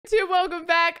Welcome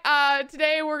back.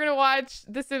 Today we're gonna watch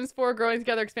The Sims 4 Growing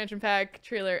Together expansion pack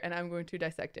trailer, and I'm going to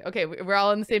dissect it. Okay, we're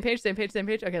all on the same page.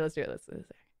 Okay, let's do it. Let's do it.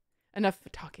 Enough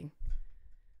talking.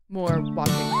 More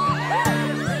walking.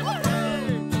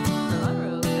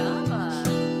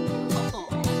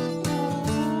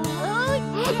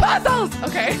 Puzzles!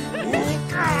 Okay.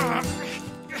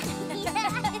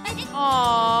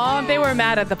 Aww, they were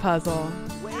mad at the puzzle.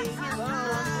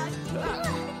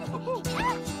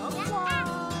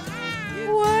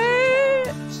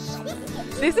 What?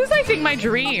 This is, I think, my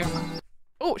dream.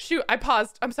 Oh, shoot. I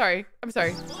paused. I'm sorry. I'm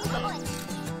sorry. The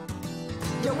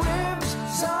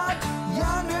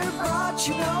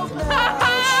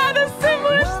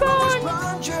Simlish song.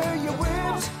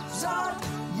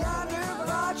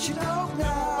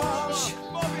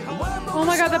 Oh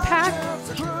my god, the pack.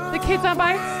 The kids on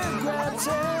by.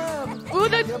 Ooh,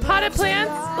 the potted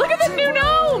plants. Look at the new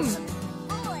gnome.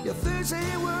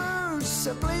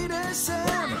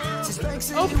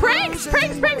 Oh, pranks!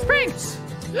 Changing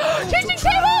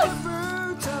tables!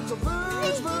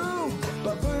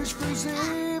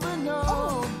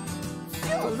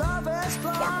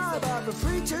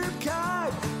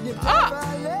 Oh,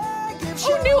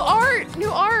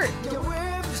 new art!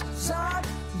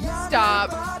 Stop.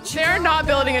 They're not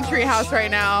building a treehouse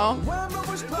right now.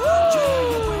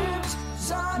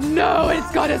 No,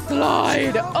 it's gotta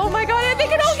slide. Oh my god, I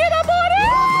think it'll get up on it!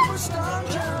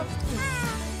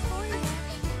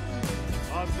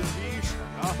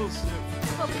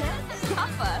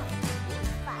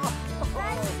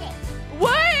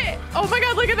 What? Oh my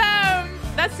god, look at them!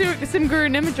 That's Simguru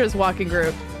Nimatra's walking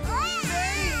group.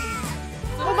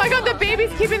 Oh my god, the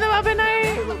baby's keeping them up at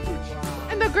night!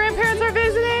 And the grandparents are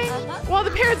visiting while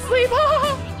the parents sleep.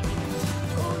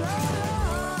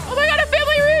 Oh my god, a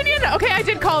family reunion! Okay, I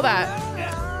did call that.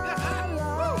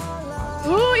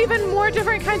 Ooh, even more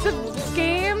different kinds of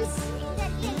games.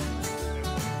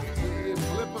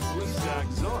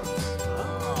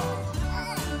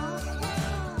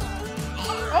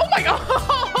 Oh my god!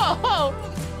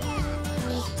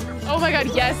 Oh my god,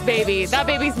 yes, baby. That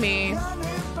baby's me.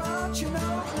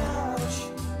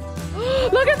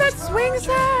 Look at that swing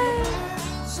set!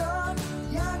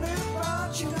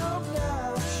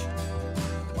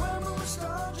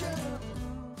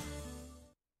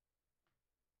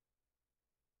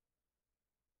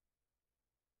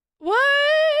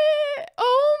 What?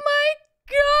 Oh my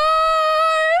gosh!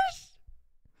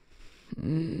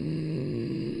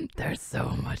 There's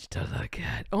so much to look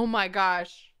at. Oh my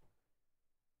gosh.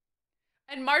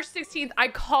 And March 16th, I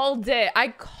called it. Oh,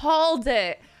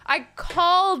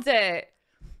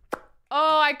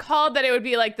 I called that it would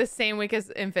be like the same week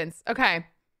as Infants. Okay.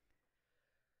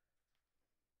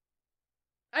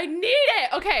 I need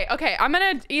it. Okay. I'm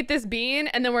gonna eat this bean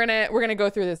and then we're gonna go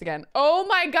through this again. Oh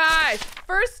my gosh.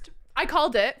 First, I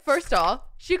called it. First off,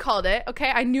 she called it.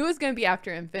 Okay, I knew it was gonna be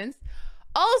after Infants.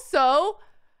 Also,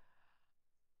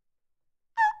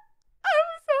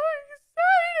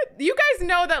 you guys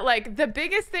know that like the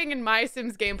biggest thing in my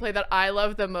Sims gameplay that I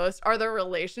love the most are the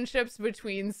relationships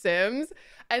between Sims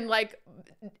and like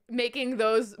making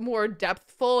those more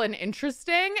depthful and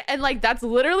interesting. And like that's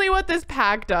literally what this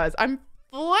pack does. I'm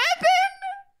flipping.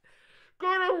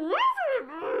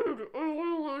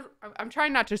 I'm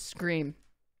trying not to scream.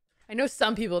 I know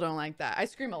some people don't like that. I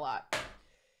scream a lot.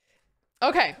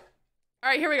 Okay. All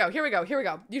right, here we go.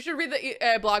 You should read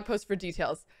the blog post for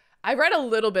details. I read a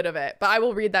little bit of it, but I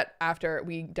will read that after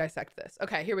we dissect this.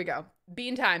 Okay, here we go.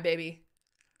 Bean time, baby.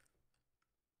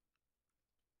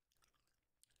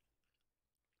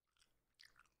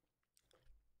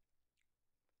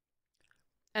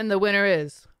 And the winner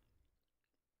is...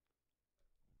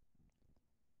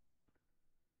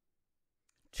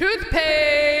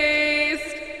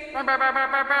 toothpaste!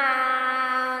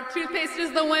 Toothpaste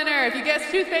is the winner. If you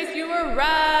guessed toothpaste, you were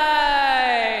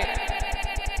right.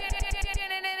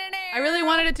 I really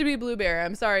wanted it to be blueberry.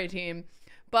 I'm sorry, team.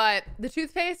 But the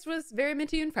toothpaste was very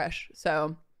minty and fresh,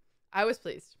 so I was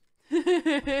pleased.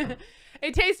 It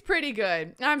tastes pretty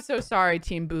good. I'm so sorry,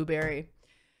 Team Blueberry.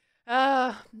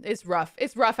 It's rough.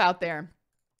 It's rough out there.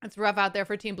 It's rough out there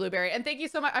for Team Blueberry. And thank you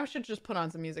so much. I should just put on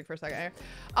some music for a second here.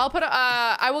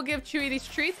 I will give Chewy these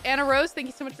treats. Anna Rose, thank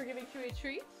you so much for giving Chewy a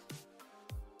treat.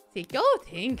 Thank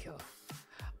you.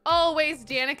 Always,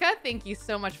 Danica, thank you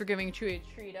so much for giving Chewy a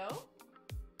treato.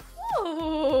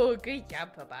 Oh, good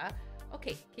job, Papa.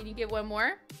 Okay, can you get one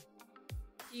more?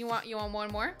 You want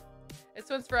one more? This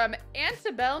one's from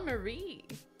Annabelle Marie.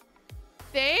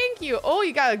 Thank you. Oh,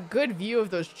 you got a good view of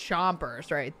those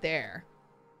chompers right there.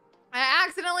 I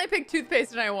accidentally picked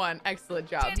toothpaste and I won. Excellent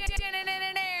job.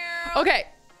 Okay.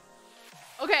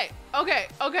 Okay,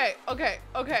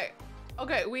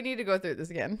 we need to go through this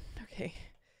again. Okay.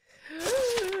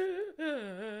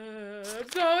 I'm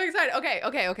so excited. Okay.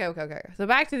 So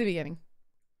back to the beginning.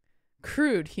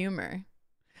 Crude humor.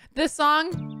 This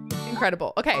song,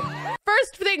 incredible. Okay,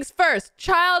 first things first.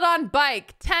 Child on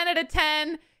bike, 10 out of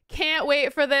 10. Can't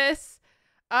wait for this.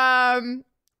 Are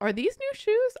these new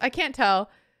shoes? I can't tell.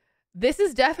 This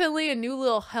is definitely a new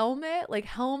little helmet, like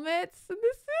helmets.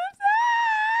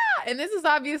 And this is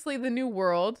obviously the new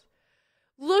world.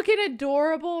 Looking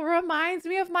adorable. Reminds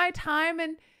me of my time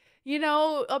and, you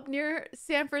know, up near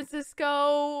San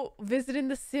Francisco, visiting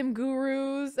the sim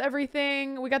gurus,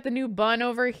 everything. We got the new bun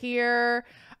over here.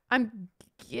 I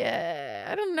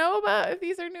don't know about if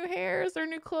these are new hairs or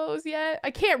new clothes yet. I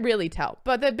can't really tell.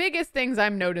 But the biggest things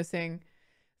I'm noticing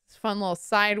is fun little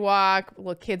sidewalk,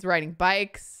 little kids riding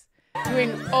bikes,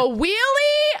 doing a wheelie.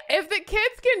 If the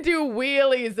kids can do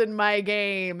wheelies in my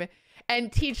game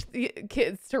and teach the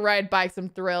kids to ride bikes, I'm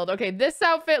thrilled. Okay, this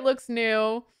outfit looks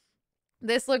new.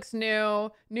 This looks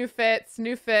new. New fits.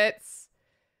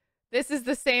 This is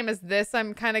the same as this.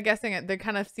 I'm kind of guessing it. They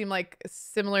kind of seem like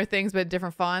similar things, but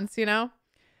different fonts, you know?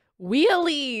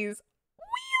 Wheelies.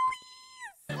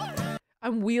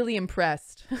 I'm wheelie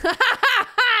impressed.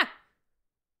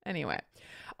 Anyway,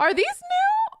 are these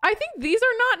new? I think these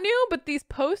are not new, but these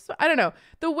posts, I don't know.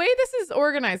 The way this is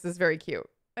organized is very cute.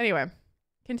 Anyway,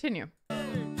 continue.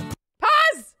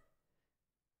 Pause!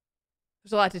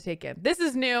 There's a lot to take in. This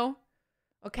is new.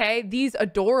 Okay, these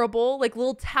adorable, like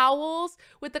little towels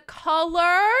with the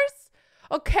colors.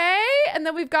 Okay, and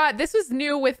then we've got, this was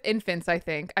new with infants, I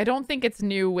think. I don't think it's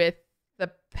new with the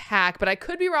pack, but I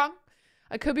could be wrong.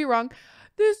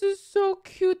 This is so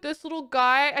cute, this little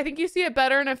guy. I think you see it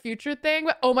better in a future thing,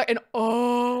 but oh my, and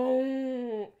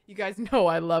oh, you guys know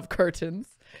I love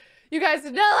curtains. You guys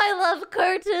know I love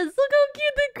curtains. Look how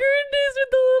cute the curtain is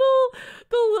with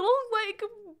the little like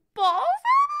balls.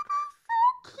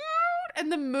 So cute.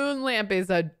 And the moon lamp is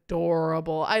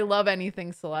adorable. I love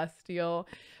anything celestial.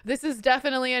 This is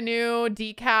definitely a new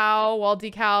decal, wall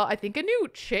decal. I think a new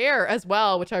chair as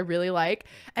well, which I really like.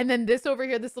 And then this over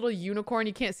here, this little unicorn.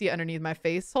 You can't see it underneath my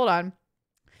face. Hold on.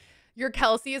 Your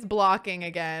Kelsey is blocking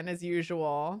again as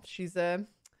usual. She's a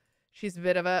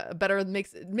bit of a better,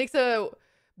 makes a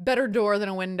better door than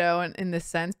a window in this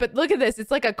sense. But look at this. It's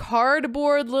like a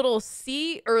cardboard little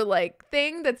seat or like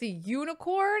thing that's a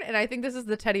unicorn. And I think this is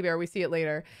the teddy bear. We see it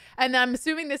later. And I'm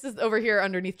assuming this is over here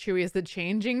underneath Chewy is the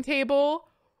changing table.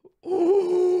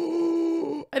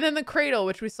 Ooh. And then the cradle,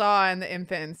 which we saw in the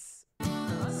infants.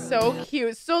 So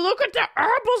cute. So look at the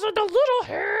apples and the little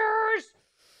hairs.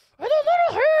 And the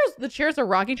little hairs. The chair's a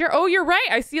rocking chair. Oh, you're right.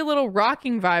 I see a little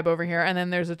rocking vibe over here. And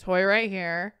then there's a toy right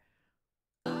here.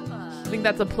 I think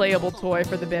that's a playable toy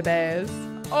for the bebés.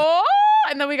 Oh,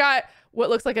 and then we got what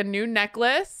looks like a new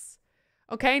necklace.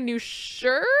 Okay, new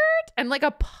shirt and like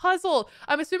a puzzle.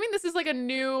 I'm assuming this is like a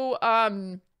new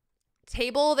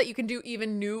table that you can do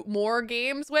even more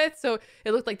games with. So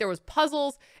it looked like there was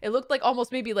puzzles. It looked like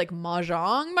almost maybe like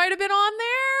mahjong might have been on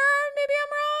there. Maybe I'm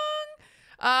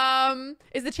wrong.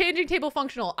 Is the changing table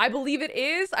functional? I believe it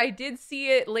is. I did see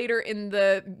it later in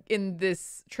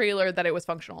this trailer that it was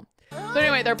functional. So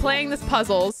anyway, they're playing this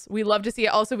puzzles. We love to see it.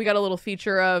 Also, we got a little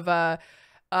feature of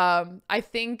I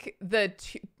think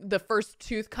the first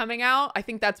tooth coming out. I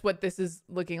think that's what this is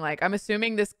looking like. I'm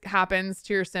assuming this happens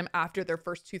to your sim after their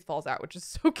first tooth falls out, which is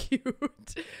so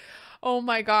cute. Oh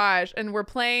my gosh. And we're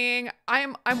playing.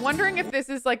 I'm wondering if this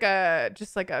is like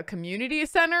just like a community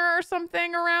center or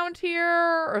something around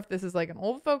here, or if this is like an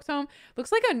old folks home.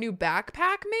 Looks like a new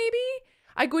backpack maybe.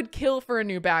 I would kill for a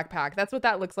new backpack. That's what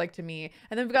that looks like to me.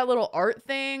 And then we've got a little art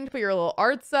thing to put your little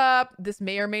arts up. This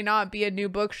may or may not be a new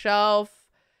bookshelf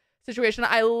situation.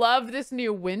 I love this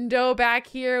new window back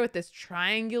here with this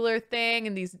triangular thing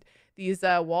and these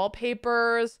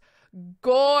wallpapers.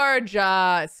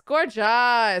 Gorgeous.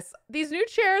 These new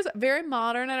chairs, very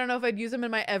modern. I don't know if I'd use them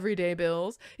in my everyday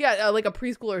bills. Yeah, like a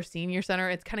preschool or senior center.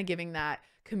 It's kind of giving that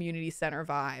community center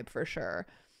vibe for sure.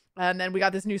 And then we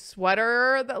got this new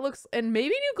sweater that looks, and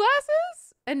maybe new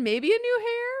glasses and maybe a new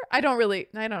hair. I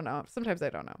don't know. Sometimes I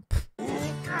don't know.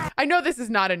 I know this is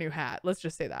not a new hat. Let's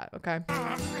just say that. Okay.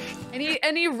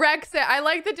 And he wrecks it. I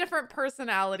like the different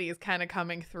personalities kind of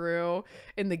coming through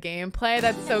in the gameplay.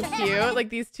 That's so cute. Like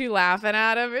these two laughing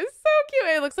at him is so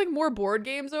cute. It looks like more board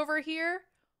games over here.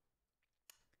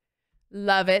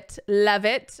 Love it. Love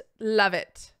it. Love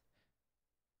it.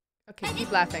 Okay,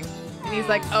 keep laughing. And he's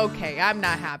like, okay, I'm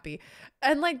not happy.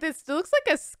 And like this looks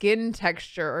like a skin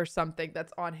texture or something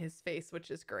that's on his face, which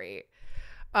is great.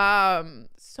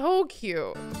 So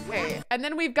cute. Okay, and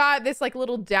then we've got this like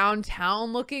little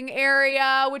downtown looking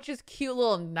area, which is cute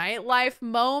little nightlife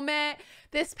moment.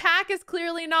 This pack is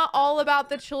clearly not all about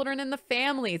the children and the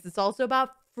families. It's also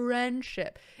about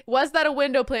friendship. Was that a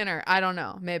window planner? I don't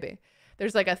know. Maybe.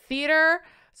 There's like a theater.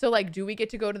 So like, do we get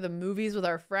to go to the movies with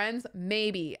our friends?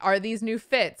 Maybe. Are these new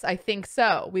fits? I think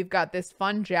so. We've got this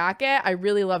fun jacket. I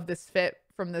really love this fit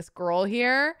from this girl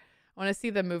here. I want to see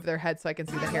them move their head so I can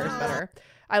see the hairs better.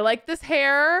 I like this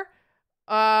hair.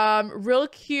 Real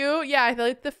cute. Yeah, I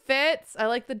like the fits. I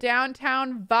like the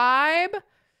downtown vibe.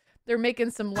 They're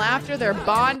making some laughter. They're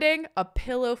bonding. A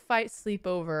pillow fight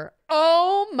sleepover.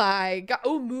 Oh my God.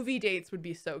 Oh, movie dates would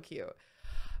be so cute.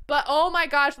 But oh my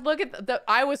gosh, look at the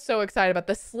I was so excited about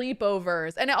the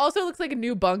sleepovers. And it also looks like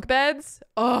new bunk beds.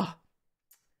 Oh,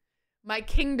 my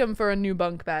kingdom for a new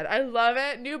bunk bed. I love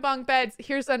it. New bunk beds.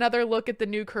 Here's another look at the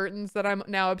new curtains that I'm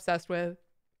now obsessed with.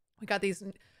 We got these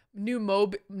new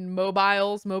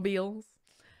mobiles. Oh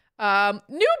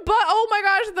my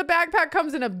gosh, the backpack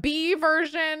comes in a bee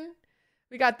version.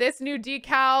 We got this new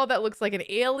decal that looks like an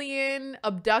alien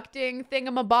abducting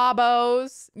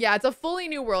thingamabobos. Yeah, it's a fully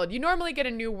new world. You normally get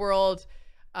a new world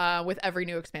with every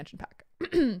new expansion pack.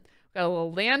 Got a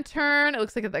little lantern. It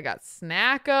looks like they got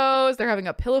snackos. They're having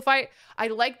a pillow fight. I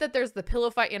like that there's the pillow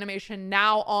fight animation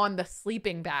now on the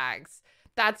sleeping bags.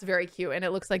 That's very cute. And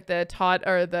it looks like the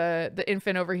the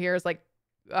infant over here is like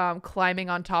climbing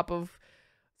on top of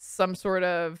some sort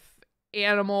of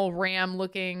animal ram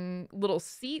looking little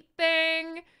seat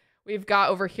thing. We've got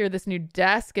over here this new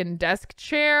desk and desk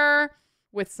chair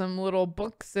with some little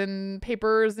books and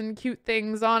papers and cute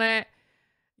things on it.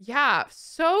 Yeah,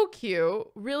 so cute.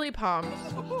 Really pumped.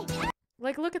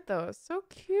 Like, look at those. So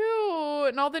cute.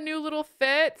 And all the new little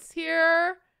fits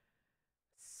here.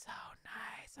 So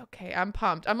nice. Okay, I'm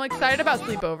pumped. I'm like excited about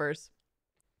sleepovers.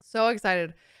 So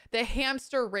excited. The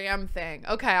hamster ram thing.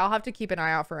 Okay, I'll have to keep an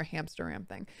eye out for a hamster ram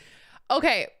thing.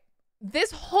 Okay,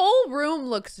 this whole room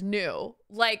looks new.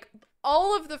 Like,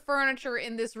 all of the furniture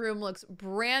in this room looks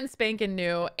brand spanking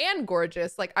new and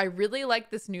gorgeous. Like, I really like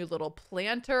this new little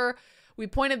planter. We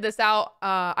pointed this out.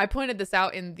 I pointed this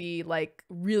out in the like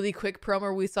really quick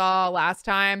promo we saw last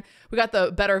time. We got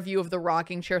the better view of the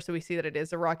rocking chair, so we see that it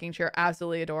is a rocking chair.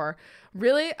 Absolutely adore.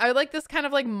 Really, I like this kind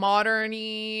of like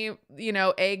modern-y, you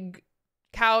know, egg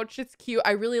couch. It's cute.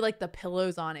 I really like the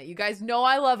pillows on it. You guys know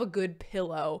I love a good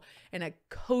pillow and a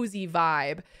cozy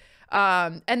vibe.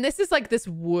 And this is like this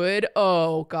wood.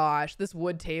 Oh gosh, this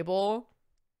wood table.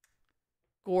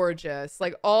 Gorgeous.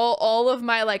 Like all of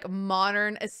my like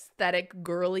modern aesthetic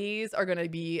girlies are gonna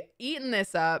be eating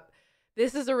this up.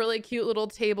 This is a really cute little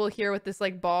table here with this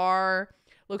like bar.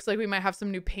 Looks like we might have some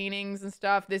new paintings and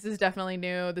stuff. This is definitely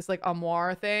new. This like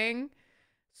armoire thing.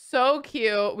 So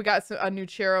cute. We got a new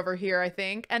chair over here, I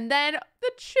think. And then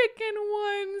the chicken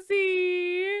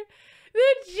onesie.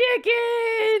 The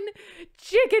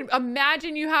chicken.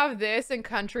 Imagine you have this in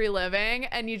country living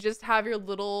and you just have your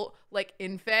little like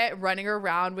infant running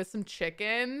around with some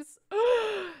chickens.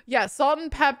 Yeah, salt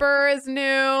and pepper is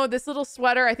new. This little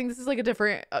sweater, I think this is like a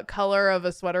different color of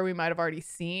a sweater we might have already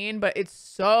seen, but it's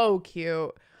so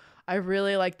cute. I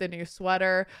really like the new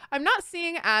sweater. I'm not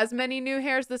seeing as many new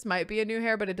hairs. This might be a new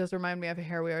hair, but it does remind me of a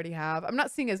hair we already have. I'm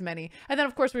not seeing as many. And then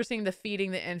of course we're seeing the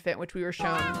feeding the infant, which we were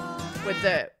shown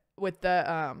with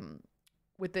the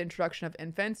introduction of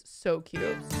infants. So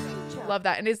cute. Love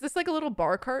that. And is this like a little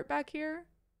bar cart back here?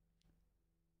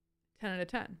 10 out of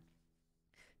 10.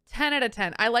 10 out of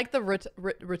 10. I like the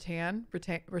rattan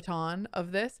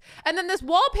of this. And then this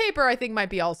wallpaper I think might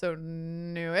be also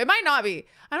new. It might not be.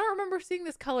 I don't remember seeing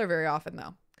this color very often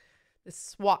though. This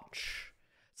swatch.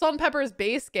 Salt and pepper's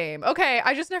base game. Okay,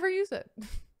 I just never use it.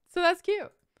 So that's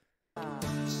cute.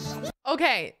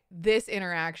 Okay, this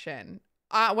interaction.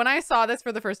 When I saw this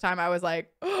for the first time, I was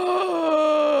like,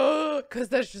 oh, because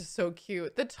that's just so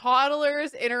cute. The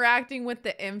toddlers interacting with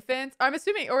the infants. I'm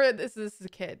assuming, or this is a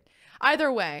kid.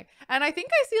 Either way. And I think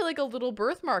I see like a little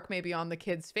birthmark maybe on the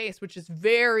kid's face, which is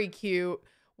very cute.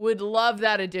 Would love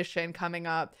that addition coming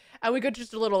up. And we got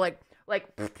just a little like,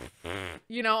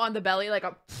 you know, on the belly, like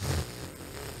a,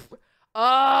 oh,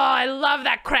 I love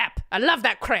that crap. I love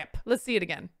that crap. Let's see it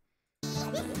again.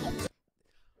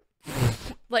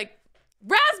 Like,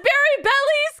 raspberry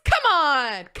bellies, come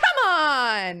on, come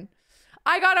on.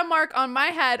 I got a mark on my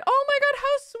head. Oh my God,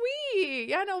 how sweet.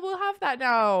 Yeah, no, we'll have that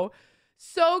now.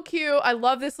 So cute. I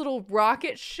love this little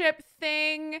rocket ship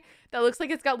thing that looks like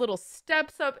it's got little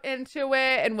steps up into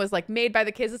it and was like made by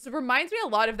the kids. This reminds me a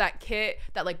lot of that kit,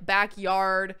 that like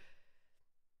backyard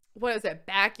what is it,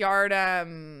 backyard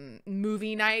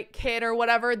movie night kit or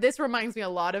whatever. This reminds me a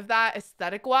lot of that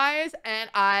aesthetic wise, and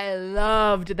I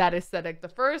loved that aesthetic the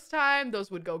first time.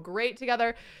 Those would go great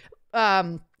together.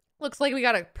 Looks like we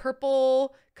got a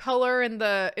purple color in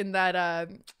that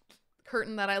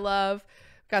curtain that I love.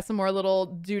 Got some more little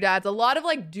doodads, a lot of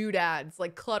like doodads,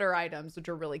 like clutter items, which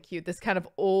are really cute. This kind of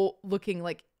old looking,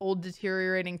 like old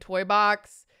deteriorating toy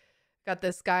box. Got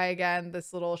this guy again,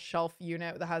 this little shelf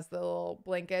unit that has the little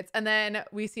blankets. And then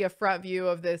we see a front view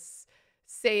of this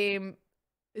same,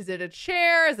 is it a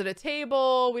chair? Is it a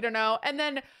table? We don't know. And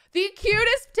then the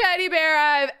cutest teddy bear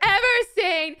I've ever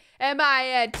seen in my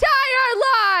entire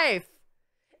life.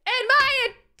 In my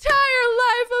entire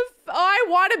life of, I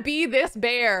want to be this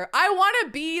bear. I want to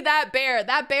be that bear.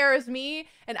 That bear is me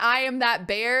and I am that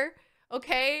bear.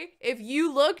 Okay? If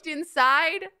you looked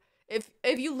inside, if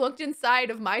you looked inside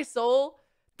of my soul,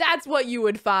 that's what you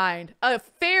would find. A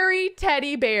fairy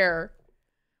teddy bear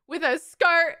with a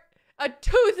skirt, a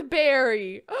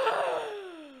toothberry.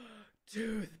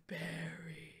 Toothberry.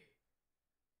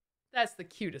 That's the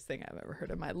cutest thing I've ever heard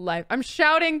in my life. I'm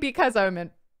shouting because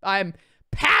I'm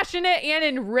passionate and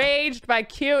enraged by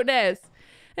cuteness.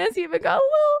 And it's even got a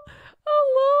little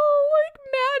like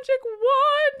magic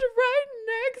wand right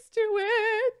next to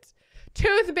it.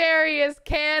 Toothberry is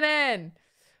canon.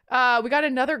 We got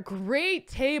another great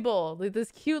table. Like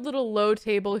this cute little low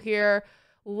table here.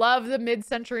 Love the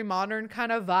mid-century modern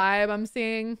kind of vibe I'm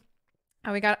seeing.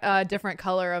 And we got a different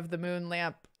color of the moon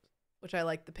lamp, which I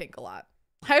like the pink a lot.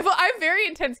 I have very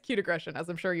intense cute aggression, as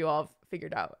I'm sure you all have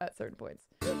figured out at certain points.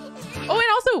 Oh, and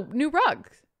also new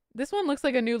rugs. This one looks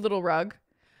like a new little rug.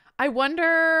 I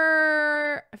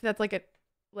wonder if that's like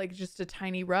just a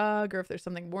tiny rug or if there's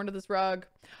something more to this rug.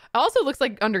 It also looks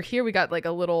like under here we got like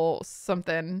a little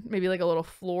something, maybe like a little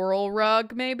floral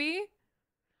rug maybe.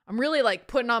 I'm really like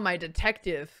putting on my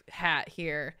detective hat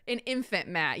here. An infant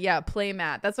mat. Yeah, play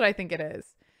mat. That's what I think it is.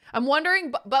 I'm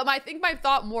wondering, but I think my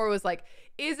thought more was like,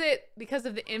 is it because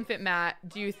of the infant mat?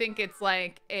 Do you think it's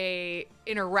like a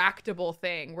interactable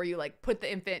thing where you like put the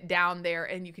infant down there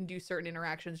and you can do certain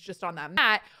interactions just on that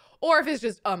mat? Or if it's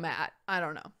just a mat? I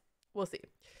don't know. We'll see.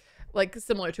 Like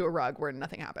similar to a rug where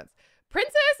nothing happens.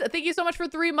 Princess, thank you so much for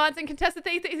 3 months. And Contessa,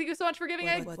 thank you so much for giving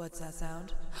us. What's that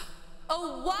sound? A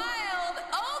wild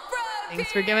Oprah.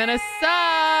 Thanks for giving a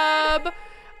sub.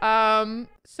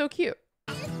 So cute.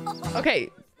 Okay.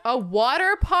 A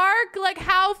water park? Like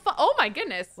how fun? Oh my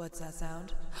goodness. What's that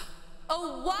sound? A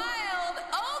wild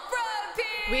Oprah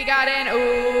team. We got an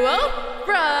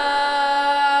Oprah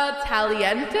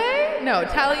Taliente? No,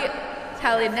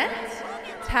 Talinette?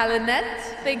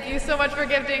 Thank you so much for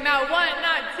gifting not 1,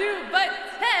 not 2, but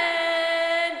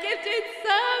 10 gifted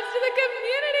subs to the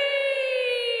community.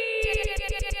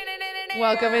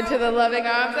 Welcome into the loving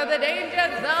arms of the danger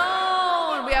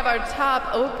zone. We have our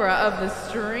top Oprah of the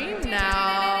stream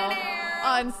now.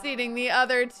 Unseating the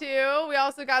other two. We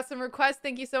also got some requests.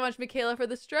 Thank you so much, Michaela, for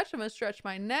the stretch. I'm going to stretch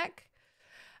my neck.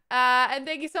 And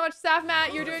thank you so much, Staff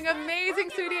Matt. You're doing amazing,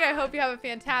 sweetie. I hope you have a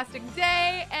fantastic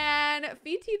day. And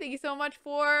Fiti, thank you so much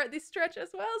for the stretch as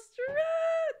well.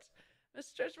 Stretch. Let's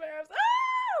stretch my arms.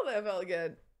 Oh, that felt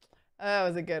good. That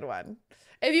was a good one.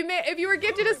 If you were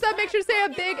gifted a sub, make sure to say a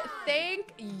big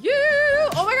thank you.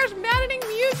 Oh my gosh, maddening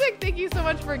music. Thank you so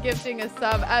much for gifting a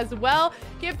sub as well.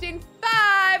 Gifting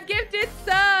 5 gifted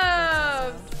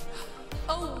subs.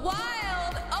 A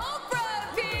wild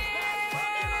Oprah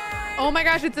team. Oh my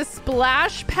gosh, it's a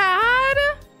splash pad.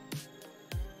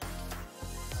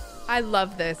 I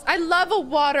love this. I love a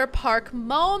water park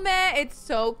moment. It's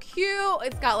so cute.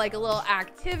 It's got like a little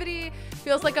activity.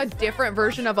 Feels like a different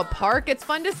version of a park. It's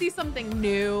fun to see something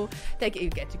new that you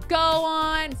get to go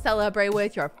on, celebrate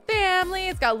with your family.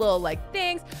 It's got little like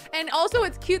things. And also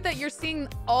it's cute that you're seeing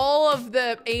all of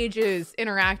the ages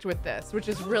interact with this, which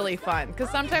is really fun. Because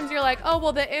sometimes you're like, oh,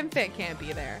 well, the infant can't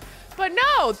be there. But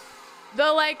no,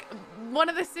 one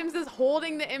of the Sims is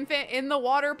holding the infant in the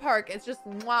water park. It's just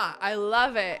mwah. I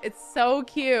love it. It's so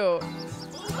cute.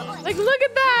 Like, look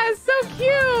at that. It's so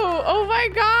cute. Oh my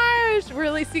gosh. We're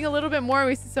really seeing a little bit more.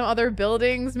 We see some other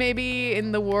buildings maybe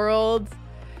in the world.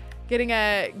 Getting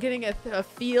a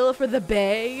feel for the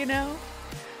bay, you know?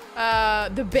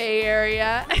 The Bay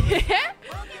Area.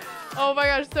 Oh my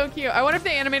gosh, so cute. I wonder if the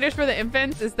animators for the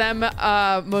infants is them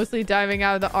mostly diving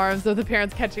out of the arms of the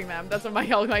parents catching them. That's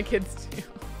what all my kids do.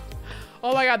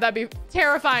 Oh my god, that'd be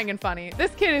terrifying and funny. This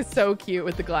kid is so cute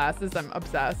with the glasses. I'm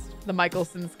obsessed. The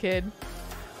Michelson's kid.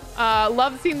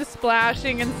 Love seeing the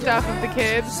splashing and stuff of the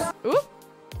kids. Ooh.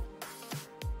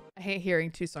 I hate hearing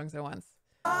 2 songs at once.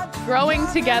 Growing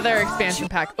Together expansion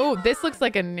pack. Oh, this looks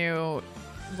like a new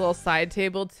little side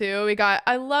table too. We got,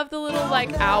 I love the little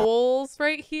like owls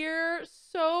right here.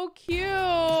 So cute.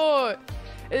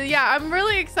 Yeah, I'm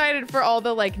really excited for all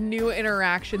the like new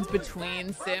interactions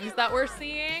between Sims that we're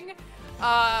seeing.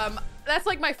 That's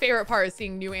like my favorite part, is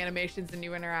seeing new animations and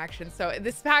new interactions. So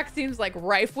this pack seems like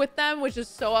rife with them, which is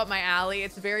so up my alley.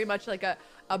 It's very much like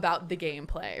about the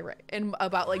gameplay, right? And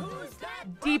about like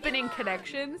deepening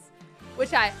connections,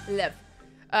 which I love.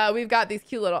 We've got these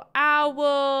cute little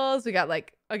owls. We got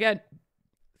like, again,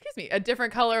 excuse me, a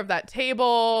different color of that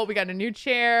table. We got a new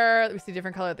chair. We see a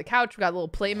different color of the couch. We got a little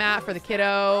play mat for the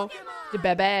kiddo, the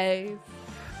bebes,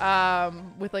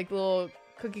 with like little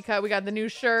cookie cut. We got the new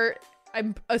shirt.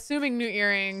 I'm assuming new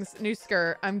earrings, new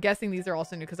skirt. I'm guessing these are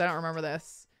also new because I don't remember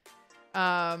this.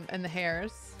 And the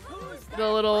hairs.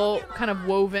 The little kind of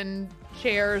woven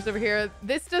chairs over here.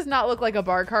 This does not look like a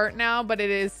bar cart now, but it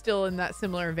is still in that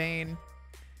similar vein.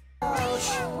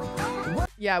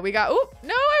 Yeah, we got, oh,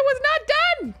 no, I was not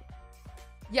done.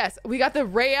 Yes, we got the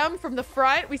ram from the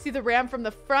front. We see the ram from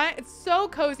the front. It's so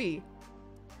cozy.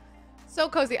 So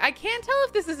cozy. I can't tell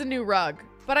if this is a new rug,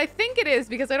 but I think it is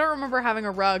because I don't remember having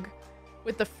a rug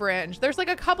with the fringe. There's like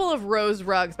a couple of rose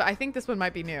rugs, but I think this one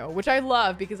might be new, which I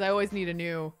love because I always need a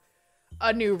new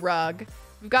rug.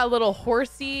 We've got a little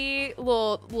horsey,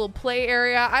 little play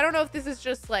area. I don't know if this is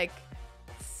just like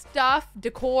stuff,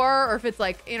 decor, or if it's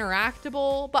like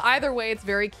interactable, but either way, it's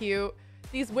very cute.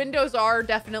 These windows are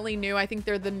definitely new. I think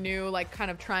they're the new like kind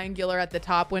of triangular at the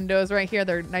top windows right here.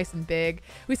 They're nice and big.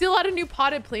 We see a lot of new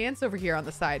potted plants over here on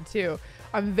the side too.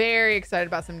 I'm very excited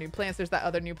about some new plants. There's that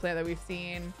other new plant that we've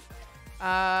seen.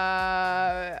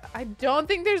 I don't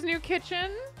think there's new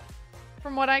kitchen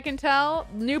from what I can tell.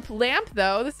 New lamp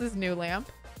though. This is new lamp.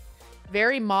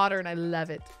 Very modern. I love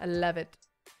it. I love it.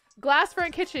 Glass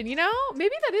front kitchen. You know,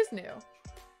 maybe that is new.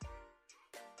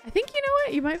 I think, you know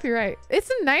what? You might be right. It's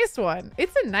a nice one.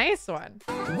 It's a nice one.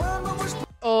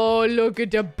 Oh, look at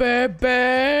the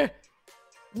baby.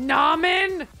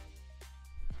 Namen.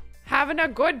 Having a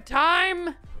good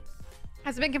time.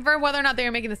 Has it been confirmed whether or not they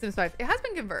are making The Sims 5? It has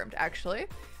been confirmed, actually.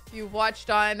 If you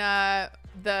watched on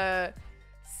the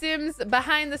Sims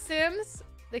Behind the Sims,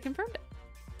 they confirmed it.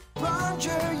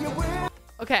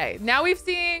 Okay, now we've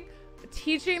seen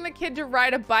teaching the kid to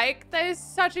ride a bike. That is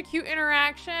such a cute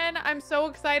interaction. I'm so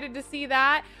excited to see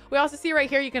that. We also see right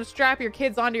here, you can strap your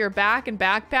kids onto your back and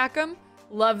backpack them.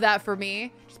 Love that for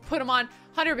me. Just put them on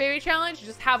 100 Baby Challenge.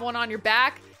 Just have one on your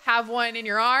back, have one in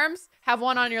your arms, have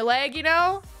one on your leg, you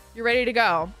know? You're ready to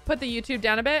go. Put the YouTube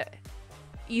down a bit.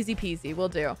 Easy peasy, will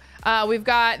do. We've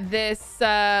got this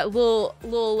little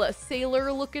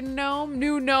sailor looking gnome.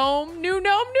 New gnome.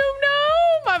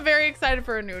 I'm very excited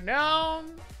for a new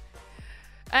gnome.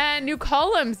 And new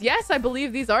columns. Yes, I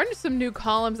believe these are some new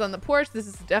columns on the porch. This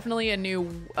is definitely a new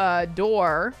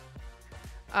door.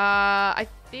 I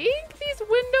think these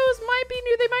windows might be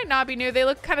new. They might not be new. They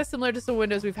look kind of similar to some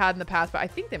windows we've had in the past, but I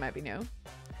think they might be new.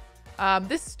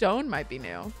 This stone might be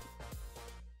new.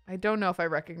 I don't know if I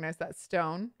recognize that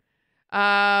stone.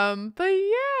 But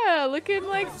yeah, looking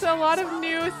like a lot of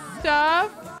new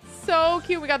stuff. So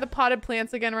cute. We got the potted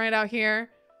plants again right out here.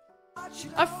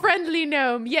 A friendly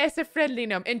gnome. Yes, a friendly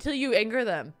gnome. Until you anger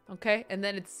them. Okay? And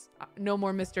then it's no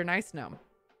more Mr. Nice Gnome.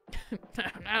 Look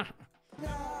at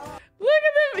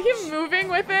him moving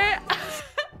with it.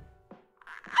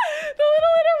 The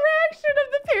little interaction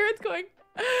of the parents going,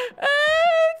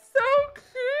 it's so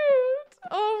cute.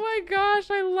 Oh my gosh,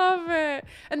 I love it.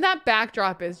 And that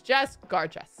backdrop is just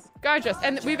gorgeous. Gorgeous.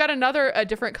 And we've got a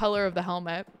different color of the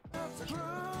helmet.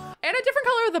 And a different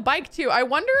color of the bike too. I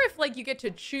wonder if like you get to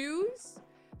choose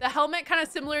the helmet, kind of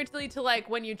similarly to like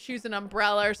when you choose an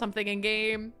umbrella or something in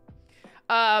game.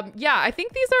 Yeah, I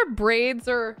think these are braids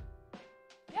or...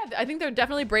 Yeah, I think they're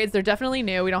definitely braids. They're definitely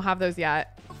new. We don't have those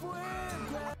yet.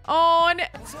 Oh, and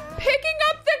picking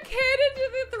up the kid and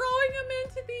throwing him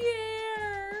into the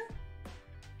air.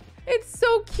 It's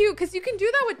so cute because you can do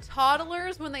that with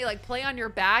toddlers when they like play on your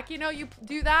back. You know, you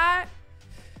do that.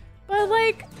 But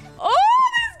like, oh,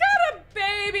 he's got a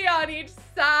baby on each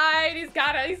side.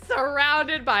 He's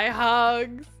surrounded by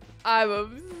hugs. I'm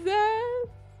obsessed.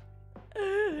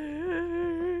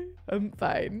 I'm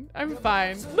fine. I'm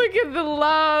fine. Look at the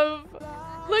love.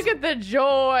 Look at the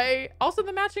joy. Also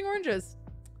the matching oranges.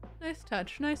 Nice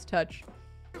touch. Nice touch.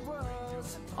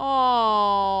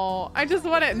 Oh, I just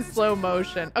want it in slow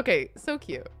motion. Okay, so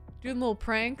cute. Doing little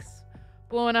pranks.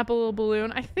 Blowing up a little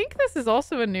balloon. I think this is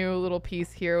also a new little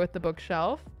piece here with the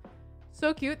bookshelf.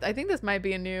 So cute. I think this might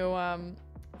be a new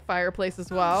fireplace as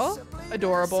well.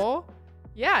 Adorable.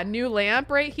 Yeah, new lamp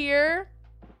right here.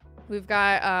 We've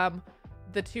got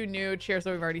the two new chairs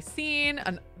that we've already seen.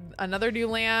 Another new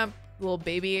lamp. little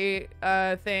baby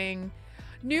thing.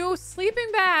 New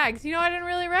sleeping bags. You know, I didn't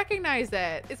really recognize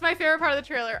it. It's my favorite part of the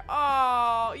trailer.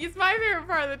 Oh, it's my favorite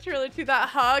part of the trailer too. That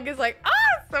hug is like,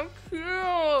 so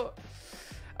cute.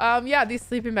 Yeah, these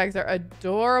sleeping bags are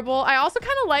adorable. I also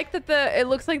kind of like that it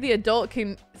looks like the adult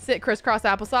can sit crisscross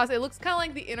applesauce. It looks kind of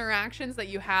like the interactions that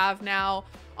you have now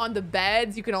on the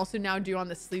beds, you can also now do on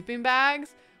the sleeping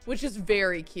bags, which is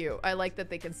very cute. I like that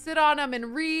they can sit on them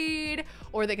and read,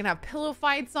 or they can have pillow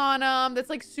fights on them. That's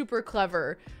like super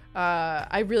clever.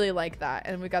 I really like that.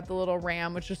 And we got the little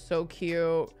ram, which is so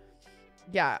cute.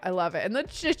 Yeah, I love it. And the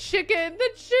chicken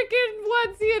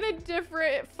onesie in a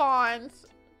different font.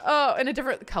 Oh, in a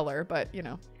different color, but you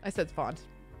know, I said font.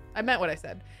 I meant what I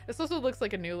said. This also looks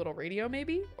like a new little radio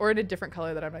maybe, or in a different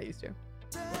color that I'm not used to.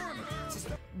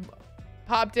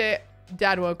 Popped it.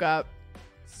 Dad woke up.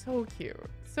 So cute.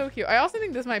 So cute. I also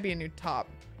think this might be a new top.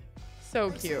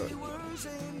 So cute.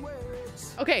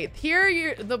 Okay,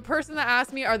 here the person that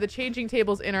asked me, are the changing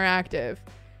tables interactive?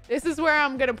 This is where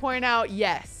I'm gonna point out,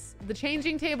 yes, the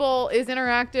changing table is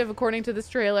interactive according to this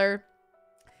trailer,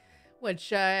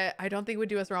 which I don't think would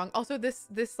do us wrong. Also, this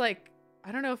like,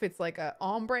 I don't know if it's like a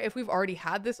ombre, if we've already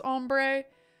had this ombre.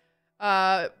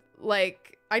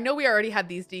 Like, I know we already had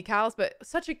these decals, but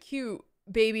such a cute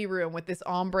baby room with this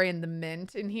ombre and the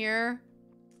mint in here.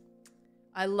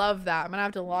 I love that. I'm gonna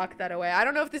have to lock that away. I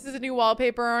don't know if this is a new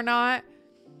wallpaper or not,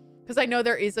 because I know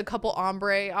there is a couple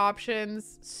ombre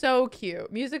options. So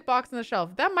cute. Music box on the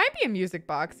shelf. That might be a music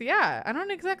box. Yeah, I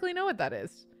don't exactly know what that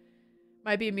is.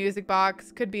 Might be a music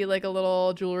box. Could be like a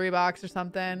little jewelry box or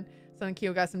something. Something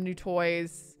cute. Got some new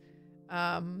toys.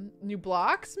 New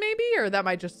blocks maybe, or that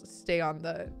might just stay on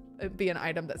the, be an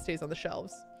item that stays on the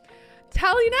shelves.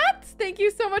 Tallynet, thank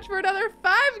you so much for another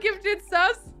 5 gifted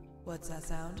subs. What's that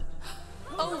sound?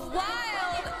 A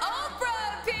wild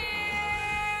Oprah team!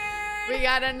 We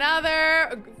got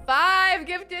another 5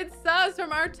 gifted subs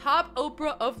from our top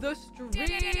Oprah of the stream.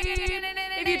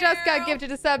 If you just got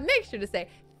gifted a sub, make sure to say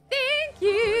thank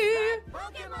you.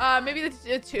 Maybe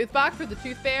the tooth box for the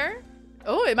tooth bear.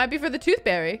 Oh, it might be for the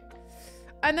toothberry.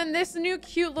 And then this new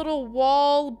cute little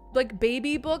wall, like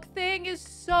baby book thing is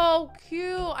so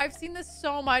cute. I've seen this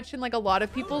so much in like a lot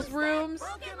of people's rooms.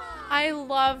 I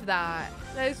love that.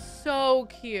 That is so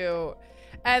cute.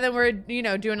 And then we're, you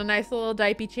know, doing a nice little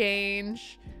diaper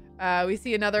change. We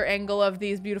see another angle of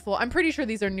these beautiful, I'm pretty sure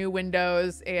these are new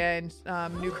windows and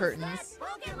new curtains.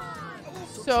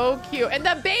 So cute. And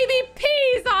the baby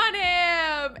pees on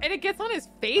him. And it gets on his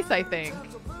face, I think.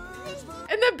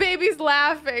 And the baby's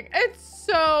laughing. It's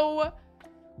so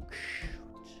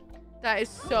cute. That is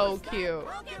so cute.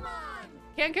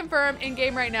 Can confirm in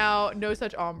game right now, no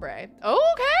such ombre.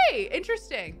 Okay,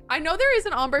 interesting. I know there is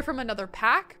an ombre from another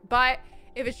pack, but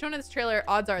if it's shown in this trailer,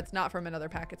 odds are it's not from another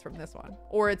pack, it's from this one,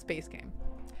 or it's base game.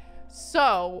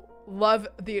 So love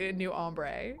the new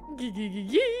ombre.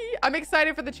 I'm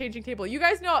excited for the changing table. You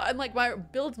guys know, unlike my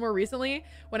builds more recently,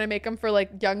 when I make them for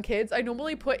like young kids, I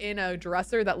normally put in a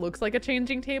dresser that looks like a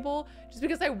changing table just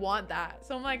because I want that.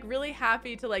 So I'm like really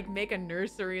happy to like make a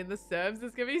nursery in the Sims.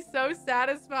 It's gonna be so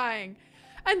satisfying.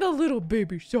 And the little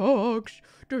baby socks,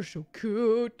 they're so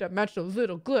cute. That match the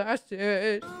little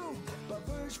glasses.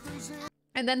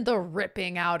 And then the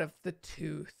ripping out of the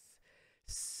tooth.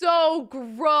 So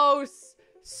gross,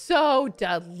 so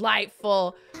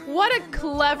delightful. What a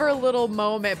clever little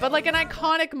moment, but like an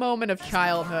iconic moment of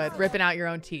childhood, ripping out your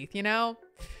own teeth, you know?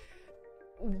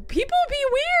 People be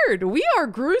weird. We are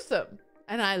gruesome,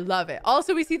 and I love it.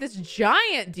 Also, we see this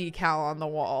giant decal on the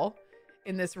wall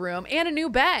in this room and a new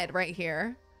bed right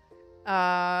here.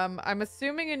 I'm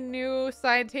assuming a new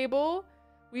side table.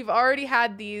 We've already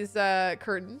had these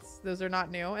curtains. Those are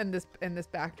not new. And this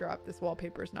backdrop, this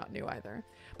wallpaper is not new either.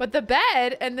 But the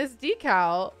bed and this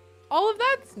decal, all of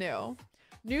that's new.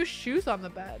 New shoes on the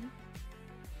bed.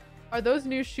 Are those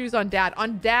new shoes on Dad?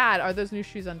 On Dad, are those new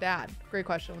shoes on Dad? Great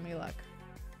question. Let me look.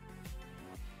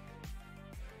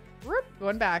 Whoop,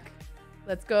 going back.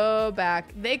 Let's go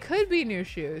back. They could be new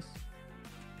shoes.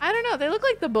 I don't know. They look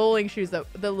like the bowling shoes,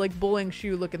 the like bowling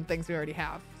shoe looking things we already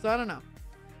have. So I don't know.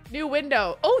 New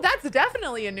window. Oh, that's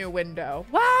definitely a new window.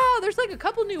 Wow, there's like a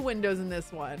couple new windows in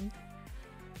this one.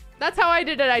 That's how I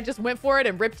did it. I just went for it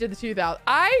and ripped the tooth out.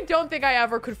 I don't think I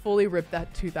ever could fully rip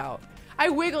that tooth out. I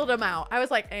wiggled them out. I was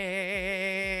like,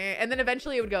 eh, and then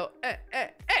eventually it would go, eh, eh,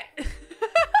 eh.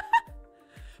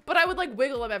 But I would like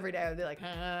wiggle them every day. I would be like,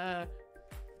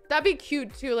 That'd be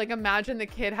cute too. Like imagine the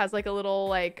kid has like a little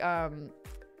like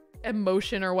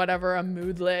emotion or whatever, a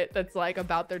moodlet that's like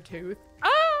about their tooth.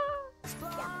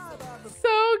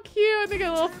 So cute. They get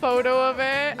a little photo of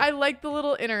it. I like the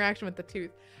little interaction with the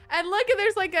tooth. And look,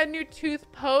 there's like a new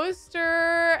tooth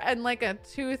poster and like a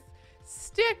tooth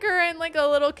sticker and like a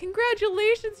little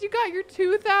congratulations, you got your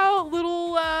tooth out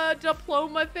little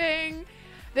diploma thing.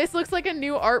 This looks like a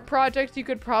new art project you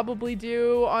could probably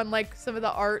do on like some of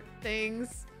the art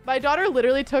things. My daughter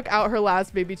literally took out her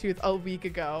last baby tooth a week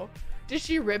ago. Did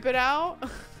she rip it out?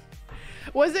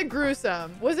 Was it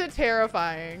gruesome? Was it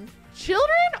terrifying?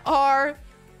 Children are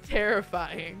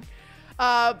terrifying.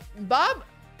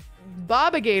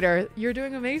 Bobagator, you're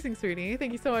doing amazing, sweetie.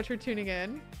 Thank you so much for tuning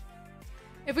in.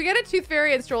 If we get a tooth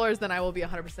fairy and strollers, then I will be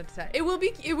 100% set. It would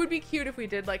be cute if we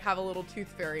did like have a little tooth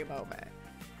fairy moment.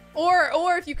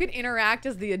 Or if you could interact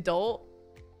as the adult.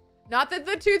 Not that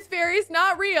the tooth fairy is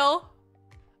not real.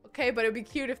 Okay, but it'd be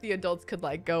cute if the adults could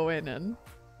like go in and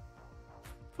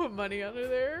put money under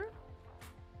there.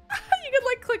 You could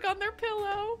like click on their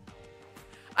pillow.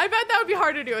 I bet that would be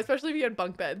hard to do, especially if you had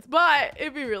bunk beds, but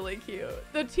it'd be really cute.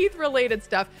 The teeth related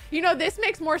stuff. You know, this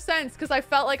makes more sense because I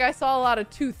felt like I saw a lot of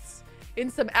tooths in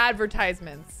some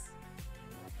advertisements.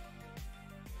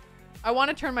 I want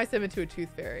to turn my sim into a tooth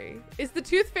fairy. Is the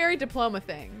tooth fairy diploma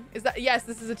thing? Is that, yes,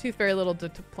 this is a tooth fairy little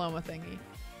diploma thingy.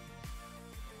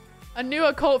 A new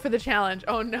occult for the challenge.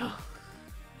 Oh no.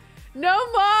 No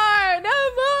more, no more.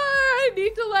 I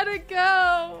need to let it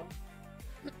go.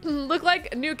 Look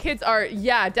like new kids art.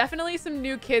 Yeah, definitely some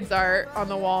new kids art on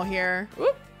the wall here.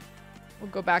 Whoop. We'll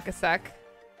go back a sec.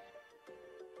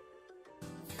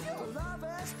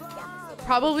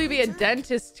 Probably be a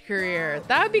dentist career.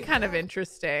 That would be kind of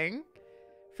interesting.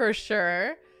 For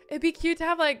sure. It'd be cute to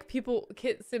have like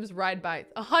kid sims ride bikes.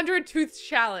 100 tooths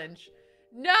challenge.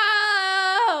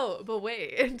 No! But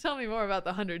wait, tell me more about the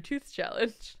 100 tooths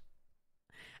challenge.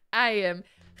 I am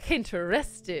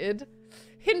interested.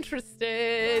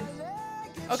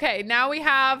 Okay, now we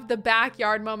have the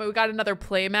backyard moment. We got another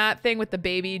playmat thing with the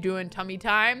baby doing tummy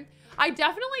time. I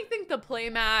definitely think the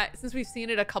playmat, since we've seen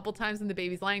it a couple times and the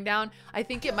baby's lying down, I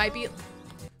think it might be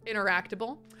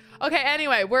interactable. Okay,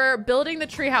 anyway, we're building the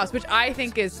treehouse, which I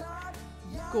think is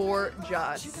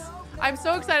gorgeous. I'm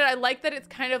so excited. I like that it's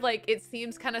kind of like, it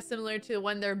seems kind of similar to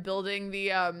when they're building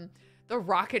the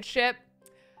rocket ship.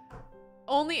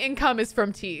 Only income is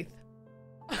from teeth.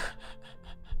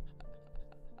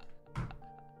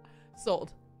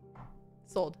 Sold.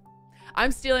 Sold.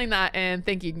 I'm stealing that and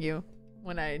thanking you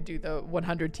when I do the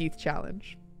 100 teeth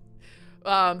challenge.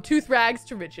 Tooth rags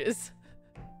to riches.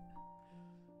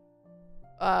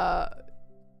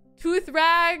 Tooth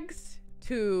rags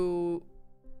to...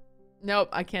 Nope,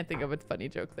 I can't think of a funny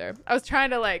joke there. I was trying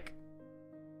to like...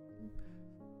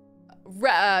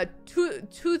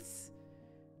 Tooths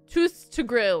to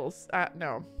grills.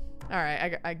 No. All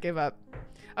right, I give up.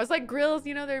 I was like, grills,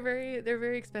 you know, they're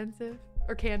very expensive,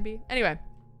 or can be. Anyway,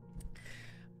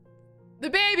 the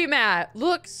baby mat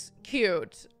looks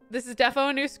cute. This is defo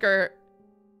a new skirt.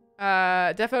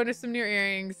 Defo some new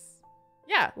earrings.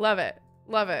 Yeah, love it,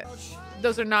 love it.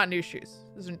 Those are not new shoes.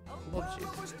 Those are love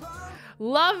shoes.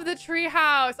 Love the tree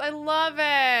house. I love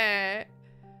it.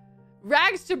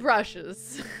 Rags to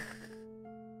brushes.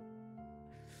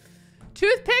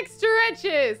 Toothpicks to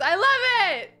riches. I love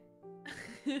it.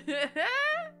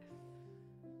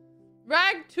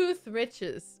 Rag tooth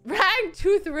riches. Rag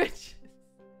tooth riches.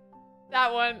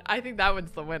 That one, I think that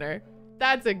one's the winner.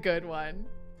 That's a good one.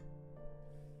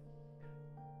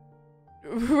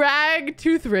 Rag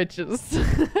tooth riches.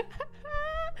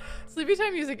 Sleepy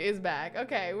time music is back.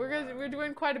 Okay, we're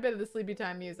doing quite a bit of the sleepy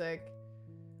time music.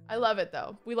 I love it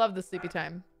though. We love the sleepy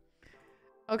time.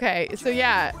 Okay, so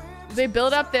yeah, they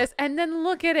build up this and then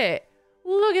look at it.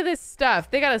 Look at this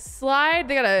stuff. They got a slide.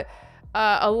 They got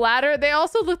a ladder. They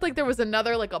also looked like there was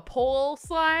another, like a pole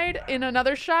slide in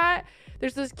another shot.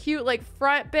 There's this cute like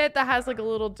front bit that has like a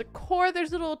little decor.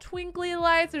 There's little twinkly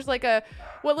lights. There's like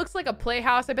what looks like a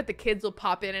playhouse. I bet the kids will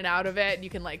pop in and out of it and you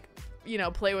can like, you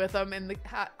know, play with them in the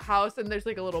house. And there's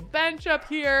like a little bench up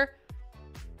here.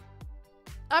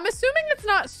 I'm assuming it's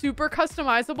not super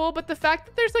customizable, but the fact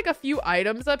that there's like a few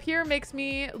items up here leads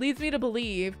me to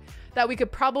believe that we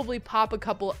could probably pop a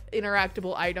couple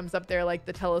interactable items up there, like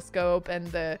the telescope and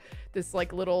this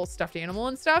like little stuffed animal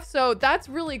and stuff. So that's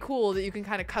really cool that you can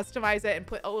kind of customize it and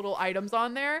put little items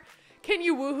on there. Can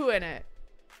you woohoo in it?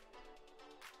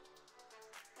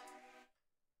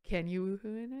 Can you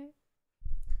woohoo in it?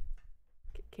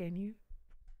 Can you?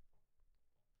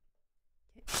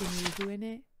 Can you woohoo in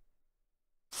it?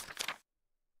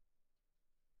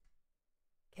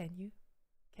 Can you?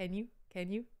 Can you? Can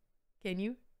you? Can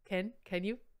you? Can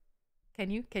you? Can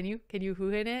you? Can you? Can you who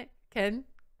in it? Can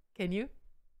you?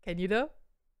 Can you though?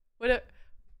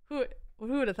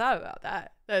 Who would have thought about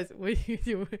that? That's what you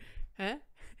do. Huh?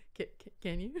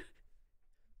 Can you?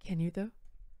 Can you though?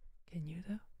 Can you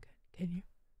though? Can you?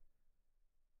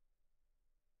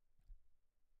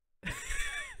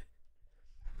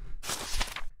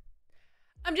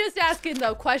 I'm just asking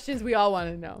the questions we all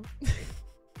want to know.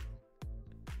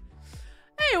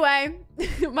 Anyway,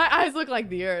 my eyes look like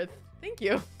the earth. Thank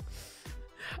you.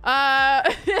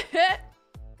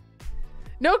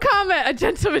 No comment. A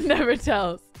gentleman never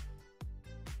tells.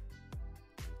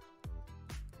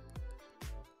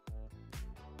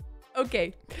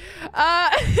 Okay.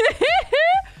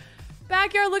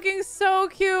 Backyard looking so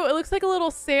cute. It looks like a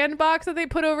little sandbox that they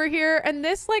put over here. And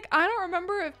this, like, I don't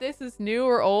remember if this is new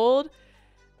or old.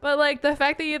 But, like, the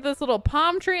fact that you have this little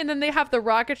palm tree and then they have the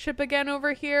rocket ship again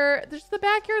over here. Just the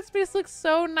backyard space looks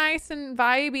so nice and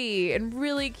vibey and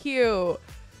really cute.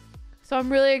 So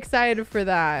I'm really excited for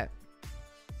that.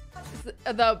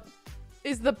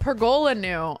 Is the pergola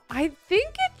new? I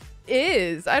think it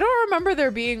is. I don't remember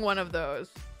there being one of those.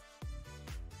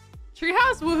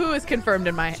 Treehouse woohoo is confirmed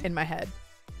in my head.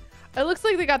 It looks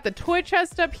like they got the toy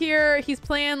chest up here. He's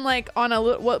playing like on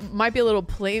a what might be a little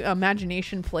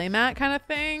imagination playmat kind of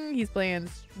thing. He's playing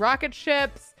rocket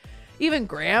ships. Even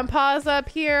Grandpa's up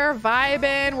here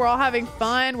vibing. We're all having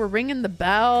fun. We're ringing the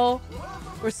bell.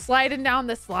 We're sliding down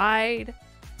the slide.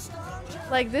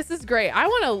 Like, this is great. I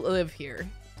want to live here.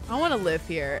 I want to live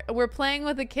here. We're playing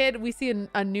with a kid. We see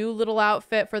a new little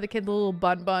outfit for the kid, the little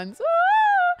bun buns. Ah!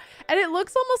 And it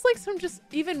looks almost like some just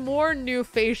even more new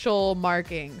facial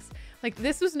markings. Like,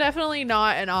 this was definitely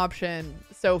not an option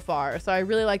so far. So I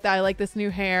really like that. I like this new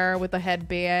hair with the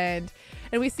headband.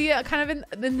 And we see it kind of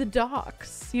in the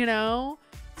docks, you know?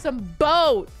 Some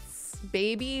boats,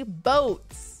 baby.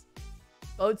 Boats.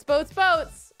 Boats, boats,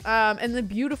 boats. And the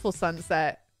beautiful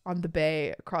sunset on the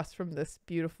bay across from this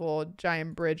beautiful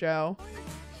giant bridge-o.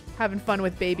 Having fun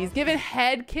with babies. Giving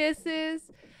head kisses.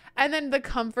 And then the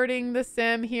comforting the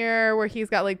sim here where he's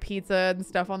got like pizza and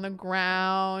stuff on the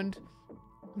ground.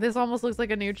 This almost looks like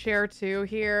a new chair too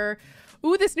here.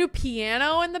 Ooh, this new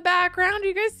piano in the background. Do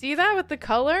you guys see that with the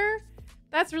color?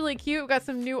 That's really cute. We've got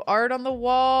some new art on the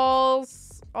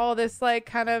walls. All this like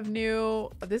kind of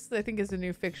new, this I think is a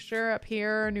new fixture up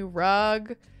here, a new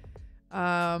rug.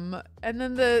 And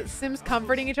then the Sims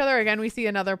comforting each other. Again, we see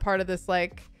another part of this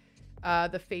like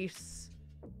the face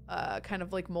kind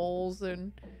of like moles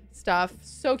and stuff.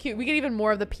 So cute. We get even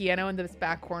more of the piano in this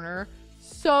back corner.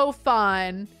 So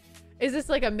fun. Is this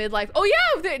like a midlife? Oh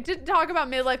yeah, they did talk about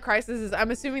midlife crises.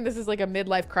 I'm assuming this is like a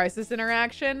midlife crisis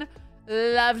interaction.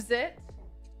 Loves it.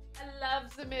 I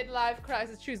loves the midlife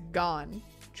crisis. Chew's gone.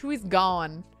 Chew's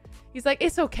gone. He's like,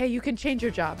 it's okay. You can change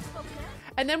your job. Okay.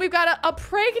 And then we've got a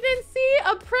pregnancy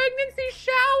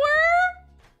shower.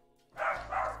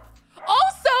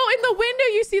 Also in the window,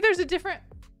 you see there's a different,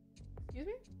 excuse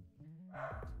me?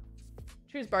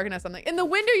 Chew's barking at something. In the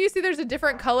window, you see there's a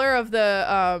different color of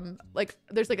the, like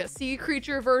there's like a sea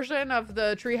creature version of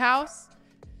the treehouse.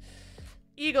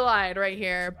 Eagle-eyed right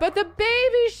here. But the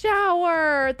baby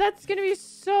shower, that's gonna be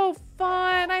so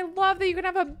fun. I love that you can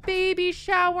have a baby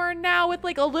shower now with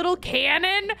like a little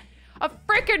cannon, a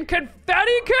freaking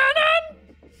confetti cannon.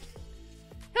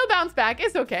 He'll bounce back.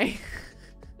 It's okay.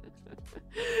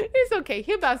 It's okay.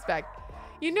 He'll bounce back.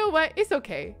 You know what? It's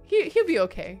okay. He'll be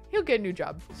okay. He'll get a new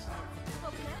job.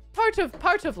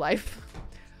 Part of life.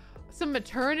 Some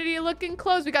maternity looking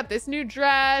clothes. We got this new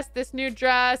dress, this new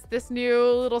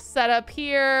little setup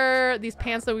here. These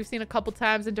pants that we've seen a couple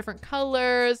times in different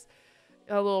colors.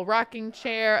 A little rocking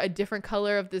chair, a different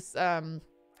color of this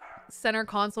center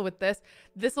console with this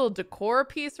little decor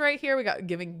piece right here. We got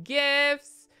giving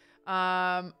gifts.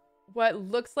 What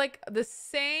looks like the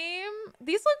same.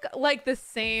 These look like the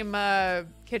same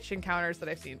kitchen counters that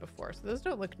I've seen before. So those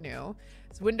don't look new.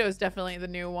 This window's definitely the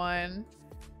new one.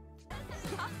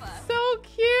 So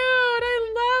cute.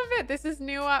 I love it. This is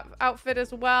new outfit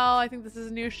as well. I think this is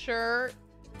a new shirt.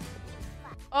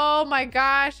 Oh my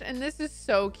gosh. And this is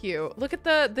so cute. Look at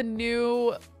the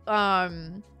new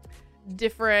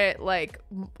different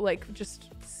like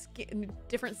just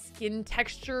different skin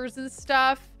textures and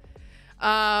stuff.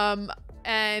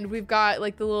 And we've got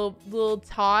like the little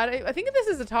Todd. I think this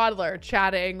is a toddler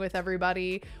chatting with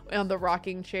everybody on the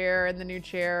rocking chair and the new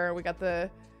chair. We got the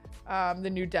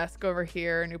new desk over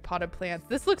here, new potted plants.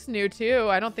 This looks new too.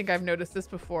 I don't think I've noticed this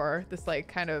before. This like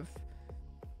kind of,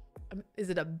 is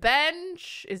it a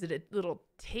bench? Is it a little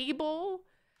table?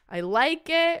 I like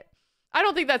it. I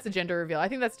don't think that's a gender reveal. I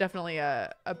think that's definitely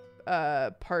a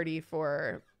party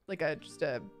for like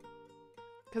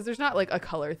because there's not like a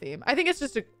color theme. I think it's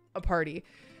just a party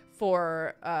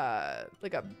for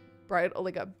like a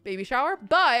like a baby shower.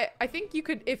 But I think you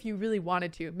could, if you really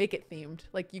wanted to, make it themed.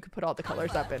 Like you could put all the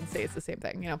colors up and say it's the same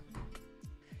thing, you know.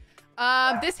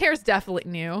 This hair's definitely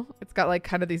new. It's got like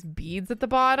kind of these beads at the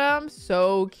bottom.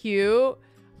 So cute.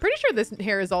 Pretty sure this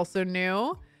hair is also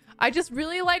new. I just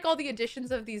really like all the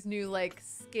additions of these new like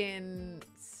skin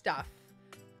stuff.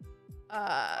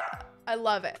 I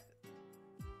love it.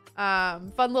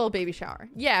 Fun little baby shower.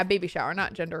 Yeah, baby shower,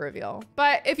 not gender reveal.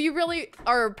 But if you really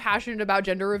are passionate about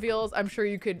gender reveals, I'm sure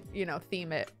you could, you know,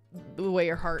 theme it the way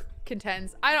your heart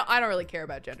contends. I don't really care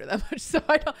about gender that much, so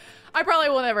I probably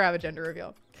will never have a gender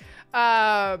reveal.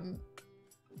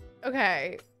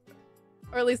 Okay.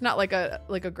 Or at least not like a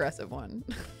aggressive one.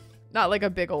 Not like a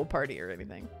big old party or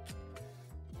anything.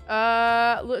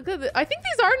 Look at I think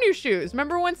these are new shoes.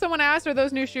 Remember when someone asked, are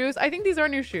those new shoes? I think these are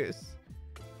new shoes.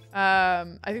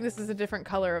 I think this is a different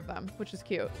color of them, which is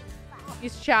cute.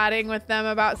 He's chatting with them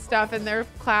about stuff and they're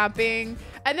clapping.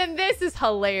 And then this is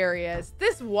hilarious.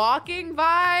 This walking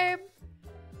vibe.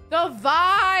 The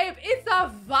vibe. It's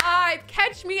a vibe.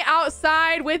 Catch me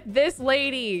outside with this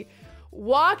lady.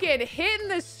 Walking, hitting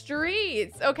the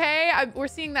streets. Okay. We're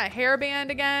seeing that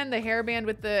hairband again. The hairband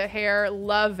with the hair.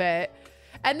 Love it.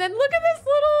 And then look at this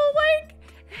little like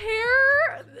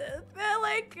hair,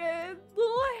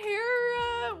 little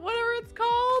hair, whatever it's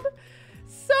called.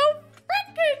 So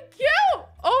freaking cute.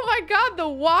 Oh my God, the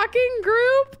walking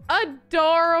group,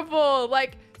 adorable.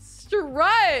 Like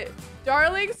strut,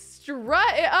 darling,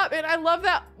 strut it up. And I love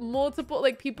that multiple,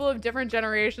 like people of different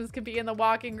generations can be in the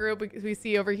walking group because we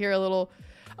see over here a little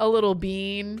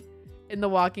bean in the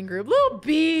walking group. Little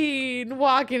bean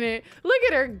walking it. Look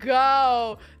at her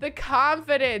go. The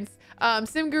confidence.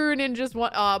 Sim Guru Ninja's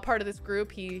one part of this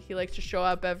group. He likes to show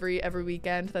up every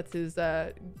weekend. That's his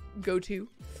go-to.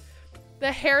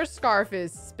 The hair scarf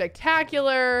is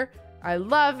spectacular. I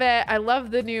love it. I love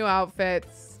the new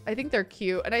outfits. I think they're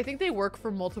cute, and I think they work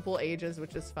for multiple ages,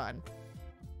 which is fun.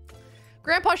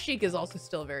 Grandpa Chic is also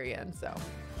still very in, so.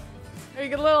 There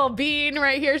you get a little bean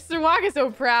right here. Sawak is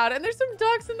so proud. And there's some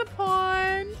ducks in the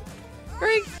pond.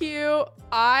 Very cute.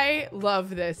 I love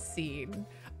this scene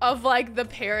of like the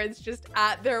parents just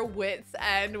at their wits'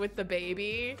 end with the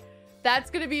baby. That's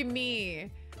gonna be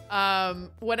me.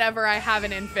 Whenever I have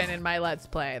an infant in my Let's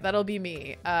Play, that'll be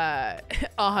me.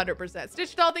 100%.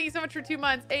 Stitch Doll, thank you so much for 2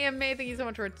 months. AM May, thank you so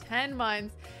much for 10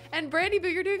 months. And Brandy Boo,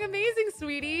 you're doing amazing,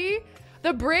 sweetie.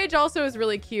 The bridge also is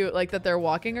really cute, like that they're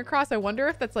walking across. I wonder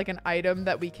if that's like an item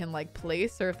that we can like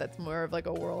place or if that's more of like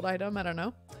a world item. I don't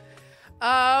know.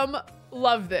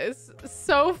 Love this.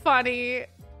 So funny.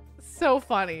 So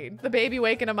funny. The baby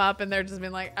waking them up and they're just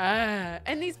being like, ah.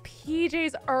 And these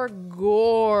PJs are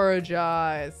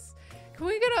gorgeous. Can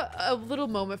we get a little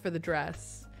moment for the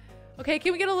dress? Okay,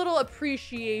 can we get a little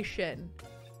appreciation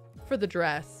for the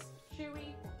dress?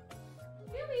 Chewy.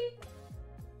 Chewy.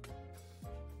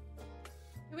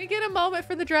 Can we get a moment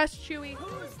for the dress, Chewy?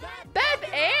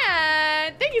 Beth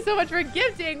Ann, thank you so much for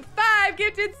gifting 5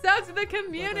 gifted subs to the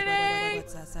community.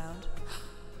 What's that sound?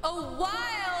 A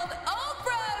wild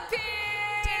Oprah appeared!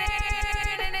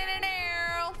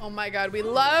 Oh my God, we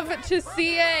love to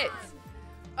see it.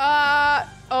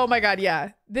 Oh my God, yeah.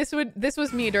 This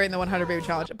was me during the 100 baby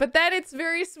challenge. But then it's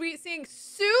very sweet seeing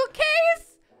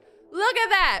suitcase. Look at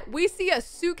that. We see a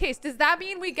suitcase. Does that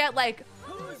mean we get like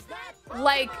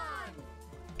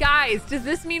guys, does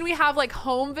this mean we have like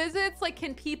home visits? Like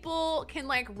can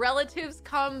like relatives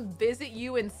come visit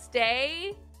you and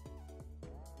stay?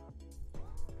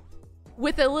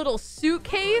 With a little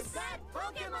suitcase?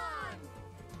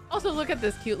 Also, look at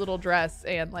this cute little dress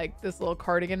and like this little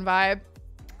cardigan vibe.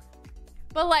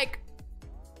 But like,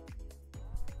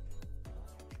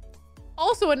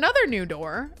 also another new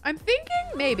door. I'm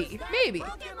thinking maybe.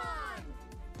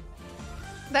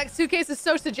 That suitcase is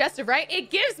so suggestive, right? It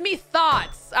gives me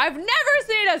thoughts. I've never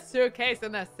seen a suitcase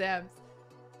in The Sims.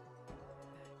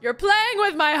 You're playing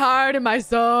with my heart and my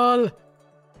soul.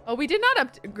 Oh, we did not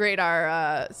upgrade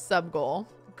our sub goal.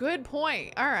 Good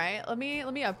point. All right, let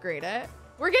me upgrade it.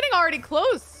 We're getting already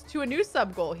close to a new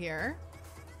sub goal here.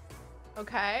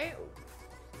 Okay.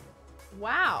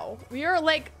 Wow, we are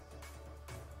like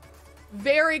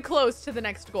very close to the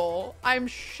next goal. I'm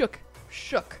shook.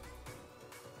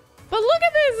 But look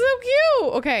at this, so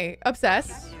cute. Okay,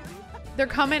 obsessed. They're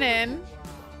coming in.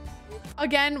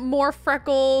 Again, more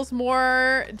freckles,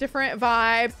 more different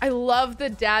vibes. I love the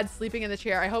dad sleeping in the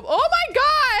chair. I hope, oh my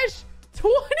gosh,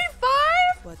 25?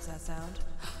 What's that sound?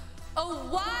 A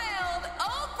wild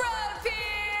Oprah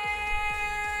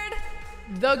appeared!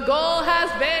 The goal has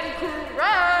been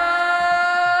crushed.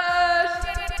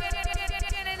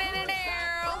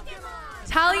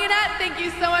 Italianette, thank you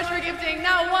so much for gifting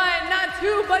not 1, not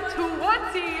 2, but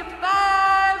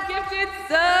 25 gifted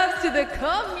subs to the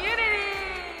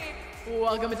community.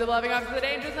 Welcome to Loving Off to the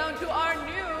Danger Zone to our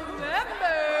new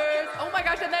members. Oh my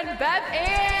gosh, and then Beth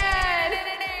Ann.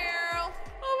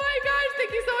 Oh my gosh,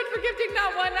 thank you so much for gifting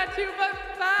not 1, not 2, but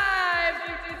 5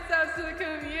 gifted subs to the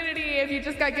community. If you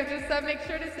just got gifted a sub, make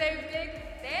sure to say big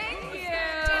thank you.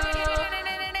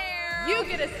 You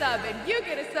get a sub and you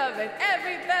get a sub and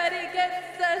everybody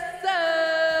gets a sub.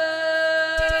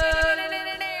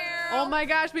 Oh my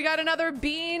gosh, we got another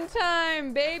bean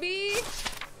time, baby.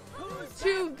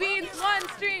 2 beans, 1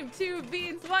 stream. 2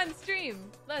 beans, 1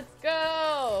 stream. Let's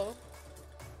go.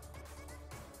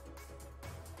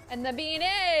 And the bean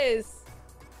is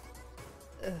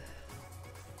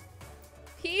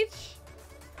peach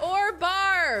or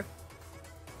barf.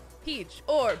 Peach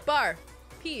or barf.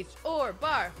 Peach or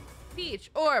barf.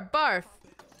 Peach or barf.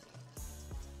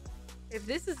 If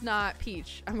this is not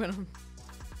peach, I'm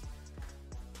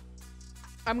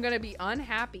gonna be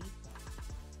unhappy.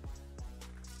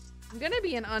 I'm gonna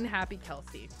be an unhappy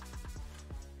Kelsey.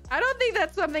 I don't think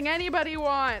that's something anybody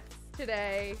wants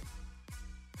today.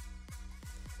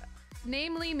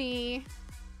 Namely me.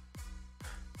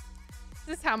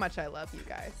 This is how much I love you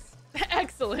guys.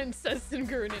 Excellent, says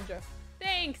Simguru Ninja.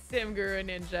 Thanks, Simguru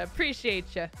Ninja.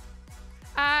 Appreciate you.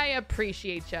 I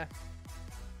appreciate you.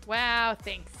 Wow,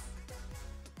 thanks.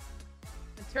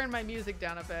 Turn my music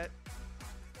down a bit.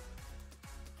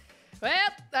 Well,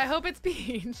 I hope it's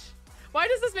peach. Why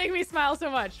does this make me smile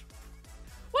so much?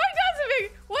 Why does it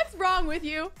make... What's wrong with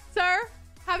you, sir?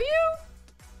 Have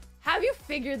you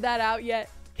figured that out yet?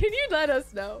 Can you let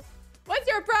us know? What's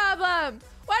your problem?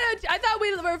 Why don't you... I thought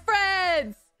we were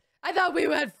friends. I thought we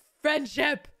had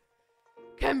friendship,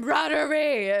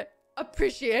 camaraderie,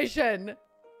 appreciation.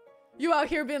 You out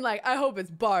here being like, I hope it's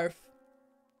barf.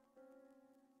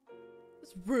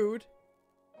 It's rude.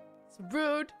 It's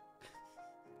rude.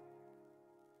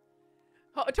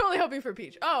 Oh, totally hoping for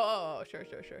peach. Oh, sure.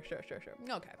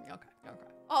 Okay.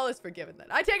 All is forgiven then.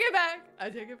 I take it back.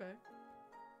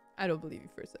 I don't believe you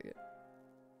for a second.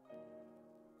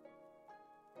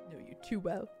 Know you too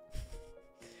well.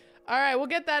 All right, we'll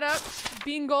get that up.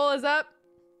 Bean goal is up.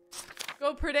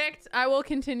 Go predict. I will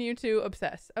continue to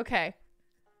obsess. Okay.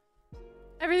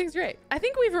 Everything's great. I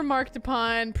think we've remarked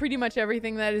upon pretty much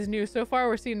everything that is new so far.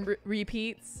 We're seeing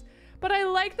repeats. But I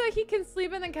like that he can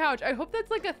sleep in the couch. I hope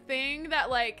that's like a thing that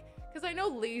like, because I know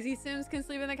lazy Sims can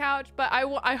sleep in the couch, but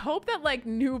I hope that like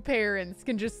new parents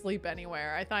can just sleep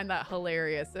anywhere. I find that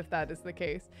hilarious if that is the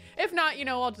case. If not, you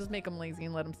know, I'll just make them lazy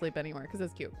and let them sleep anywhere because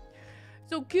it's cute.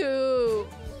 So cute.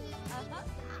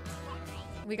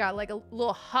 We got like a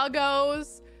little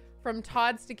huggos from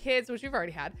Todd's to Kids, which we've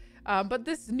already had. But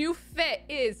this new fit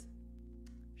is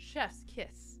chef's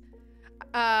kiss.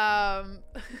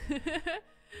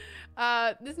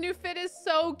 This new fit is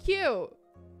so cute.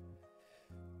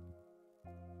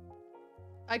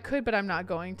 I could, but I'm not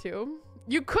going to.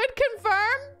 You could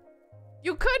confirm?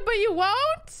 You could, but you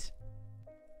won't?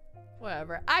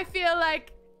 Whatever. I feel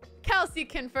like Kelsey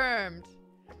confirmed.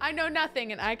 I know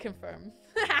nothing and I confirm.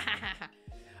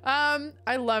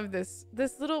 I love this.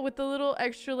 This little, with the little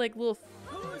extra like little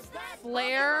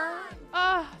flare.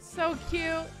 Oh, so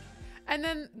cute. And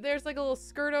then there's like a little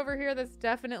skirt over here that's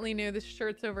definitely new. This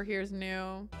shirt's over here is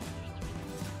new.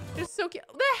 Just so cute.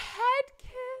 The head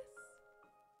kiss.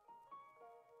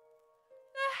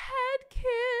 The head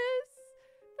kiss.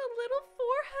 The little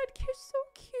forehead kiss. So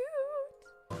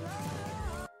cute.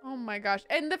 Oh my gosh.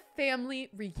 And the family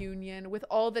reunion with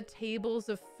all the tables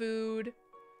of food.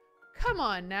 Come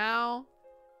on now.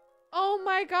 Oh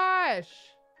my gosh.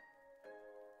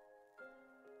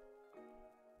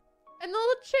 And the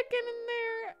little chicken in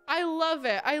there. I love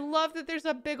it. I love that there's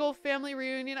a big old family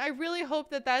reunion. I really hope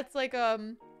that that's like a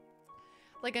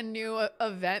new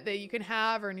event that you can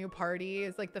have, or a new party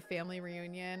is like the family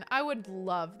reunion. I would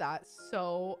love that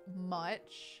so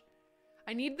much.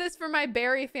 I need this for my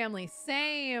Barry family.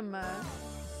 Same.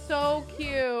 So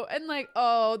cute. And like,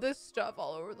 oh, this stuff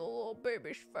all over the little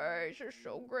baby's face is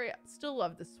so great. I still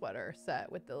love the sweater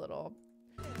set with the little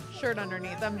shirt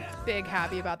underneath. I'm big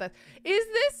happy about that. Is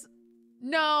this...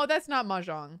 No, that's not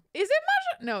Mahjong. Is it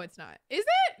Mahjong? No, it's not. Is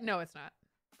it? No, it's not.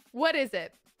 What is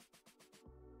it?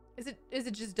 Is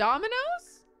it just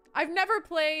dominoes? I've never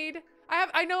played.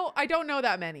 I don't know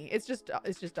that many. It's just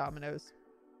dominoes.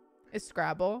 Is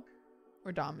Scrabble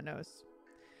or dominoes?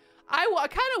 I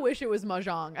kind of wish it was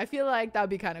Mahjong. I feel like that would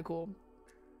be kind of cool.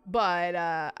 But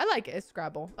I like it. It's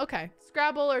Scrabble. Okay.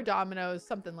 Scrabble or dominoes,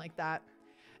 something like that.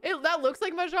 That looks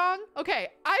like Mahjong? Okay,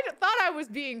 I thought I was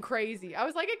being crazy. I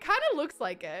was like, it kind of looks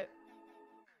like it.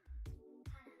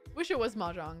 Wish it was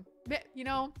mahjong. You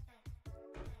know,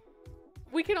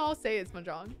 we can all say it's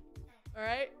mahjong. All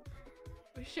right?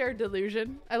 We share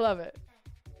delusion. I love it.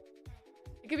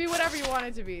 It can be whatever you want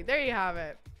it to be. There you have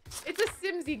it. It's a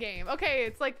Simsy game.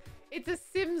 Okay, it's a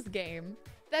Sims game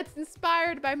that's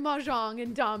inspired by mahjong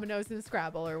and dominoes and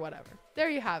Scrabble or whatever. There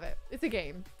you have it. It's a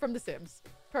game from The Sims.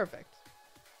 Perfect.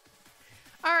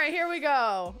 All right, here we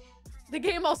go. The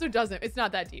game also doesn't. It's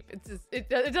not that deep. It's just, it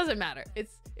doesn't matter.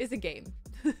 It's a game.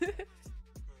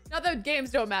 Not that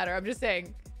games don't matter. I'm just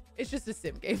saying it's just a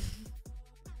sim game.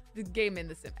 The game in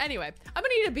the sim. Anyway, I'm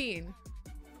gonna eat a bean.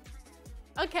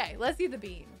 Okay, let's eat the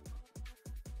bean.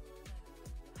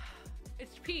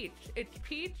 It's peach. It's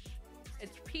peach.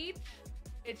 It's peach.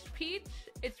 It's peach.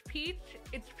 It's peach.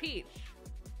 It's peach.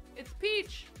 It's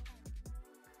peach.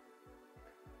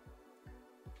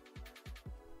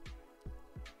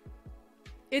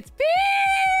 It's peach!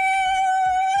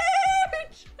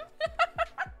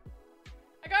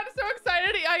 I got so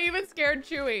excited, I even scared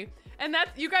Chewy. And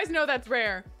that's, you guys know that's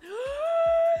rare.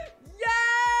 Yeah!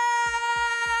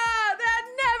 That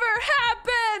never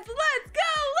happens! Let's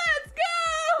go! Let's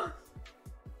go!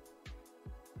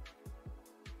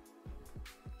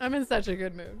 I'm in such a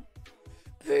good mood.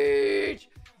 Peach!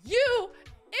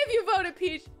 If you voted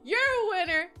Peach, you're a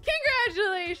winner.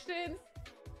 Congratulations!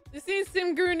 The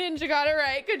Sim Guru Ninja got it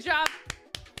right. Good job.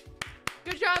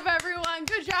 Good job, everyone.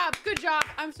 Good job. Good job.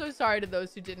 I'm so sorry to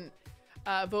those who didn't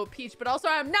vote Peach, but also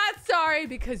I'm not sorry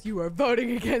because you are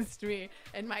voting against me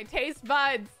and my taste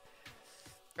buds.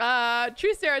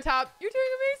 True Ceratop, you're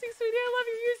doing amazing, sweetie. I love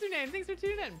your username. Thanks for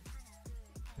tuning in.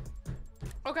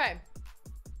 Okay.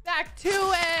 Back to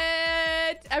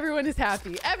it. Everyone is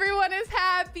happy. Everyone is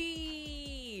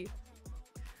happy.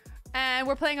 And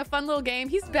we're playing a fun little game.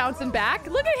 He's bouncing back.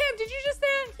 Look at him. Did you just say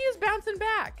it? He was bouncing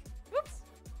back. Oops.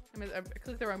 I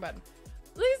clicked the wrong button.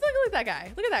 Please look at that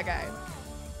guy. Look at that guy.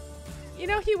 You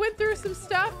know, he went through some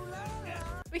stuff,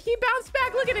 but he bounced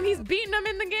back. Look at him. He's beating them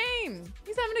in the game.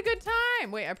 He's having a good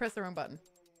time. Wait, I pressed the wrong button.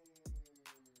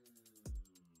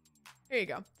 Here you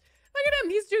go. Look at him.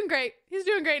 He's doing great. He's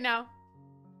doing great now.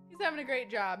 He's having a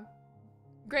great job.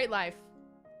 Great life.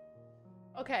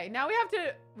 Okay, now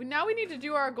we need to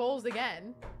do our goals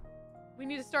again. We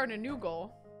need to start a new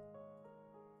goal.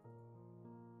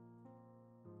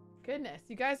 Goodness,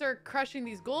 you guys are crushing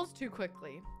these goals too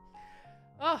quickly.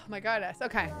 Oh my goodness.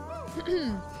 Okay.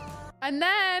 And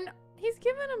then he's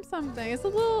giving him something. It's a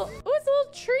little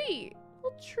treat. A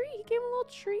little treat. He gave him a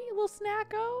little treat, a little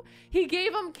snacko. He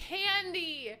gave him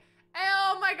candy.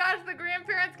 Oh my gosh, the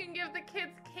grandparents can give the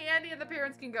kids candy and the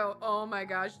parents can go, oh my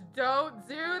gosh, don't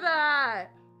do that.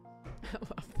 I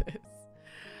love this.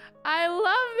 I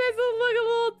love this. Look at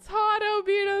little Tato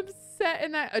being upset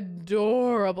in that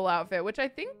adorable outfit, which I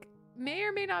think may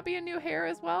or may not be a new hair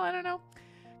as well. I don't know.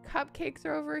 Cupcakes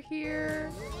are over here.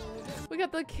 We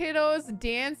got the kiddos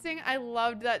dancing. I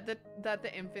loved that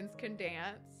the infants can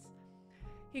dance.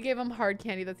 He gave them hard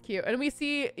candy. That's cute. And we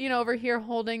see, you know, over here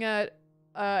holding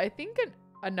I think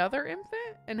another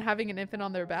infant and having an infant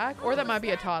on their back, or that might be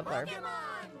a toddler.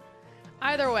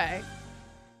 Either way,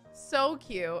 so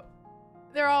cute.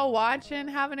 They're all watching,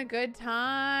 having a good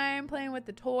time, playing with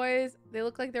the toys. They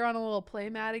look like they're on a little play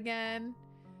mat again.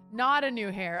 Not a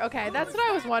new hair. Okay, that's what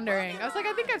I was wondering. I was like,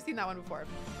 I think I've seen that one before.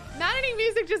 Not any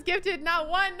music, just gifted not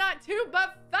 1, not 2,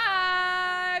 but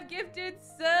 5 gifted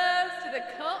subs to the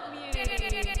cult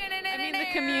community. I mean the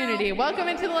community. Welcome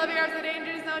into the Loving Arms of the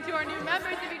Danger Zone. To our new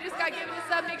members, if you just got given a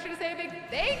sub, make sure to say a big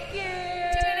thank you.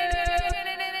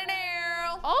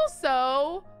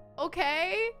 Also,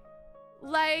 okay,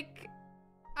 like,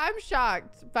 I'm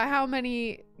shocked by how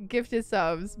many gifted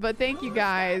subs, but thank you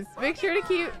guys. Make sure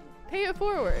to pay it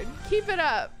forward. Keep it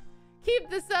up. Keep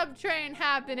the sub train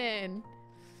happening.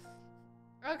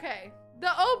 Okay, the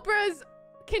Oprahs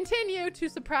continue to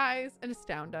surprise and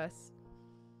astound us.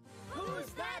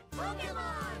 Who's that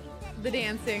Pokemon? The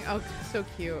dancing, oh, so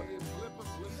cute.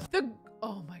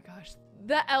 Oh my gosh,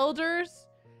 the elders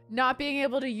not being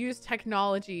able to use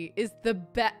technology is the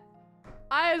best.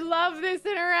 I love this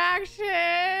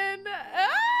interaction.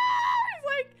 It's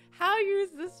like, how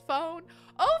use this phone?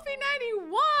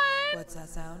 Ophi91. What's that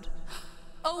sound?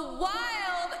 A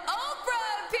wild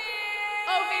Oprah team!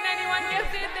 Ophi91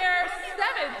 gifted their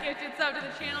 7th gifted sub to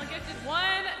the channel. Gifted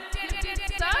 1 gifted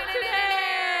sub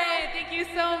today. Thank you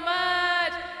so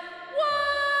much.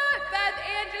 What? Beth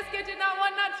Ann just gifted not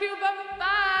 1, not 2, but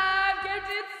 5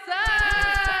 gifted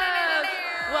subs.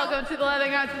 Welcome to the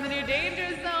Loving Arms of the New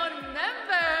Danger Zone members.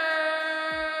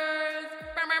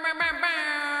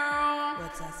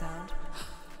 What's that sound?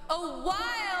 A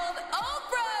wild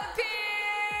Oprah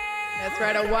team! That's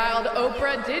right, a wild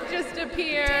Oprah did just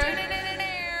appear.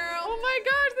 Oh my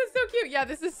gosh, that's so cute. Yeah,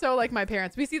 this is so like my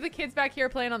parents. We see the kids back here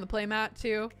playing on the playmat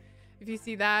too, if you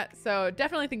see that. So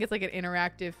definitely think it's like an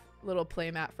interactive little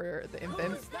playmat for the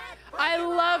infants. I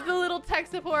love the little tech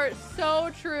support.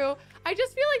 So true. I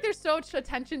just feel like there's so much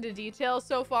attention to detail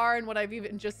so far in what I've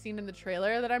even just seen in the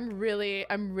trailer that I'm really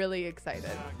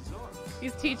excited.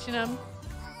 He's teaching them.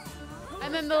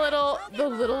 And then the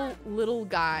little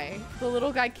guy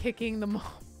kicking the mom.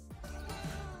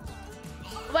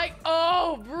 Like,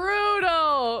 oh,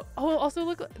 brutal. Oh, also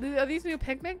look, are these new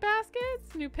picnic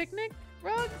baskets? New picnic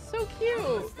rugs? So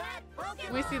cute.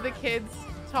 We see the kids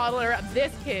toddle around.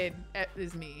 This kid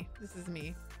is me. This is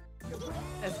me.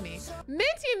 That's me.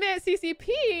 Minty Mint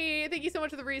CCP, thank you so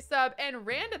much for the resub. And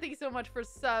Randa, thank you so much for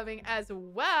subbing as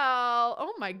well.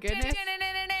 Oh my goodness.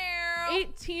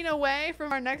 18 away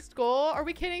from our next goal. Are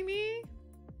we kidding me?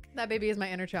 That baby is my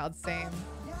inner child. Same.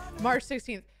 March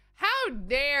 16th. How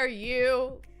dare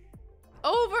you?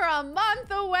 Over a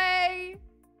month away.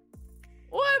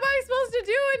 What am I supposed to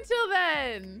do until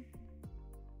then?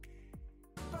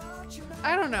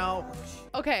 I don't know.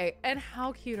 Okay, and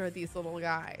how cute are these little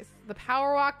guys? The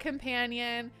Power Walk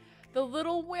companion, the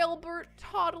little Wilbert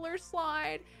toddler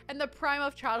slide, and the Prime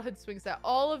of Childhood swing set.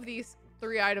 All of these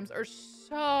 3 items are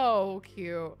so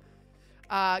cute.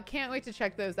 Can't wait to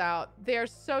check those out. They are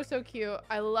so cute.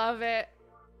 I love it.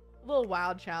 Little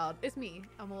wild child. It's me.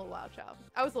 I'm a little wild child.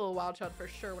 I was a little wild child for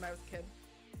sure when I was a kid.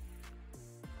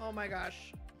 Oh my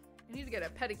gosh. I need to get a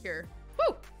pedicure.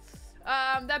 Woo!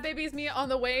 That baby's me on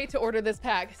the way to order this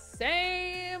pack.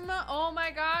 Same. Oh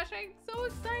my gosh, I'm so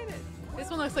excited.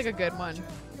 This one looks like a good one.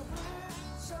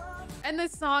 And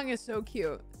this song is so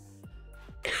cute.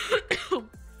 All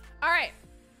right.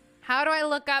 How do I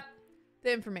look up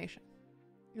the information?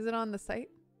 Is it on the site?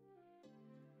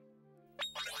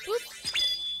 Oop.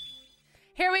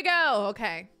 Here we go.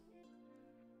 Okay.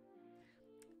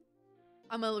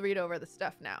 I'm gonna read over the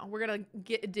stuff now. We're gonna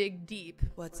dig deep.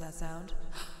 What's that sound?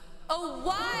 A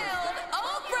wild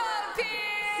Oprah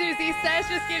appears! Susie says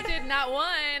just gifted not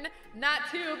 1, not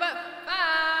 2, but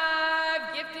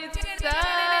 5 gifted subs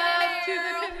to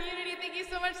the community. Thank you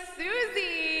so much,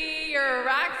 Susie. You're a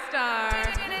rock star.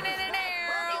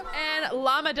 And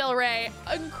Llama Del Rey,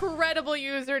 incredible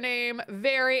username,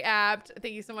 very apt.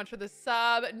 Thank you so much for the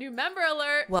sub. New member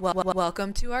alert.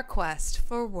 Welcome to our quest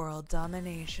for world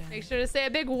domination. Make sure to say a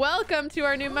big welcome to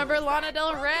our new member, Lana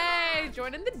Del Rey.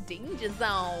 Joining the danger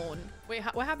zone. Wait,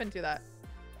 what happened to that?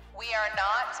 We are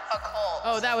not a cult.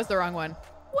 Oh, that was the wrong one.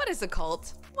 What is a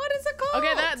cult? What is a cult?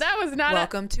 Okay, that was not.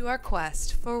 Welcome to our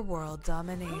quest for world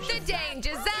domination. The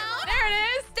danger zone. There it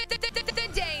is. The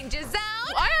danger zone.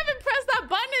 I haven't pressed that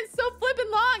button in so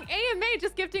flippin' long. AMA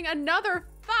just gifting another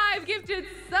 5 gifted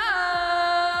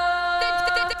subs.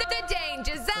 The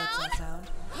danger zone. What's that sound?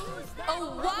 A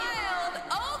wild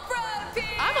Oprah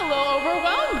appears. I'm a little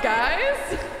overwhelmed,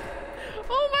 guys.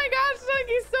 Oh my gosh, thank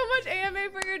you so much, AMA,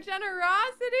 for your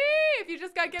generosity. If you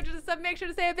just got gifted a sub, make sure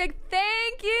to say a big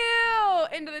thank you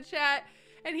into the chat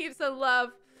and heaps of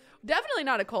love. Definitely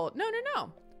not a cult. No.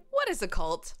 What is a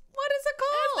cult? What is a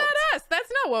cult? That's not us.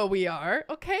 That's not what we are.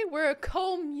 Okay, we're a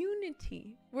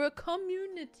community. We're a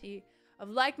community of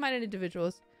like-minded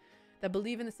individuals that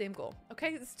believe in the same goal.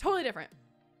 Okay, it's totally different.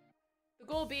 The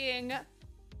goal being...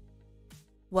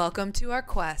 Welcome to our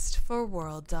quest for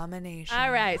world domination.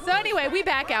 All right. So anyway, we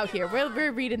back out here.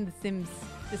 We're reading the Sims,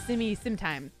 sim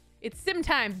time. It's sim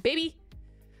time, baby.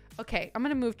 Okay, I'm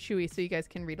gonna move Chewy so you guys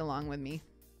can read along with me.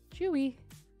 Chewy,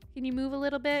 can you move a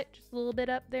little bit? Just a little bit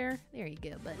up there. There you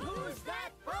go, buddy.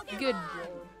 Good job.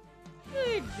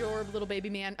 Good job, little baby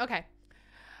man. Okay.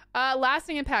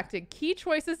 Lasting impacted. Key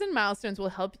choices and milestones will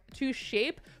help to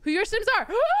shape who your Sims are.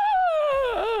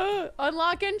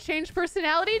 Unlock and change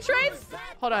personality traits.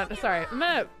 Hold on. Sorry. I'm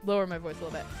going to lower my voice a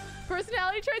little bit.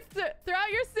 Personality traits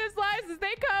throughout your Sims' lives as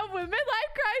they come with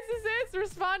midlife crises.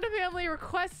 Respond to family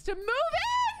requests to move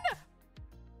in.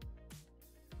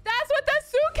 That's what the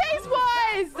suitcase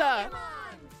was.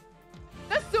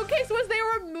 The suitcase was they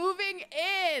were moving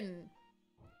in.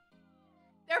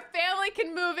 Their family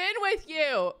can move in with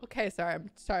you. Okay, sorry,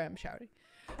 I'm shouting.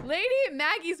 Lady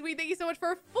Maggie Sweet, thank you so much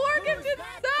for 4 gifted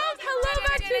subs. Hello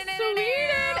back to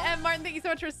Sweden. And Martin, thank you so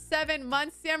much for 7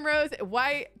 months. Sam Rose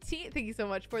YT, thank you so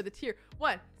much for the tier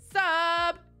 1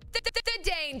 sub. The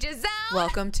danger zone.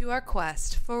 Welcome to our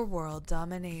quest for world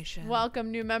domination.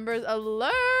 Welcome new members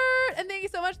alert. And thank you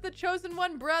so much, the chosen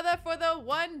one brother, for the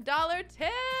 $1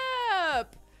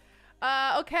 tip.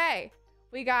 Okay.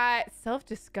 We got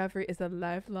self-discovery is a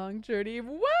lifelong journey.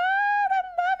 What? I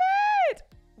love it.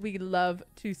 We love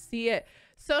to see it.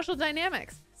 Social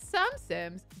dynamics. some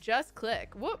Sims just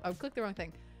click. Whoop, I clicked the wrong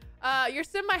thing. Your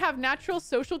Sim might have natural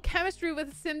social chemistry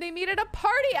with a Sim they meet at a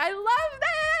party. I love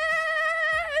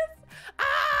this!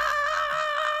 Ah!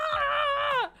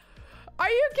 Are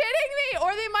you kidding me?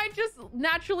 Or they might just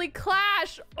naturally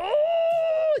clash.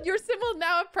 Oh! Your Sim will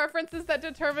now have preferences that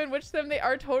determine which Sim they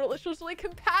are totally socially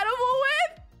compatible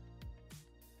with.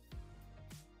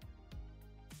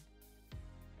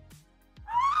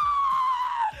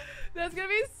 That's gonna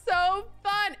be so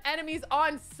fun. Enemies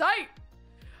on sight.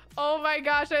 Oh my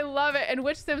gosh, I love it. And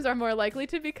which Sims are more likely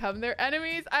to become their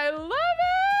enemies? I love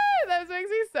it. That makes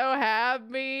me so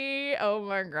happy. Oh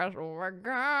my gosh, oh my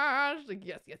gosh. Like,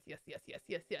 yes, yes, yes, yes, yes,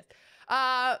 yes, yes.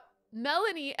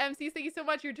 Melanie MC, thank you so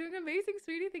much. You're doing amazing,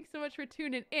 sweetie. Thanks so much for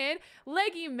tuning in.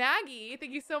 Leggy Maggie,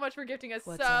 thank you so much for gifting us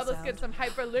sub. Let's get some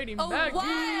hype for Lady Maggie.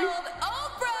 Wild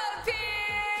Oprah team.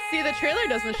 See, the trailer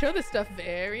doesn't show this stuff.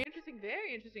 Very interesting,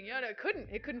 very interesting. Yeah, no, it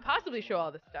couldn't possibly show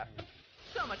all this stuff.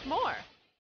 So much more.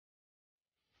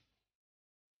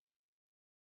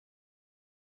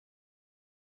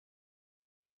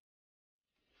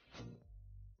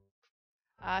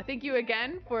 Thank you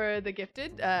again for the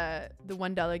gifted, the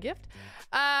 $1 gift.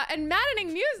 And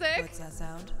maddening music. What's that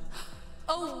sound?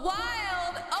 A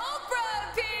wild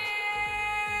Oprah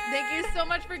team. Thank you so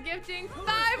much for gifting 5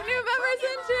 new members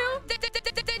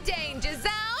into The danger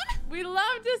zone. We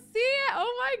love to see it.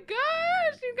 Oh my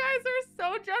gosh, you guys are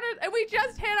so generous. And we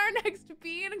just hit our next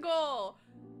bean goal.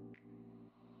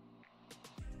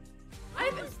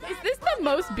 Is this the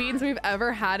most beans we've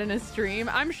ever had in a stream?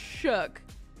 I'm shook.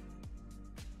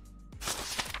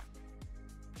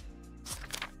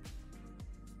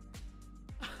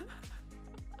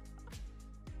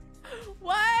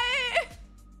 What?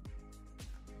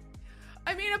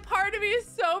 I mean, a part of me is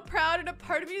so proud and a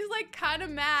part of me is like kind of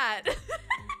mad.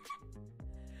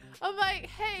 I'm like,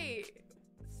 hey,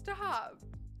 stop.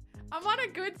 I'm on a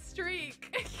good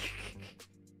streak.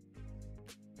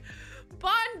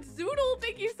 Bond Zoodle,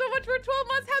 thank you so much for 12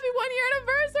 months. Happy 1-year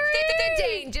anniversary. The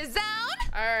danger zone.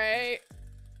 All right.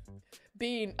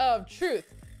 Bean of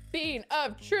truth. Bean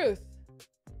of truth.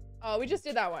 Oh, we just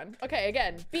did that one. Okay,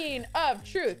 again. Bean of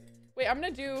truth. Wait, I'm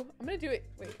gonna do it.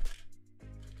 Wait.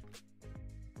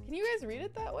 Can you guys read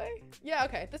it that way? Yeah,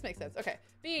 okay. This makes sense. Okay.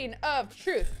 Bean of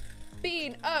truth.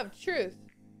 Bean of truth.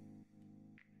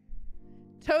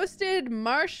 Toasted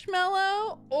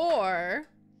marshmallow or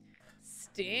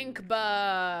stink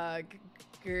bug.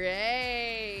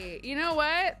 Great. You know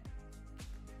what?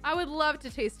 I would love to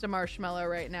taste a marshmallow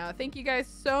right now. Thank you guys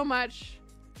so much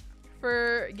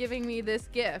for giving me this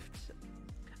gift.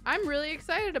 I'm really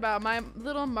excited about my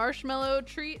little marshmallow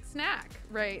treat snack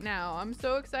right now. I'm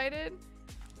so excited.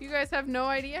 You guys have no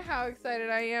idea how excited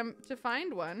I am to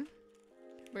find one.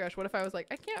 Oh my gosh, what if I was like,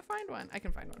 I can't find one? I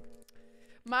can find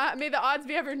one. May the odds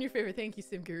be ever in your favor. Thank you,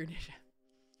 Sim Guru Ninja.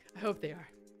 I hope they are.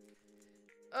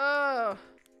 Oh.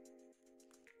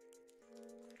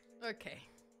 Okay.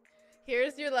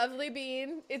 Here's your lovely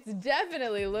bean. It's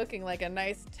definitely looking like a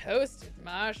nice toasted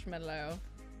marshmallow.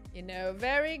 You know,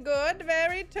 very good,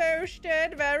 very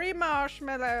toasted, very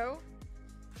marshmallow.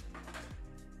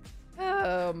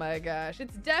 Oh my gosh,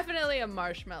 it's definitely a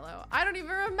marshmallow. I don't even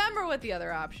remember what the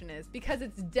other option is because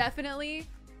it's definitely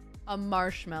a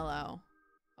marshmallow.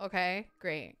 Okay,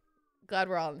 great. Glad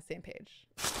we're all on the same page.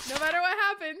 No matter what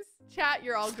happens, chat,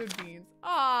 you're all good beans.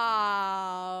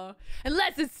 Aww.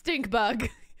 Unless it's stink bug,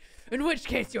 in which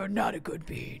case you're not a good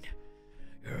bean.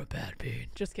 You're a bad bean.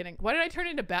 Just kidding. Why did I turn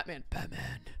into Batman?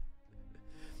 Batman.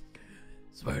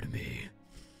 Swear to me.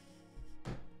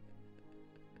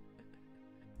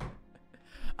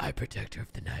 I protect her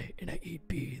of the night and I eat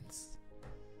beans.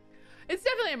 It's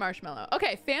definitely a marshmallow.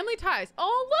 Okay, family ties.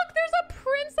 Oh, look, there's a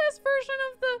princess version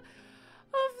of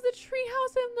the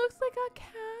treehouse. It looks like a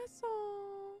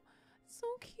castle. So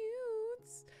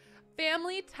cute.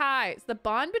 Family ties. The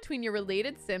bond between your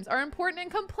related Sims are important and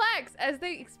complex. As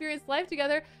they experience life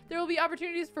together, there will be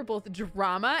opportunities for both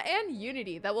drama and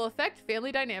unity that will affect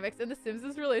family dynamics and the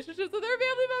Sims' relationships with their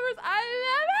family members.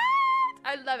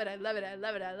 I love it. I love it. I love it. I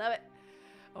love it. I love it.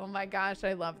 Oh my gosh,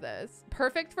 I love this.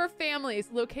 Perfect for families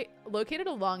located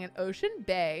along an ocean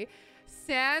bay.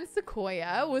 San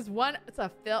Sequoia it's a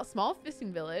small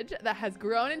fishing village that has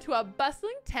grown into a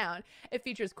bustling town. It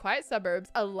features quiet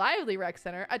suburbs, a lively rec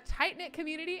center, a tight-knit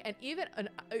community, and even an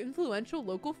influential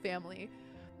local family.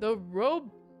 The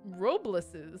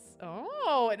Robleses.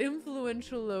 Oh, an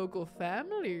influential local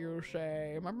family, you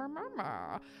say.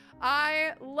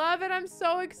 I love it. I'm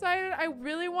so excited. I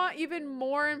really want even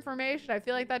more information. I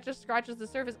feel like that just scratches the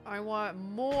surface. I want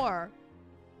more.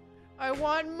 I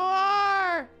want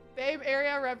more. Babe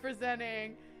area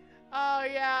representing. Oh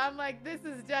yeah, I'm like, this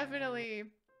is definitely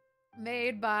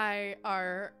made by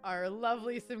our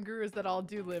lovely sim gurus that all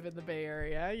do live in the Bay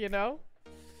Area, you know?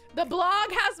 The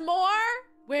blog has more?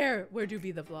 Where do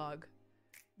be the vlog?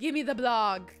 Give me the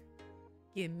blog.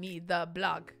 Give me the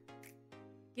blog.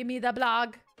 Give me the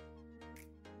blog.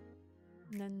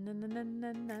 Na, na, na, na,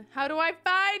 na, na. How do I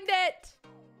find it?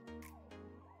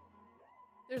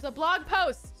 There's a blog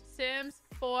post. Sims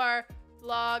 4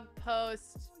 blog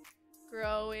post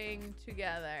growing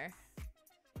together.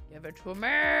 Give it to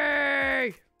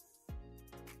me.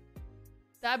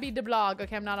 That'd be the blog.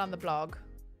 Okay, I'm not on the blog.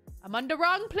 I'm on the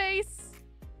wrong place.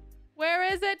 Where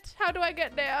is it? How do I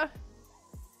get there?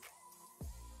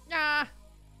 Ah.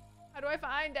 How do I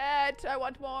find it? I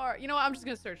want more. You know what? I'm just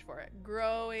going to search for it.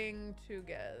 Growing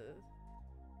together.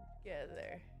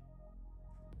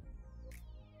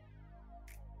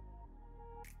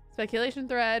 Speculation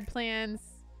thread, plans.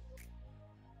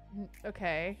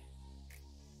 Okay.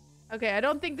 Okay, I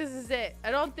don't think this is it.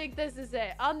 I don't think this is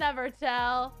it. I'll never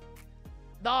tell.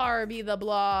 Darby the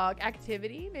blog.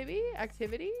 Activity, maybe?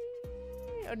 Activity?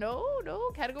 Oh,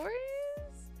 no. Categories?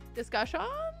 Discussions?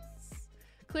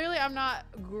 Clearly, I'm not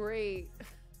great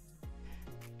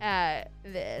at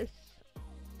this.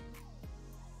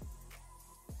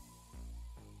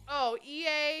 Oh,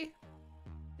 EA.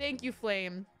 Thank you,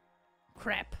 Flame.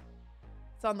 Crap.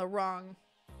 It's on the wrong.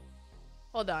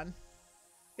 Hold on.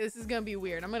 This is going to be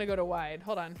weird. I'm going to go to wide.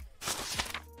 Hold on.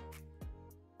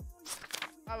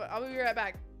 I'll be right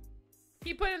back.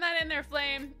 Keep putting that in there,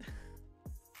 Flame.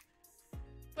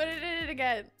 Put it in it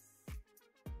again.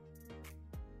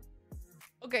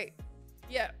 Okay.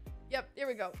 Yeah. Yep. Here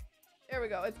we go. There we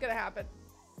go. It's going to happen.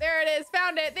 There it is.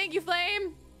 Found it. Thank you,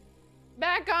 Flame.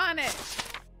 Back on it.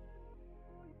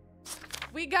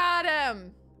 We got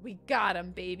him. We got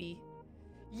him, baby.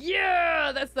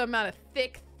 Yeah. That's the amount of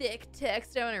thick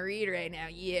text I want to read right now.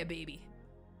 Yeah, baby.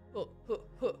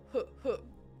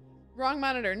 Wrong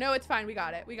monitor. No, it's fine. We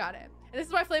got it. We got it. And this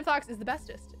is why Flame Fox is the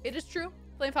bestest. It is true.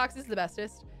 Flame Fox is the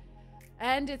bestest.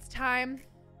 And it's time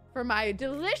for my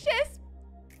delicious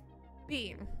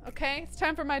bean. Okay? It's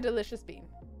time for my delicious bean.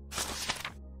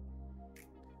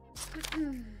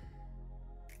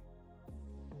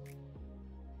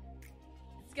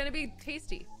 It's gonna be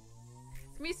tasty.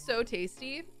 It's gonna be so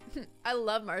tasty. I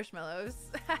love marshmallows.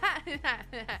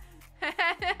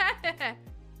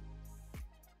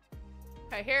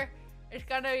 Okay, here. It's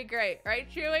gonna be great. Right,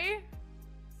 Chewy?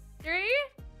 3,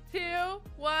 2,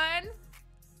 1.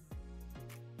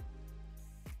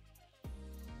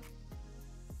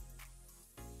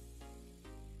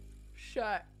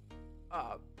 Shut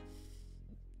up.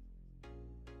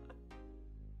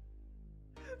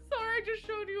 Sorry, I just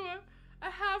showed you a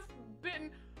half bitten.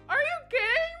 Are you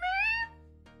kidding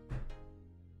me?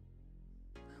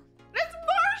 It's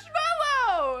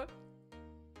marshmallow!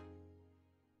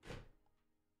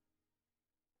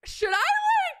 Should I,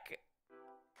 like,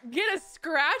 get a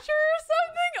scratcher or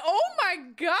something? Oh my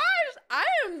gosh, I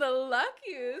am the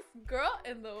luckiest girl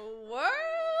in the world.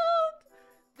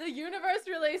 The universe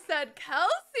really said,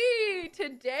 Kelsey,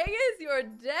 today is your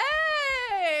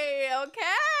day,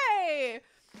 okay?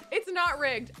 It's not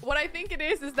rigged. What I think it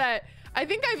is that I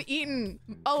think I've eaten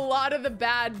a lot of the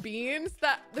bad beans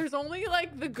that there's only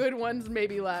like the good ones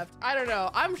maybe left. I don't know.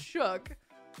 I'm shook.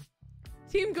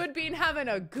 Team Good Bean having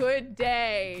a good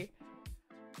day.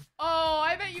 Oh,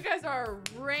 I bet you guys are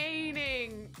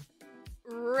raining.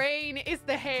 It's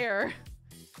the hair.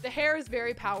 The hair is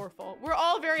very powerful. We're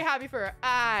all very happy for her.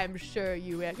 I'm sure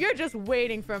you am. You're just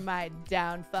waiting for my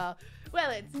downfall.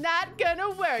 Well, it's not gonna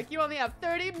work. You only have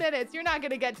 30 minutes. You're not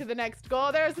gonna get to the next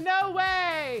goal. There's no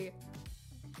way.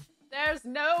 There's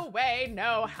no way,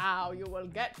 no how you will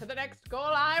get to the next goal.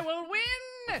 I will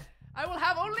win. I will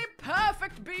have only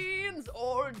perfect beans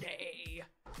all day.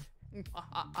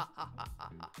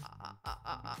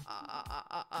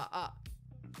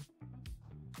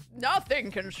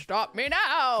 Nothing can stop me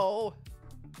now.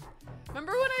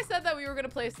 Remember when I said that we were going to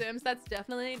play Sims? That's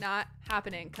definitely not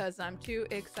happening because I'm too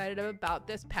excited about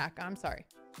this pack. I'm sorry.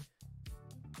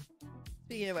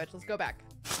 Speaking of which, let's go back.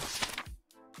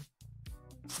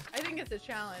 I think it's a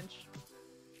challenge.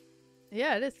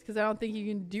 Yeah, it is because I don't think you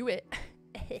can do it.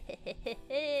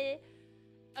 Okay,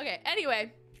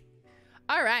 anyway.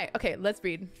 All right. Okay, let's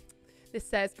read. This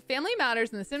says, Family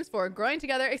Matters in The Sims 4 Growing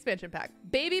Together Expansion Pack.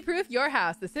 Baby-proof your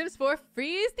house. The Sims 4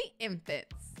 frees the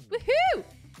infants. Woohoo!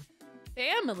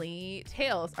 Family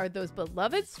tales are those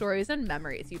beloved stories and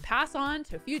memories you pass on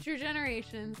to future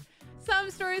generations. Some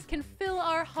stories can fill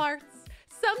our hearts.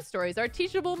 Some stories are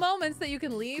teachable moments that you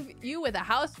can leave you with a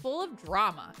house full of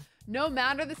drama. No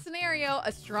matter the scenario,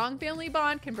 a strong family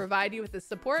bond can provide you with the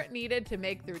support needed to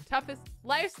make through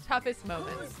life's toughest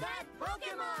moments. Who's that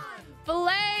Pokemon?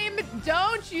 Flame,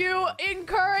 don't you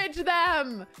encourage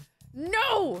them.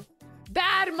 No,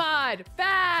 bad mod,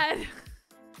 bad.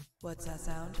 What's that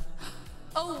sound?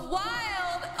 A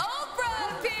wild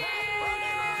Oprah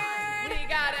appeared! We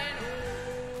got an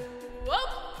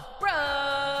Oprah.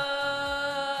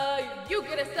 You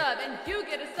get a sub and you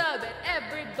get a sub and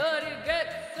everybody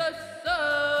gets a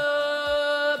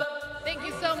sub. Thank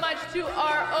you so much to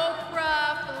our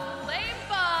Oprah Flame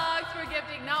Box for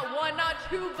gifting not 1, not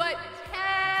 2, but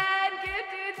 10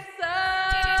 gifted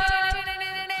subs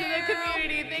to the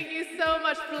community. Thank you so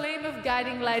much. Flame of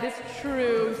Guiding Light is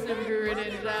true.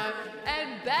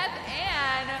 And Beth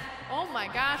Ann, oh my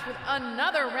gosh, with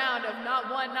another round of not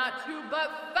 1, not 2, but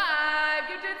 5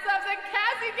 gifted subs. And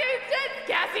Cassie gifted.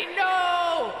 Cassie,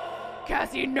 no!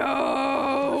 Cassie,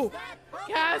 no!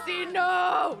 Cassie,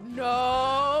 no!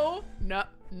 No! No!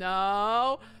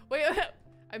 No! Wait,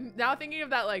 I'm now thinking of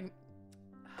that, like,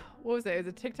 what was it? Is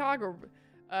it TikTok or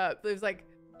it was like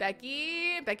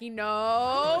Becky,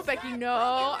 no, Becky, no.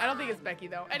 I don't think it's Becky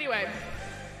though. Anyway,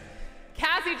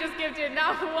 Cassie just gifted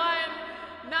not 1,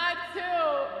 not 2,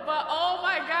 but oh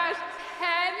my gosh,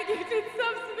 10 gifted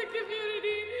subs to the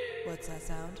community. What's that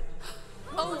sound?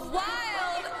 A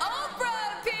wild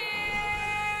Oprah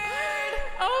appeared!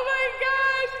 Oh my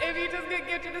gosh! If you just get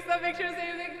gifted a sub, make sure to say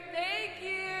anything. Thank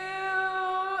you,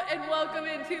 and welcome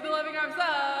into the loving arms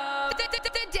of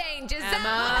The danger zone!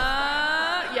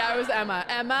 Emma. Yeah, it was Emma.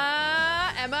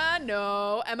 Emma,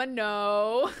 no. Emma,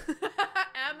 no.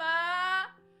 Emma.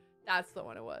 That's the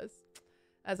one it was.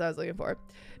 That's what I was looking for.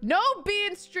 No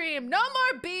bean stream. No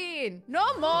more bean.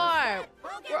 No more.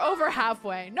 We're over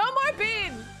halfway. No more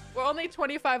bean. We're only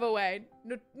 25 away.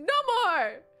 No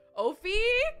more. Ophi?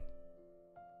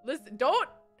 Listen, don't.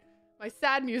 My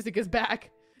sad music is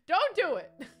back. Don't do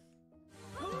it.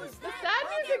 The sad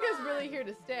music is really here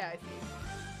to stay, I think.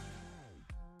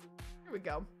 Here we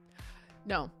go.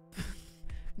 No.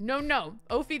 No.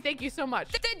 Ophi, thank you so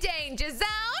much. The danger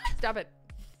zone! Stop it.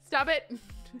 Stop it.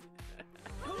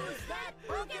 Who's that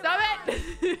Pokemon? Stop it.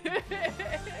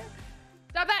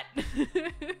 Stop that.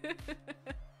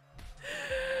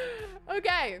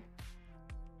 Okay.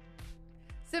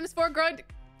 Sims 4 growing.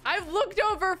 I've looked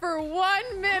over for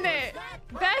 1 minute.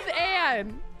 Beth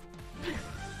Ann.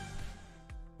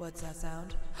 What's that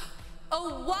sound? A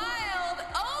wild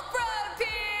Oprah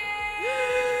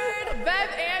appeared!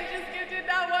 Beth Ann just gifted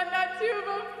not 1, not 2,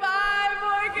 but 5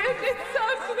 more gifted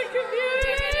subs to the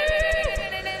community.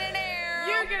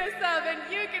 You get a sub and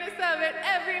you get a sub and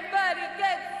everybody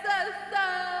gets a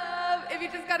sub. If you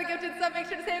just got a gifted sub, make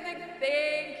sure to say anything.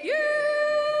 Thank you.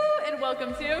 And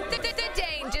welcome to The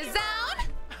danger zone!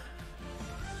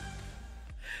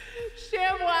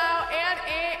 ShamWow and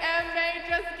AMA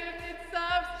just gifted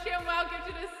subs. ShamWow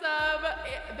gifted a sub.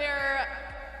 Their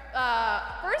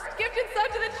first gifted sub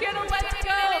to the channel. Let's go.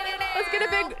 Let's get a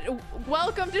big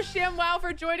welcome to ShamWow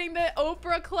for joining the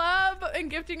Oprah Club and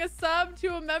gifting a sub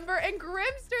to a member. And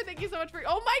Grimster, thank you so much for.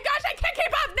 Oh my gosh, I can't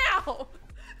keep up now.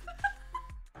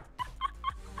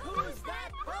 Who's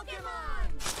that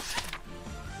Pokemon?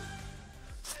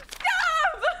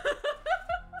 Stop!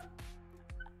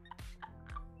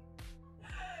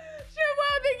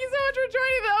 ShamWow, thank you so much for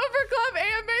joining the Oprah Club.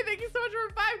 AMA, thank you so much for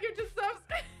 5 gifted subs.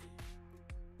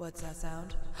 What's that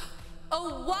sound? A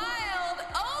wild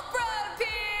Oprah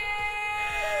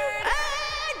appeared!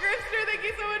 Grimster, thank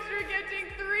you so much for gifting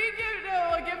 3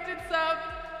 gifted subs.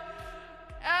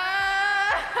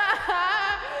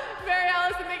 Mary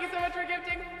Allison, thank you so much for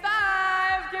gifting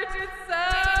 5 gifted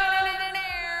subs.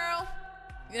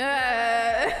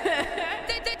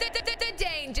 The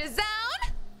danger zone!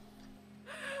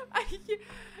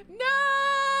 No!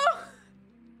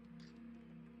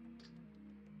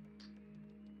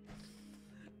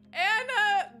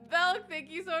 Anna Belk, thank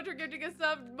you so much for gifting a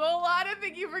sub. Molana,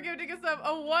 thank you for gifting a sub.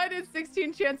 A 1 in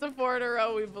 16 chance of 4 in a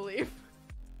row, we believe.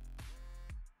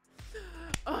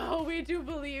 Oh, we do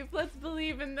believe. Let's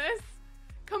believe in this.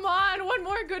 Come on, 1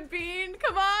 more good bean.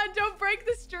 Come on, don't break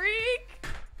the streak.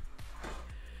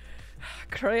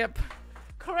 Cramp.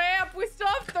 We still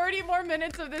have 30 more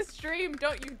minutes of this stream.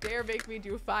 Don't you dare make me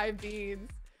do 5 beans.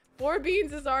 4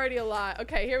 beans is already a lot.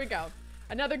 Okay, here we go.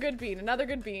 Another good bean.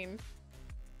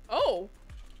 Oh,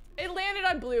 it landed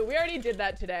on blue. We already did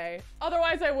that today.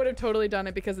 Otherwise, I would have totally done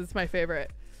it because it's my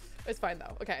favorite. It's fine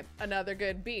though. Okay, another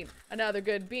good bean.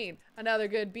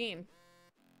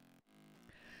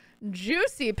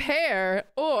 Juicy pear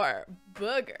or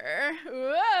booger.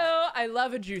 Whoa, I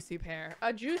love a juicy pear.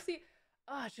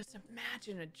 Oh, just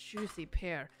imagine a juicy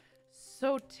pear.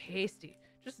 So tasty.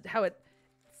 Just how it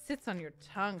sits on your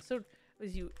tongue. So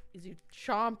as you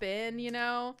chomp in, you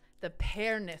know, the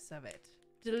pearness of it.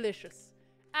 Delicious.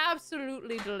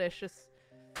 Absolutely delicious.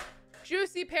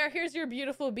 Juicy pear. Here's your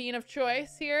beautiful bean of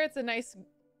choice here. It's a nice,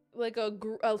 like a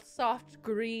soft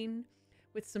green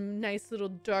with some nice little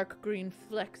dark green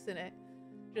flecks in it.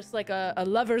 Just like a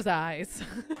lover's eyes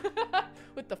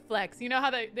with the flecks. You know how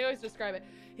they always describe it.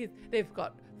 They've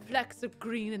got flecks of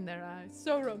green in their eyes.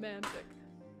 So romantic.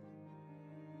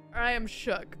 I am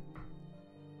shook.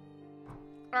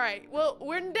 All right. Well,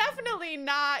 we're definitely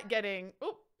not getting...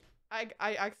 Oh, I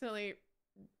accidentally...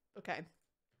 Okay.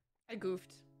 I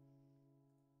goofed.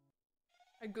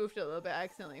 I goofed a little bit. I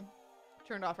accidentally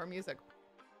turned off our music.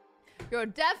 You're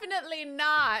definitely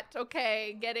not,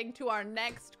 okay, getting to our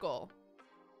next goal.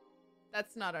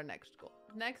 That's not our next goal.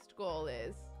 Next goal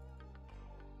is...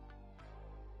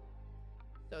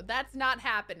 So that's not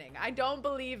happening. I don't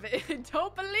believe it.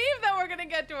 Don't believe that we're gonna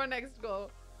get to our next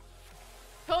goal.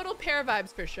 Total pear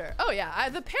vibes for sure. Oh yeah,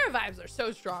 the pear vibes are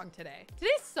so strong today.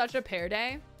 Today's such a pear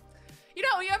day. You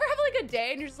know, you ever have like a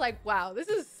day and you're just like, wow, this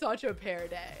is such a pear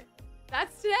day.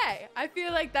 That's today. I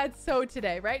feel like that's so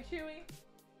today, right, Chewy?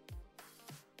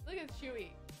 Look at Chewy.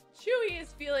 Chewy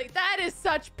is feeling, that is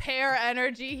such pear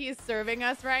energy he's serving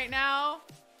us right now.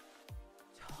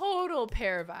 Total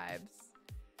pear vibes.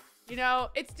 You know,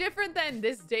 it's different than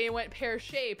this day went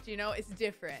pear-shaped, you know, it's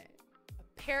different. A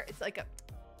pear, it's like a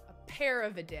pear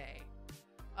of a day.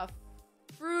 A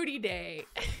fruity day.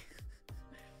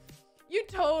 You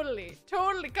totally,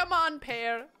 come on,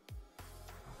 pear.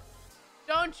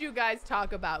 Don't you guys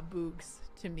talk about boogs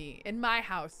to me in my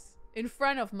house, in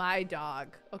front of my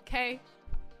dog, okay?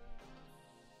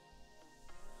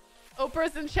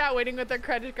 Oprah's in chat waiting with their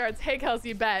credit cards. Hey,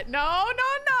 Kelsey, bet. No.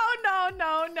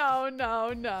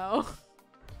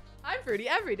 I'm fruity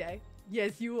every day.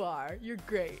 Yes, you are. You're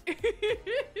great.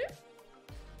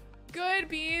 Good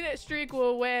bean streak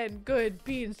will win. Good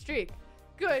bean streak.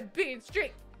 Good bean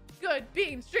streak. Good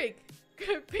bean streak.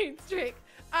 Good bean streak.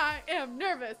 I am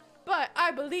nervous, but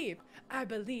I believe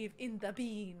in the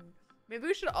bean. Maybe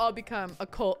we should all become a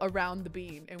cult around the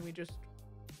bean and we just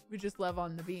love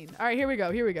on the bean. All right, here we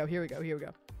go.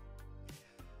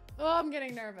 Oh, I'm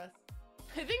getting nervous.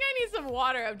 I think I need some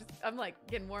water. I'm like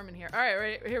getting warm in here. All right,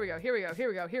 ready? Here we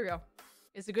go.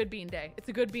 It's a good bean day. It's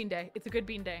a good bean day.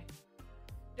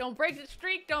 Don't break the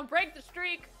streak.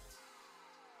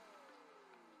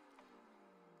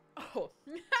 Oh.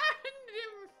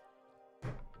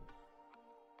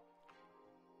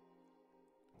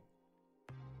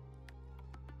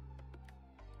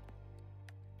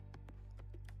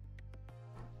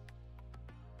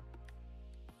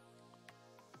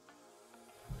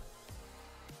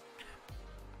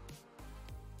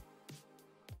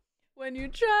 When you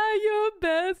try your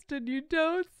best and you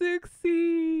don't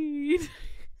succeed.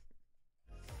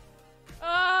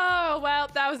 Oh, well,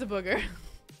 that was a booger.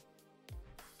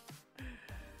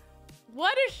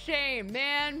 What a shame,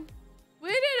 man.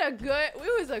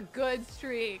 It was a good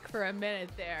streak for a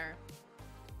minute there.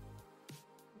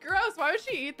 Gross, why would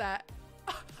she eat that?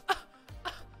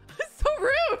 So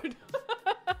rude.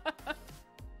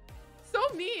 So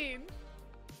mean.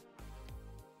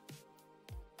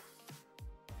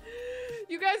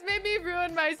 You guys made me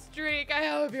ruin my streak. I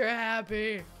hope you're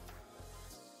happy.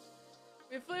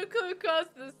 We flew too close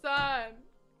to the sun.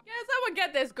 Yeah, someone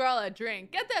get this girl a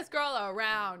drink. Get this girl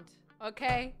around,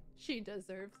 okay? She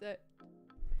deserves it.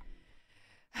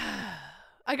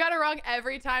 I got it wrong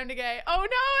every time today. Oh no,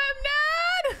 I'm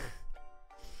not!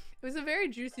 It was a very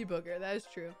juicy booger, that is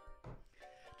true.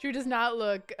 Drew does not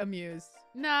look amused.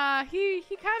 Nah, he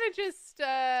kind of just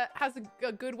has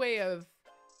a good way of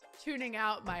tuning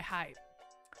out my hype.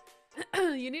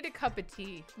 You need a cup of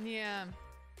tea. Yeah.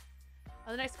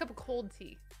 A nice cup of cold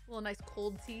tea. A little nice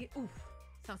cold tea. Oof.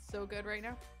 Sounds so good right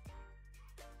now.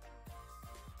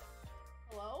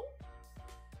 Hello?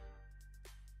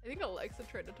 I think Alexa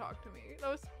tried to talk to me. That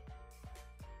was...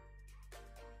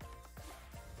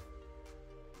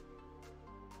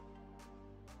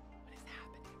 What is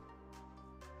happening?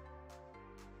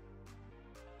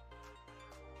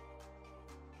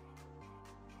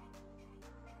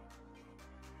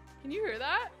 Can you hear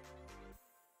that?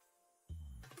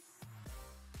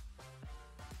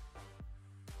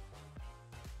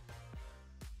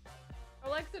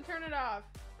 Alexa, turn it off.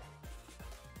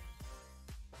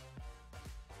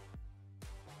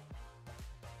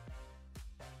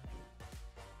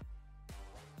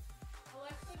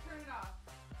 Alexa, turn it off.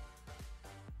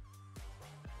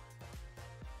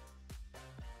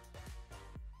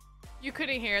 You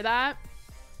couldn't hear that?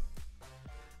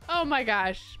 Oh my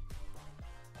gosh.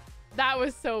 That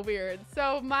was so weird.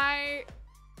 So my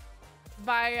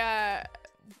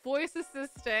voice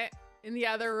assistant in the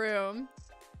other room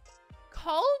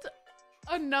called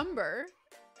a number.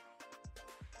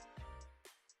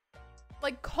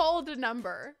 Like called a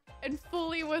number and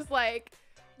fully was like,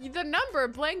 the number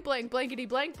blank blank blankety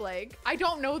blank blank. I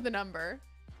don't know the number.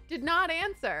 Did not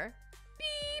answer.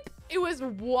 Beep. It was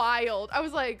wild. I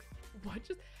was like, what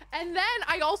just? And then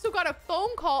I also got a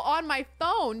phone call on my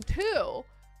phone too.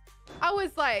 I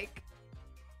was like,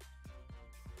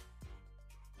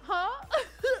 huh?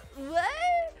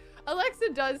 What? Alexa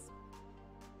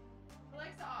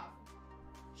off.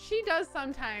 She does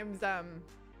sometimes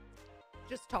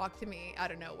just talk to me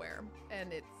out of nowhere,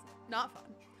 and it's not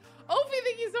fun. Ophi,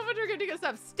 thank you so much for giving us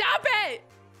up. Stop it!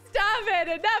 Stop it!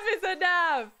 Enough is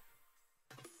enough!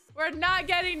 We're not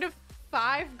getting to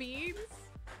 5 beans.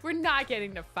 We're not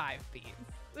getting to 5 beans.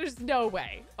 There's no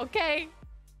way, okay?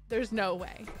 There's no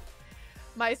way.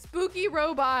 My spooky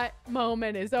robot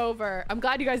moment is over. I'm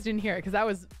glad you guys didn't hear it because that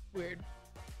was weird.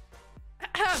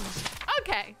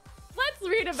 Okay, let's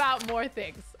read about more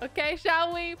things, okay,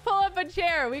 shall we? Pull up a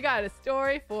chair. We got a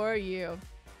story for you.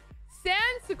 San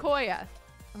Sequoia,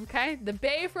 okay? The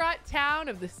bayfront town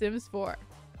of The Sims 4.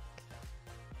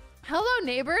 Hello,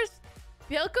 neighbors.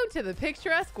 Welcome to the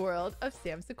picturesque world of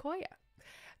San Sequoia.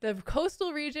 The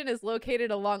coastal region is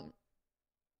located along...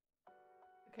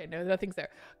 Okay, no, nothing's there.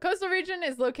 Coastal region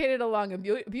is located along a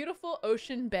beautiful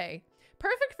ocean bay.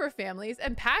 Perfect for families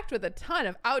and packed with a ton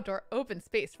of outdoor open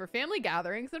space for family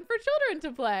gatherings and for children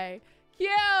to play. Cute!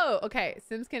 Okay,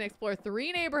 Sims can explore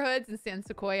 3 neighborhoods in San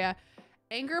Sequoia: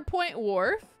 Anchor Point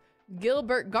Wharf,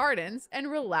 Gilbert Gardens,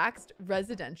 and relaxed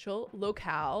residential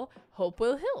locale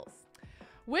Hopewell Hills,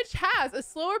 which has a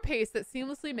slower pace that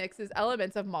seamlessly mixes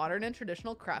elements of modern and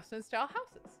traditional craftsman-style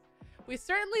houses. We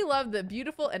certainly love the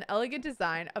beautiful and elegant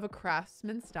design of a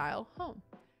craftsman-style home.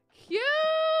 Cute!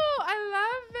 I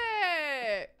love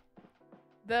it!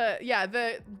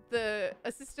 The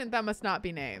assistant that must not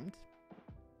be named.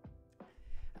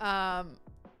 Mine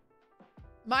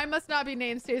must not be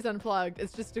named stays unplugged.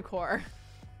 It's just decor.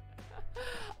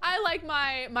 I like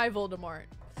my Voldemort.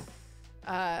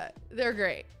 They're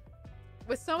great.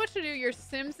 With so much to do, your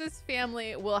Sims'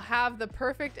 family will have the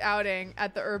perfect outing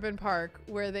at the urban park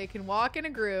where they can walk in a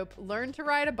group, learn to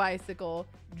ride a bicycle,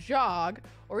 jog,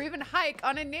 or even hike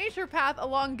on a nature path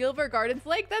along Gilbert Gardens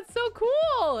Lake. That's so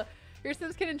cool! Your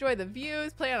Sims can enjoy the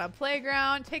views, play on a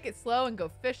playground, take it slow, and go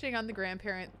fishing on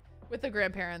the with the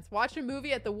grandparents. Watch a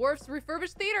movie at the Wharf's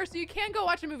refurbished theater, so you can go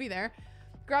watch a movie there.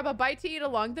 Grab a bite to eat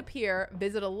along the pier.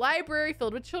 Visit a library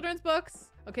filled with children's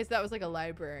books. Okay, so that was like a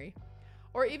library.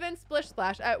 Or even splish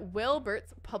splash at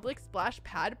Wilbert's public splash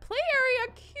pad play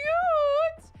area.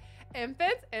 Cute!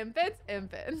 Infants, infants,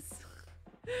 infants.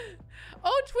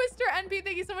 Oh, Twister NP,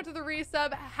 thank you so much for the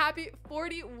resub. Happy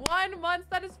 41 months.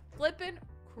 That is flippin'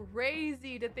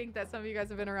 crazy to think that some of you guys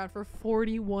have been around for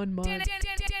 41 months.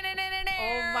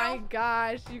 Oh my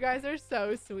gosh, you guys are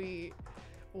so sweet.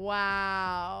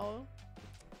 Wow.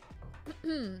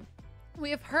 We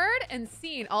have heard and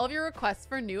seen all of your requests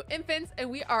for new infants, and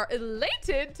we are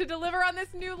elated to deliver on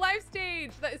this new life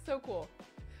stage. That is so cool.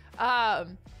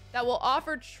 That will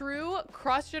offer true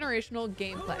cross-generational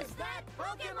gameplay. Who's that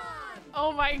Pokemon?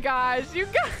 Oh my gosh, you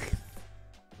guys.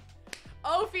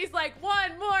 Ophi's like,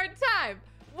 one more time.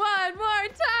 One more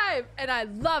time. And I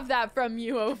love that from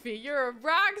you, Ophi. You're a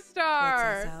rock star.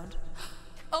 What's that sound?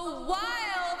 A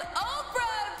wild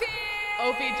Oprah appears!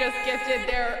 Ophi just gifted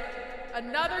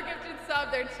another gifted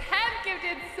sub, their 10th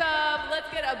gifted sub.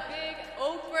 Let's get a big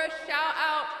Oprah shout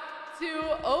out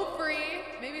to Ofri.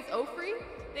 Maybe it's Ofri?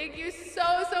 Thank you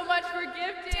so much for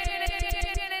gifting.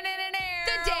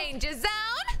 The Danger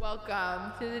Zone!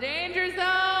 Welcome to the Danger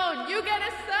Zone. You get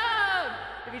a sub.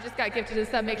 If you just got gifted a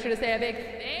sub, make sure to say a big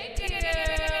thank you.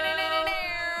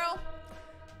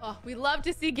 Oh, we love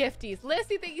to see gifties.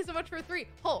 Lissy, thank you so much for 3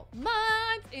 whole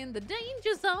months in the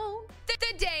Danger Zone. The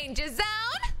Danger Zone!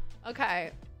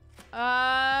 Okay.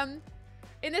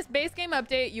 In this base game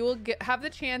update, you will have the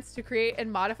chance to create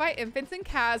and modify infants and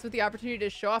calves with the opportunity to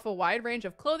show off a wide range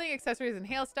of clothing, accessories, and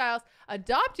hairstyles,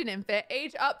 adopt an infant,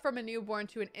 age up from a newborn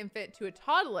to an infant to a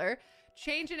toddler,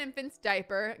 change an infant's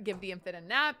diaper, give the infant a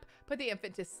nap, put the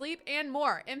infant to sleep, and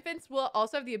more. Infants will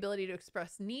also have the ability to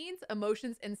express needs,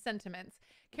 emotions, and sentiments.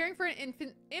 Caring for an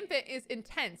infant is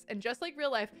intense, and just like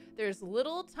real life, there's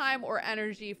little time or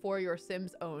energy for your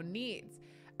Sim's own needs.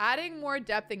 Adding more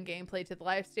depth and gameplay to the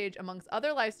life stage amongst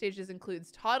other life stages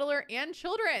includes toddler and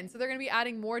children. So they're going to be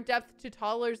adding more depth to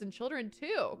toddlers and children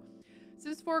too.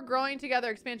 Sims 4 Growing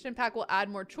Together expansion pack will add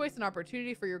more choice and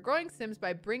opportunity for your growing Sims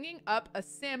by bringing up a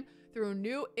Sim through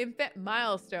new infant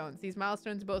milestones. These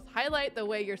milestones both highlight the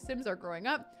way your Sims are growing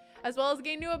up, as well as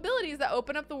gain new abilities that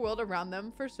open up the world around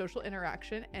them for social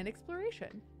interaction and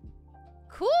exploration.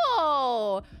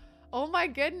 Cool. Oh my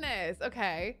goodness.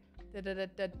 Okay.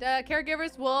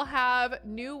 Caregivers will have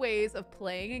new ways of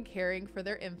playing and caring for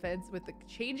their infants with the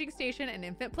changing station and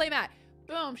infant playmat.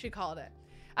 Boom, she called it.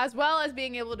 As well as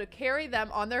being able to carry them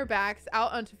on their backs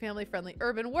out onto family-friendly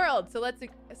urban world. So let's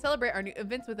celebrate our new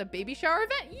infants with a baby shower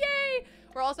event. Yay!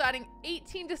 We're also adding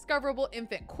 18 discoverable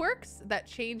infant quirks that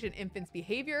change an infant's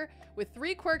behavior. With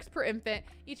 3 quirks per infant,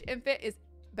 each infant is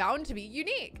bound to be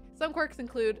unique. Some quirks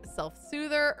include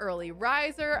self-soother, early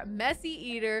riser, messy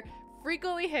eater,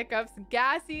 frequently hiccups,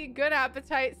 gassy, good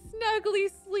appetite, snuggly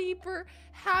sleeper,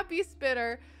 happy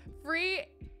spitter, free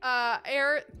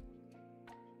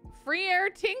air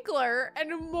tinkler,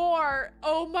 and more.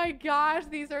 Oh my gosh,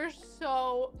 these are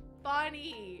so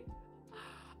funny.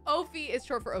 Ophi is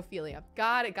short for Ophelia.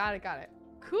 Got it.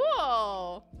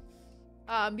 Cool.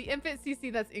 The infant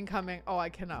CC that's incoming. Oh, I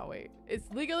cannot wait. It's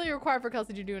legally required for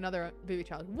Kelsey to do another baby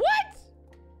challenge. What?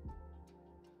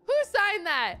 Who signed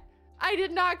that? I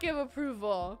did not give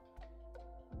approval.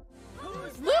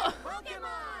 Who's that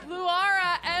Pokemon?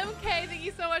 Luara MK, thank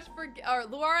you so much for, or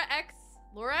Luara X,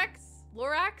 Lorax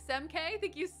MK,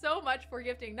 thank you so much for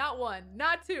gifting not 1,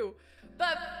 not 2,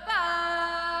 but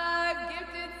 5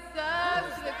 gifted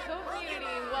subs to the community.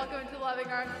 Welcome to Loving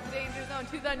Arms Danger Zone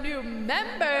to the new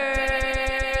members.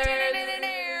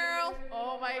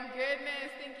 Oh my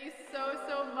goodness, thank you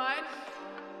so much.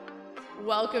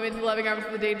 Welcome into Loving Arms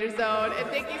of the Danger Zone, and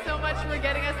thank you so much for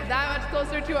getting us that much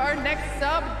closer to our next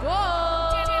sub goal.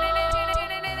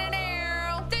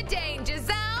 The Danger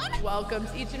Zone. Welcome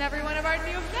to each and every one of our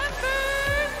new members.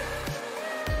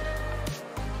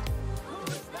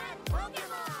 Who's that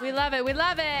Pokemon? We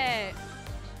love it.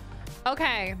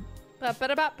 Okay.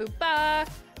 Ba-ba-da-ba-boop-ba.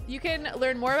 You can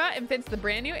learn more about Infants, the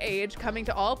brand new age, coming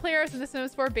to all players in the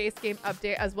Sims 4 base game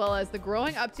update, as well as the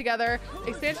Growing Up Together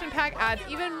expansion pack adds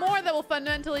even more that will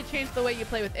fundamentally change the way you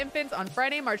play with infants on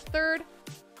Friday, March 3rd.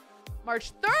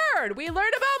 March 3rd! We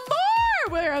learned about more!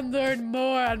 We're gonna learn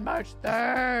more on March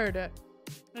 3rd.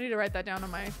 I need to write that down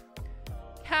on my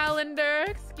calendar.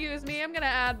 Excuse me, I'm gonna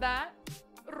add that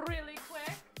really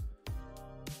quick.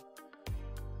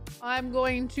 I'm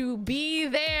going to be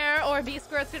there, or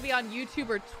V-Square's gonna be on YouTube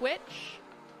or Twitch.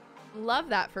 Love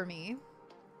that for me.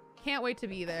 Can't wait to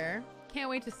be there. Can't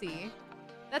wait to see.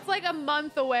 That's like a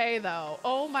month away though.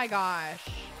 Oh my gosh.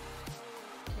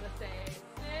 I'm gonna say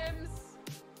Sims.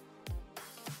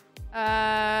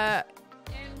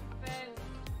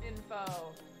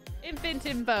 Infant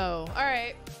info. All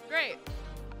right, great.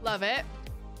 Love it.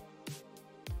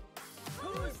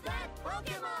 Who's that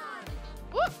Pokemon?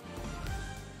 Whoop.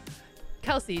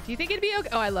 Kelsey, do you think it'd be okay?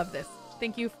 Oh, I love this.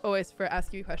 Thank you always for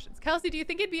asking me questions. Kelsey, do you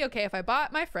think it'd be okay if I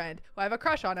bought my friend, who I have a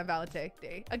crush on Valentine's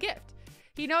Day, a gift?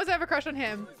 He knows I have a crush on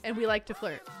him, and we like to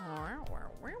flirt. I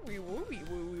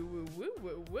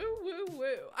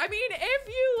mean, if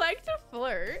you like to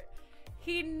flirt,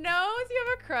 he knows you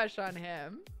have a crush on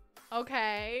him.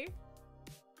 Okay?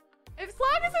 As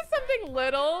long as it's something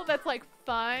little that's like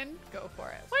fun, go for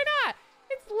it. Why not?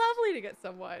 It's lovely to get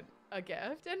someone a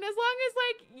gift, and as long as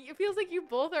like it feels like you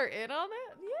both are in on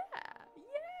it,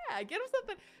 yeah, get him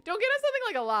something. Don't get him something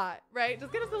like a lot, right?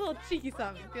 Just get us a little cheeky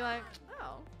something. Be like,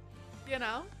 oh, you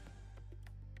know,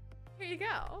 here you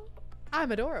go.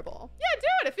 I'm adorable. Yeah, do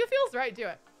it if it feels right. Do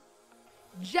it.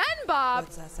 Jen Bob.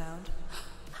 What's that sound?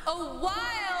 A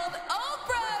wild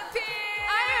Oprah pin.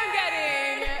 I am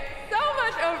getting so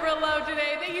much Oprah love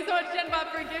today. Thank you so much, Jen Bob,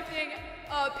 for gifting.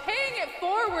 Paying it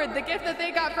forward, the gift that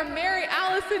they got from Mary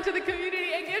Allison to the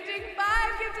community, and gifting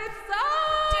 5 gifted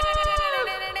subs.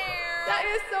 That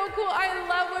is so cool. I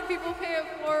love when people pay it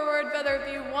forward, whether it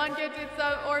be 1 gifted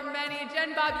sub or many.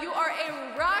 Jen Bob, you are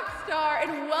a rock star,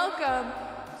 and welcome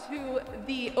to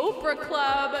the Oprah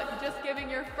Club. Just giving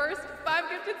your first 5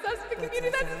 gifted subs to the community.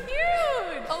 That's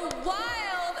huge. A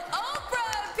wild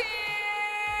Oprah pin.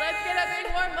 Let's get a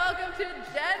big warm welcome to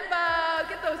Jen Bob.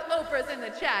 Get those Oprahs in the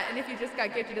chat. And if you just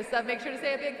got gifted a sub, make sure to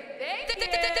say a big thank you. The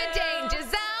Danger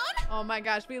Zone. Oh my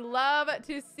gosh, we love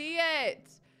to see it.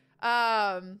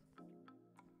 Oh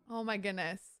my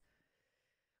goodness.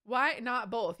 Why not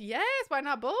both? Yes, why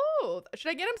not both? Should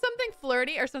I get him something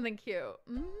flirty or something cute?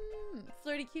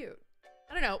 Flirty cute.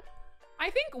 I don't know.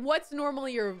 I think what's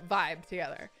normally your vibe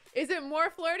together? Is it more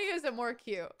flirty or is it more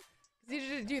cute? You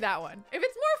should do that one. If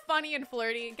it's more funny and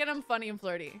flirty, get them funny and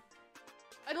flirty.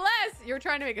 Unless you're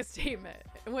trying to make a statement,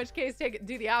 in which case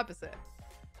do the opposite.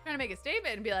 Trying to make a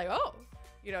statement and be like, oh,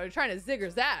 You know, you're trying to zig or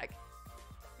zag.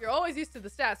 You're always used to the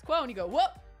status quo and you go,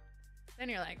 whoop. Then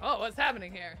you're like, oh, what's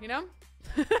happening here? You know?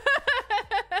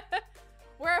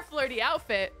 Wear a flirty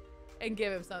outfit and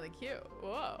give him something cute.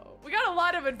 Whoa. We got a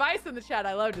lot of advice in the chat.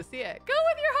 I love to see it. Go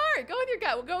with your heart. Go with your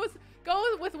gut.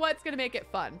 Go with what's going to make it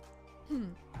fun.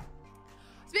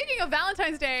 Speaking of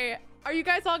Valentine's Day, are you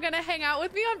guys all going to hang out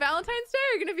with me on Valentine's Day?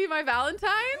 Are you going to be my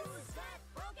Valentines?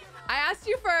 I asked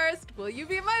you first, will you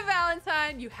be my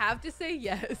Valentine? You have to say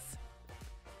yes.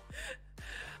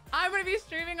 I'm going to be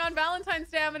streaming on Valentine's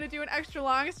Day. I'm going to do an extra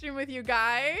long stream with you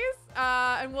guys.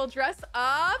 And we'll dress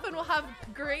up and we'll have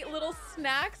great little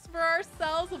snacks for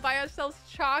ourselves. We'll buy ourselves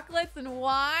chocolates and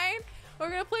wine. We're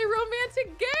going to play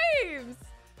romantic games.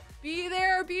 Be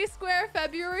there, be square,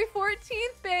 February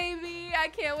 14th, baby. I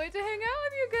can't wait to hang out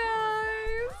with you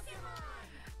guys.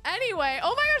 Anyway,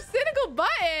 oh my gosh, cynical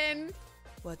button.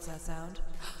 What's that sound?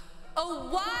 A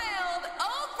wild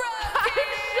Oprah I'm team.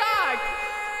 shocked.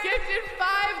 Gifted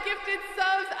 5 gifted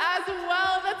subs as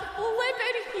well. That's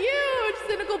flippin' huge.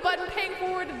 Cynical Button paying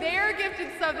forward their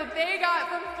gifted sub that they got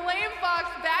from Flame Fox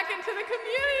back into the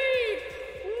community.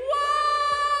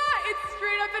 What? It's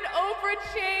straight up an Oprah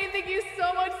chain. Thank you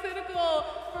so much, Cynical,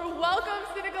 for welcome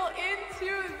Cynical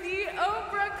into the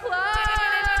Oprah Club.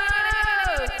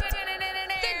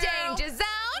 The danger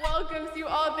zone. Welcomes you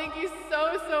all. Thank you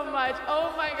so much.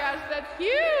 Oh my gosh, that's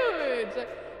huge.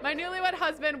 My newlywed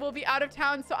husband will be out of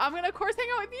town, so I'm gonna of course hang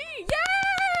out with you.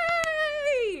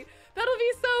 Yay! That'll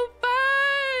be so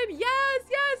fun. Yes.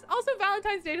 Also,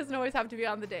 Valentine's Day doesn't always have to be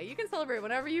on the day. You can celebrate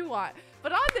whenever you want.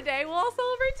 But on the day, we'll all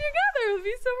celebrate together. It'll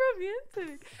be so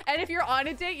romantic. And if you're on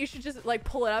a date, you should just like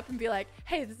pull it up and be like,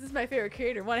 hey, this is my favorite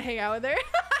creator. Want to hang out with her?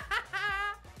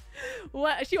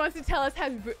 What? She wants to tell us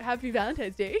happy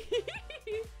Valentine's Day.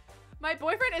 My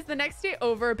boyfriend is the next day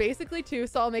over, basically too,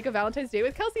 so I'll make a Valentine's Day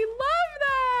with Kelsey. Love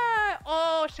that!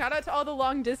 Oh, shout out to all the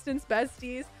long distance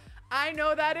besties. I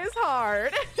know that is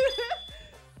hard.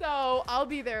 So I'll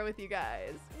be there with you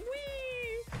guys.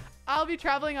 Whee! I'll be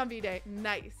traveling on B-Day.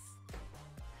 Nice.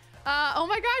 Oh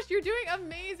my gosh, you're doing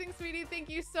amazing, sweetie. Thank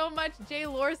you so much, Jay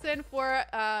Lorson, for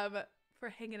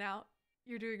hanging out.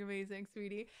 You're doing amazing,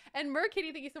 sweetie. And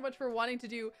Merkitty, thank you so much for wanting to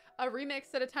do a remix.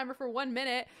 Set a timer for 1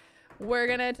 minute. We're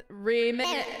gonna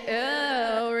remix.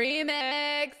 Oh,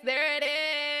 remix. There it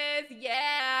is.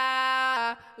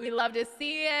 Yeah. We love to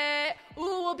see it.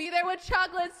 Ooh, we'll be there with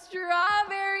chocolate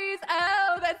strawberries.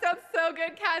 Oh, that sounds so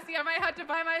good, Cassie. I might have to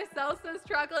buy myself some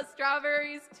chocolate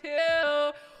strawberries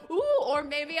too. Ooh, or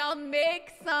maybe I'll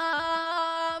make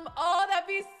some. Oh, that'd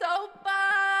be so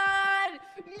fun.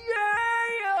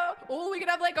 Yeah. Oh, we could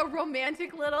have like a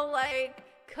romantic little like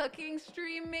cooking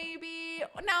stream maybe.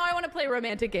 Now I want to play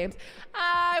romantic games.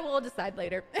 I will decide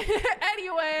later.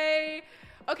 Anyway,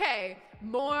 okay,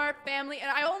 more family.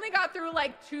 And I only got through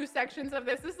like 2 sections of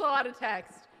this. This is a lot of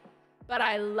text, but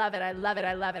I love it. I love it.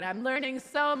 I love it. I'm learning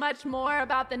so much more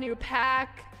about the new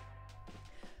pack.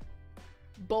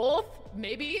 Both,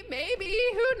 maybe,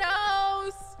 who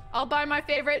knows? I'll buy my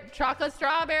favorite chocolate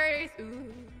strawberries.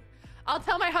 Ooh. I'll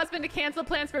tell my husband to cancel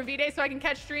plans for V-Day so I can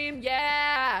catch stream.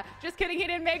 Yeah. Just kidding. He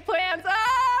didn't make plans.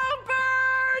 Oh,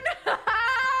 burn.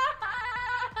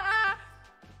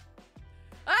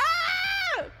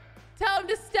 Ah! Tell him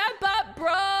to step up,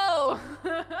 bro.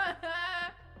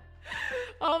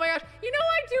 Oh my gosh. You know,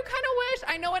 I do kind of wish.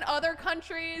 I know in other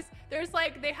countries, there's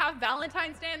like, they have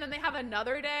Valentine's Day and then they have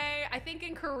another day. I think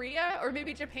in Korea or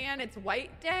maybe Japan, it's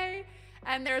White Day.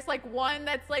 And there's like one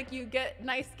that's like you get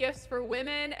nice gifts for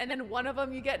women, and then one of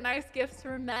them you get nice gifts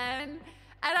for men.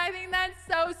 And I think that's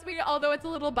so sweet, although it's a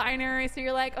little binary. So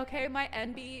you're like, okay, my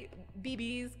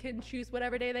BBs can choose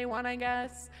whatever day they want, I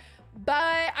guess.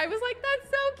 But I was like, that's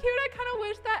so cute. I kind of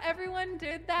wish that everyone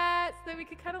did that so that we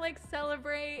could kind of like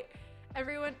celebrate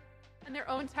everyone in their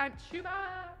own time.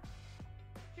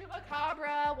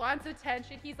 Chupacabra wants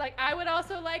attention. He's like, I would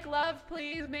also like love,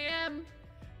 please, ma'am.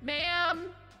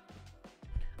 Ma'am.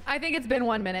 I think it's been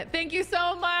 1 minute. Thank you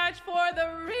so much for the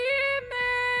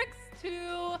remix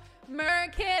to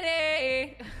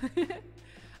Merkitty.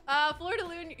 Florida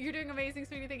Loon, you're doing amazing,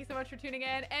 sweetie. Thank you so much for tuning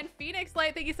in. And Phoenix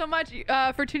Light, thank you so much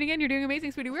for tuning in. You're doing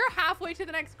amazing, sweetie. We're halfway to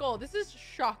the next goal. This is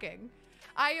shocking.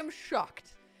 I am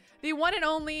shocked. The one and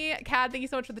only Cad, thank you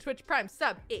so much for the Twitch Prime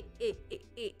sub.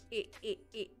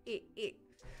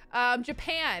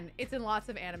 Japan. It's in lots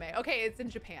of anime. Okay, it's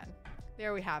in Japan.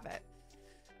 There we have it.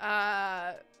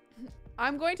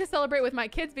 I'm going to celebrate with my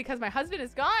kids because my husband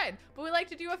is gone, but we like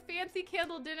to do a fancy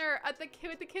candle dinner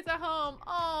with the kids at home.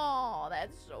 Oh,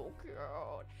 that's so cute.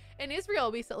 In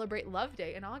Israel, we celebrate Love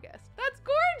Day in August. That's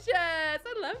gorgeous. I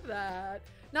love that.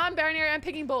 Non-binary, I'm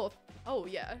picking both. Oh,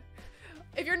 yeah.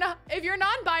 If you're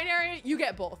non-binary, you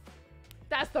get both.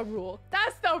 That's the rule.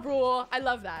 That's the rule. I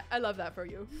love that. I love that for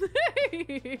you.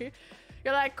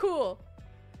 You're like, cool.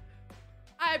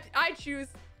 I choose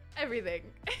everything.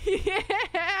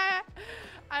 Yeah.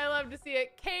 I love to see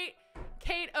it. Kate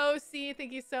OC,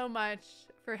 thank you so much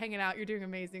for hanging out. You're doing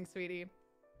amazing, sweetie.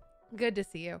 Good to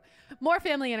see you. More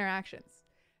family interactions.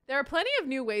 There are plenty of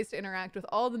new ways to interact with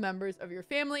all the members of your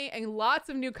family and lots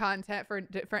of new content for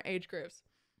different age groups.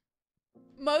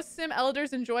 Most sim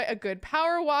elders enjoy a good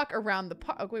power walk around the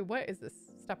park. Oh, wait, what is this?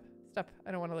 Stop.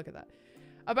 I don't want to look at that.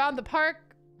 Around the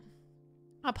park,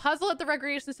 a puzzle at the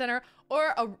recreation center,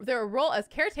 or their role as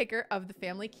caretaker of the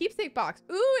family keepsake box.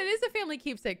 Ooh, it is a family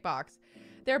keepsake box.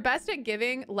 They're best at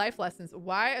giving life lessons.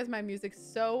 Why is my music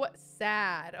so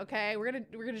sad? Okay, we're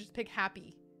gonna just pick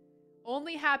happy.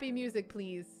 Only happy music,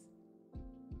 please.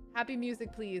 Happy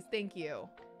music, please. Thank you.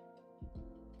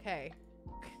 Okay.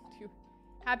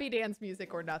 Happy dance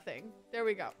music or nothing. There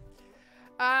we go.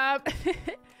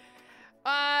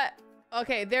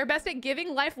 Okay, they're best at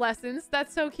giving life lessons.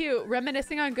 That's so cute.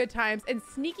 Reminiscing on good times and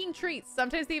sneaking treats.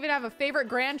 Sometimes they even have a favorite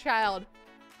grandchild.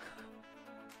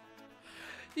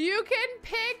 You can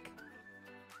pick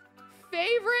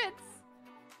favorites.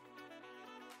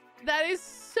 That is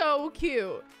so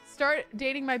cute. Start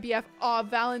dating my BF on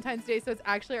Valentine's Day, so it's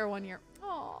actually our 1 year.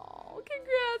 Oh,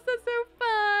 congrats. That's so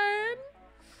fun.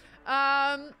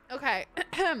 Okay.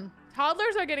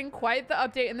 Toddlers are getting quite the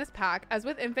update in this pack. As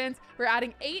with infants, we're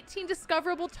adding 18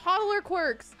 discoverable toddler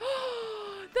quirks.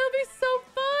 That'll be so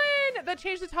fun. That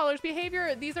change the toddler's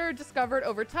behavior. These are discovered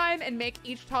over time and make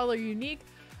each toddler unique.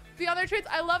 Beyond their traits,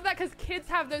 I love that because kids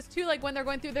have those too, like when they're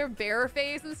going through their bear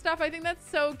phase and stuff. I think that's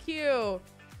so cute.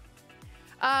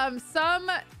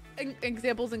 Some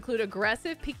examples include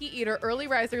aggressive, picky eater, early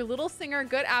riser, little singer,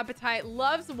 good appetite,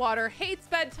 loves water, hates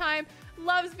bedtime,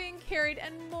 loves being carried,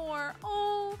 and more.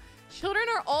 Oh, children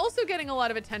are also getting a lot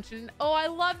of attention. Oh, I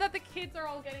love that the kids are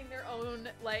all getting their own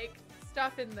like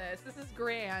stuff in this. This is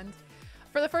grand.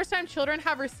 For the first time, children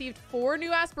have received 4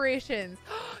 new aspirations.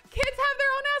 Kids have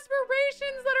their own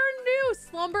aspirations that are new.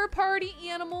 Slumber party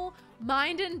animal,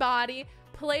 mind and body,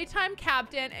 playtime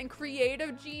captain, and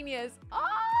creative genius.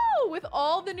 Oh, with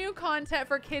all the new content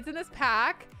for kids in this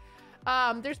pack,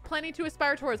 there's plenty to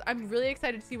aspire towards. I'm really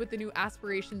excited to see what the new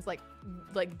aspirations like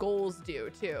goals do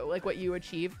too, like what you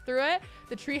achieve through it.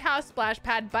 The treehouse, splash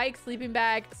pad, bike, sleeping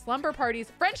bag, slumber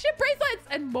parties, friendship bracelets,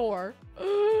 and more.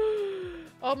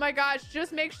 Oh my gosh,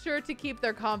 just make sure to keep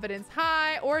their confidence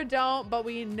high, or don't, but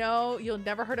we know you'll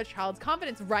never hurt a child's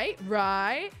confidence, right?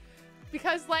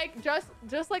 Because like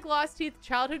just like Lost Teeth,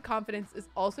 childhood confidence is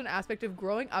also an aspect of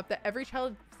growing up that every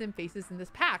child sim faces in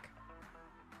this pack.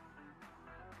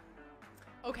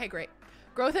 Okay, great.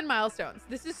 Growth and milestones.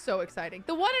 This is so exciting.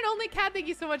 The one and only Cat, thank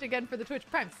you so much again for the Twitch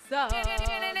Prime sub.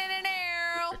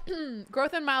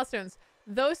 Growth and milestones.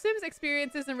 Those Sims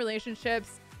experiences and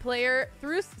relationships,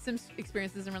 through Sims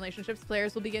experiences and relationships,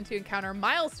 players will begin to encounter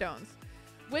milestones,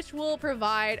 which will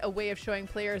provide a way of showing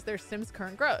players their Sims'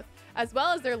 current growth, as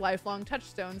well as their lifelong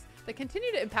touchstones that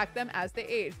continue to impact them as they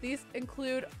age. These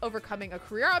include overcoming a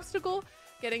career obstacle,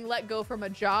 getting let go from a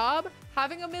job,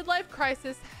 having a midlife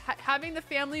crisis, having the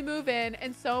family move in,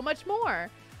 and so much more.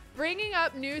 Bringing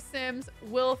up new Sims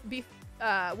will be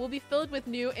filled with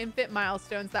new infant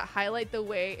milestones that highlight the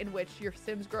way in which your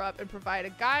Sims grow up and provide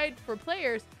a guide for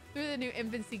players through the new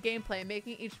infancy gameplay,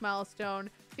 making each milestone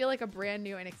feel like a brand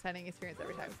new and exciting experience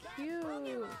every time. Cute.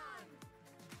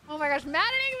 Oh my gosh,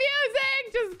 maddening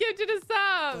music! Just gifted a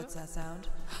sub. What's that sound?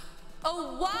 A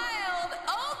wild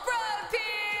Oprah appears!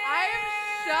 I'm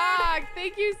shocked.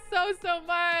 Thank you so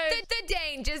much. The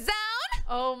danger zone.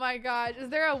 Oh my gosh. Is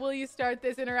there a will you start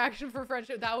this interaction for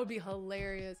friendship? That would be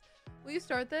hilarious. Will you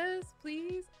start this,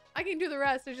 please? I can do the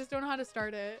rest. I just don't know how to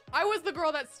start it. I was the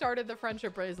girl that started the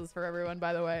friendship bracelets for everyone,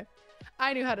 by the way.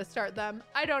 I knew how to start them.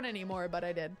 I don't anymore, but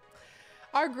I did.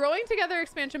 Our Growing Together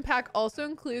expansion pack also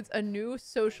includes a new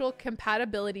social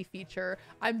compatibility feature.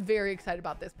 I'm very excited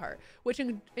about this part, which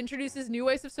introduces new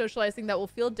ways of socializing that will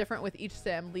feel different with each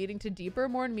sim, leading to deeper,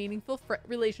 more meaningful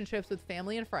relationships with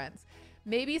family and friends.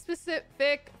 Maybe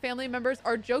specific family members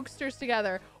are jokesters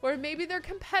together, or maybe they're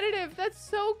competitive. That's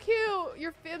so cute.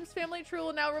 Your Sims family tree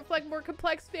will now reflect more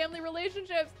complex family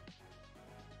relationships.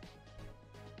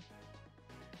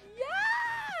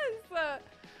 Yes!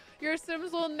 Your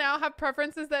Sims will now have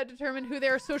preferences that determine who they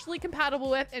are socially compatible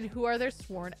with and who are their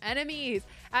sworn enemies.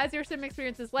 As your Sim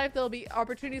experiences life, there will be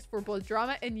opportunities for both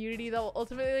drama and unity that will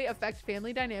ultimately affect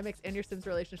family dynamics and your Sims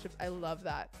relationships. I love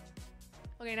that.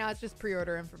 Okay, now it's just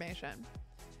pre-order information.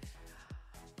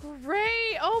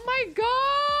 Great. Oh my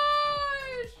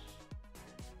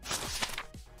gosh.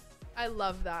 I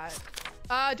love that.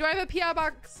 Do I have a PO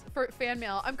box for fan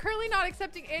mail? I'm currently not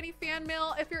accepting any fan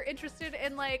mail. If you're interested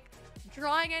in like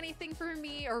drawing anything for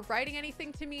me or writing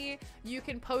anything to me, you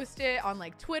can post it on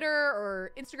like Twitter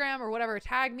or Instagram or whatever,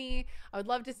 tag me. I would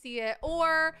love to see it.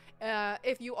 Or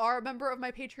if you are a member of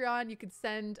my Patreon, you could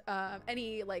send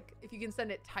any, like, if you can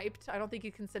send it typed. I don't think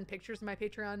you can send pictures in my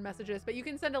Patreon messages, but you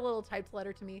can send a little typed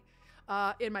letter to me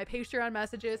in my Patreon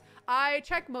messages. I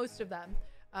check most of them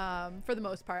for the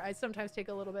most part. I sometimes take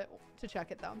a little bit to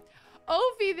check it though.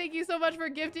 Ophie, thank you so much for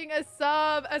gifting a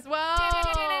sub as well.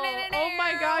 Oh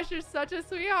my gosh, you're such a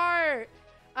sweetheart.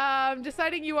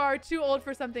 Deciding you are too old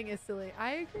for something is silly.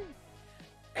 I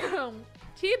agree.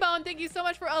 T-Bone, thank you so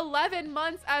much for 11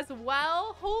 months as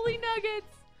well. Holy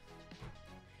nuggets.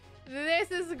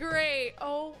 This is great.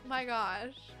 Oh my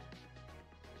gosh.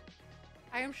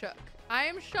 I am shook. I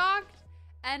am shocked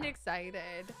and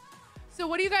excited. So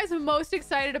what are you guys most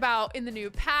excited about in the new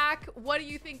pack? What are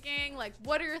you thinking? Like,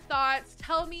 what are your thoughts?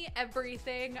 Tell me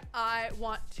everything. I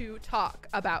want to talk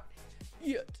about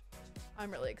it. I'm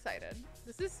really excited.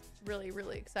 This is really,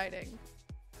 really exciting.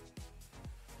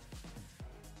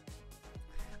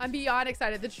 I'm beyond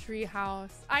excited. The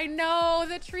treehouse. I know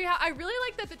the treehouse. I really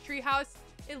like that the treehouse,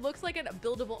 it looks like a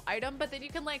buildable item, but then you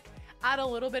can like add a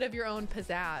little bit of your own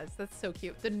pizzazz. That's so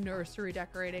cute. The nursery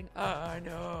decorating. I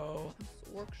know. I'm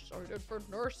so excited for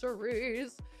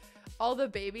nurseries. All the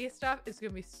baby stuff is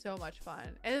gonna be so much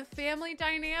fun. And the family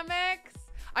dynamics.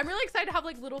 I'm really excited to have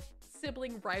like little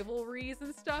sibling rivalries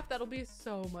and stuff. That'll be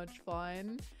so much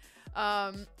fun.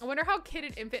 I wonder how kid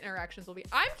and infant interactions will be.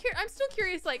 I'm still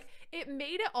curious. Like, it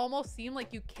made it almost seem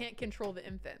like you can't control the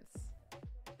infants.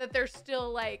 That they're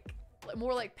still like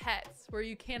more like pets where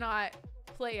you cannot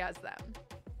play as them.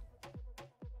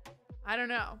 I don't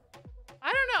know.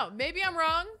 I don't know. Maybe I'm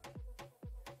wrong,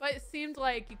 but it seemed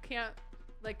like you can't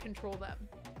like control them.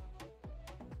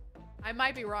 I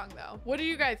might be wrong though. What do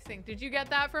you guys think? Did you get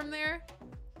that from there?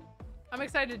 I'm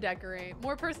excited to decorate.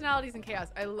 More personalities and chaos.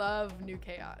 I love new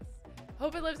chaos.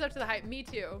 Hope it lives up to the hype. Me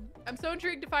too. I'm so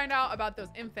intrigued to find out about those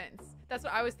infants. That's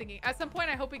what I was thinking. At some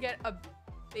point, I hope we get a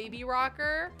baby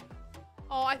rocker.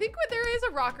 Oh, I think there is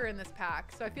a rocker in this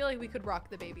pack, so I feel like we could rock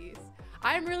the babies.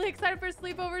 I'm really excited for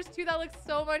sleepovers too. That looks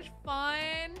so much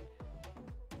fun.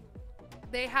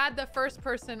 They had the first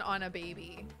person on a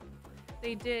baby.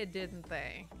 They did, didn't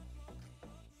they?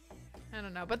 I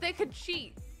don't know, but they could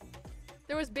cheat.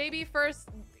 There was baby first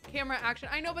camera action.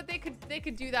 I know, but they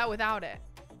could do that without it.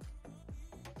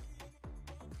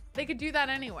 They could do that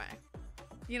anyway,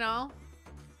 you know?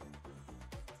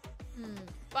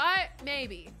 But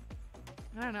maybe.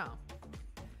 I don't know.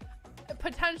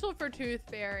 Potential for Tooth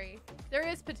Fairy. There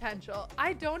is potential.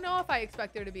 I don't know if I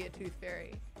expect there to be a Tooth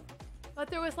Fairy, but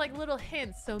there was like little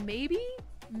hints. So maybe.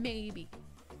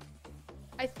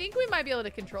 I think we might be able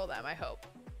to control them, I hope.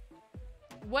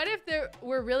 What if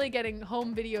we're really getting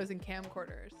home videos and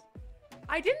camcorders?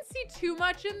 I didn't see too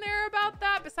much in there about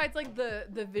that besides like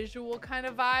the visual kind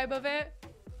of vibe of it.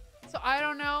 So I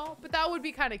don't know, but that would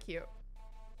be kind of cute.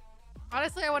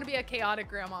 Honestly, I want to be a chaotic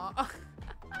grandma.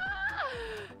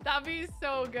 That'd be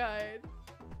so good.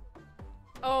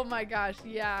 Oh my gosh,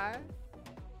 yeah.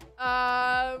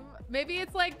 Maybe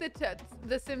it's like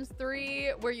the Sims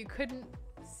 3 where you couldn't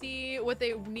see what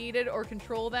they needed or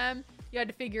control them. You had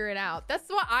to figure it out. That's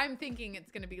what I'm thinking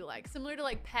it's gonna be like. Similar to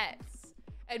like pets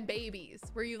and babies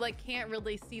where you like can't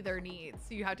really see their needs.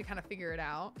 So you have to kind of figure it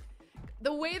out.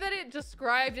 The way that it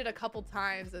described it a couple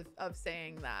times of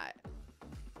saying that.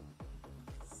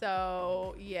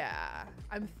 So yeah,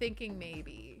 I'm thinking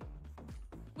maybe.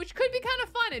 Which could be kind of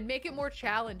fun and make it more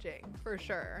challenging for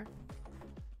sure.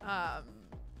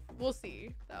 We'll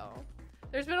see though.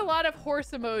 There's been a lot of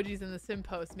horse emojis in the sim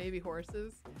post, maybe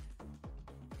horses.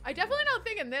 I definitely don't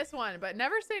think in this one, but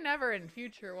never say never in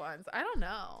future ones. I don't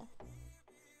know.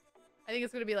 I think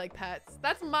it's gonna be like pets.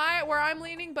 That's where I'm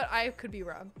leaning, but I could be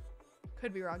wrong.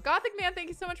 Could be wrong. Gothic Man, thank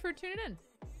you so much for tuning in.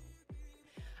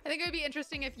 I think it would be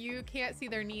interesting if you can't see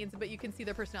their needs, but you can see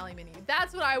their personality menu.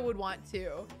 That's what I would want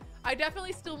too. I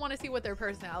definitely still want to see what their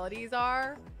personalities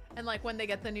are. And like when they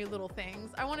get the new little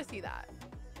things, I want to see that.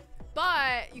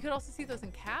 But you could also see those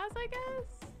in Kaz, I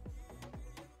guess.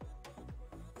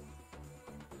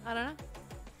 I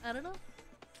don't know.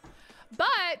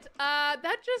 But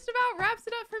that just about wraps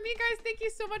it up for me, guys. Thank you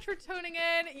so much for tuning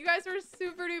in. You guys were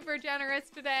super duper generous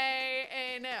today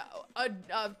in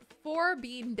 4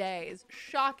 bean days.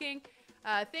 Shocking.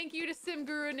 Thank you to Sim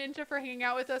Guru Ninja for hanging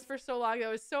out with us for so long.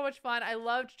 That was so much fun. I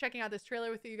loved checking out this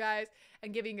trailer with you guys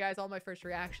and giving you guys all my first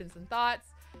reactions and thoughts.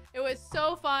 It was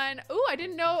so fun. Ooh, I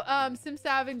didn't know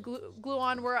SimSav and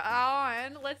Gluon were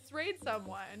on. Let's raid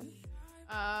someone.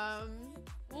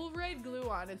 We'll raid Glue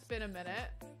on. It's been a minute.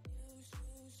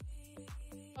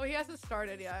 Oh, he hasn't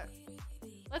started yet.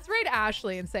 Let's raid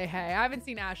Ashley and say hey. I haven't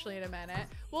seen Ashley in a minute.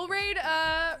 We'll raid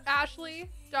Ashley,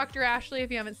 Dr. Ashley.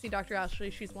 If you haven't seen Dr. Ashley,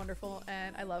 she's wonderful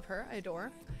and I love her. I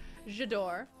adore.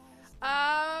 J'adore.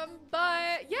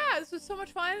 But yeah, this was so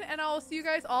much fun and I'll see you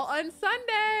guys all on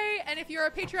Sunday. And if you're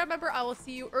a Patreon member, I will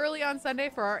see you early on Sunday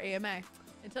for our AMA.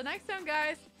 Until next time,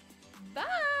 guys. Bye.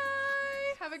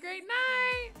 Have a great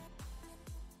night.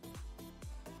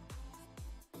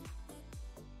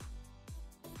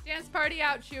 Dance party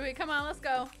out, Chewy. Come on, let's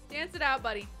go. Dance it out,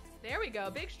 buddy. There we go.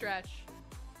 Big stretch.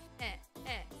 Eh,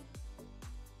 eh.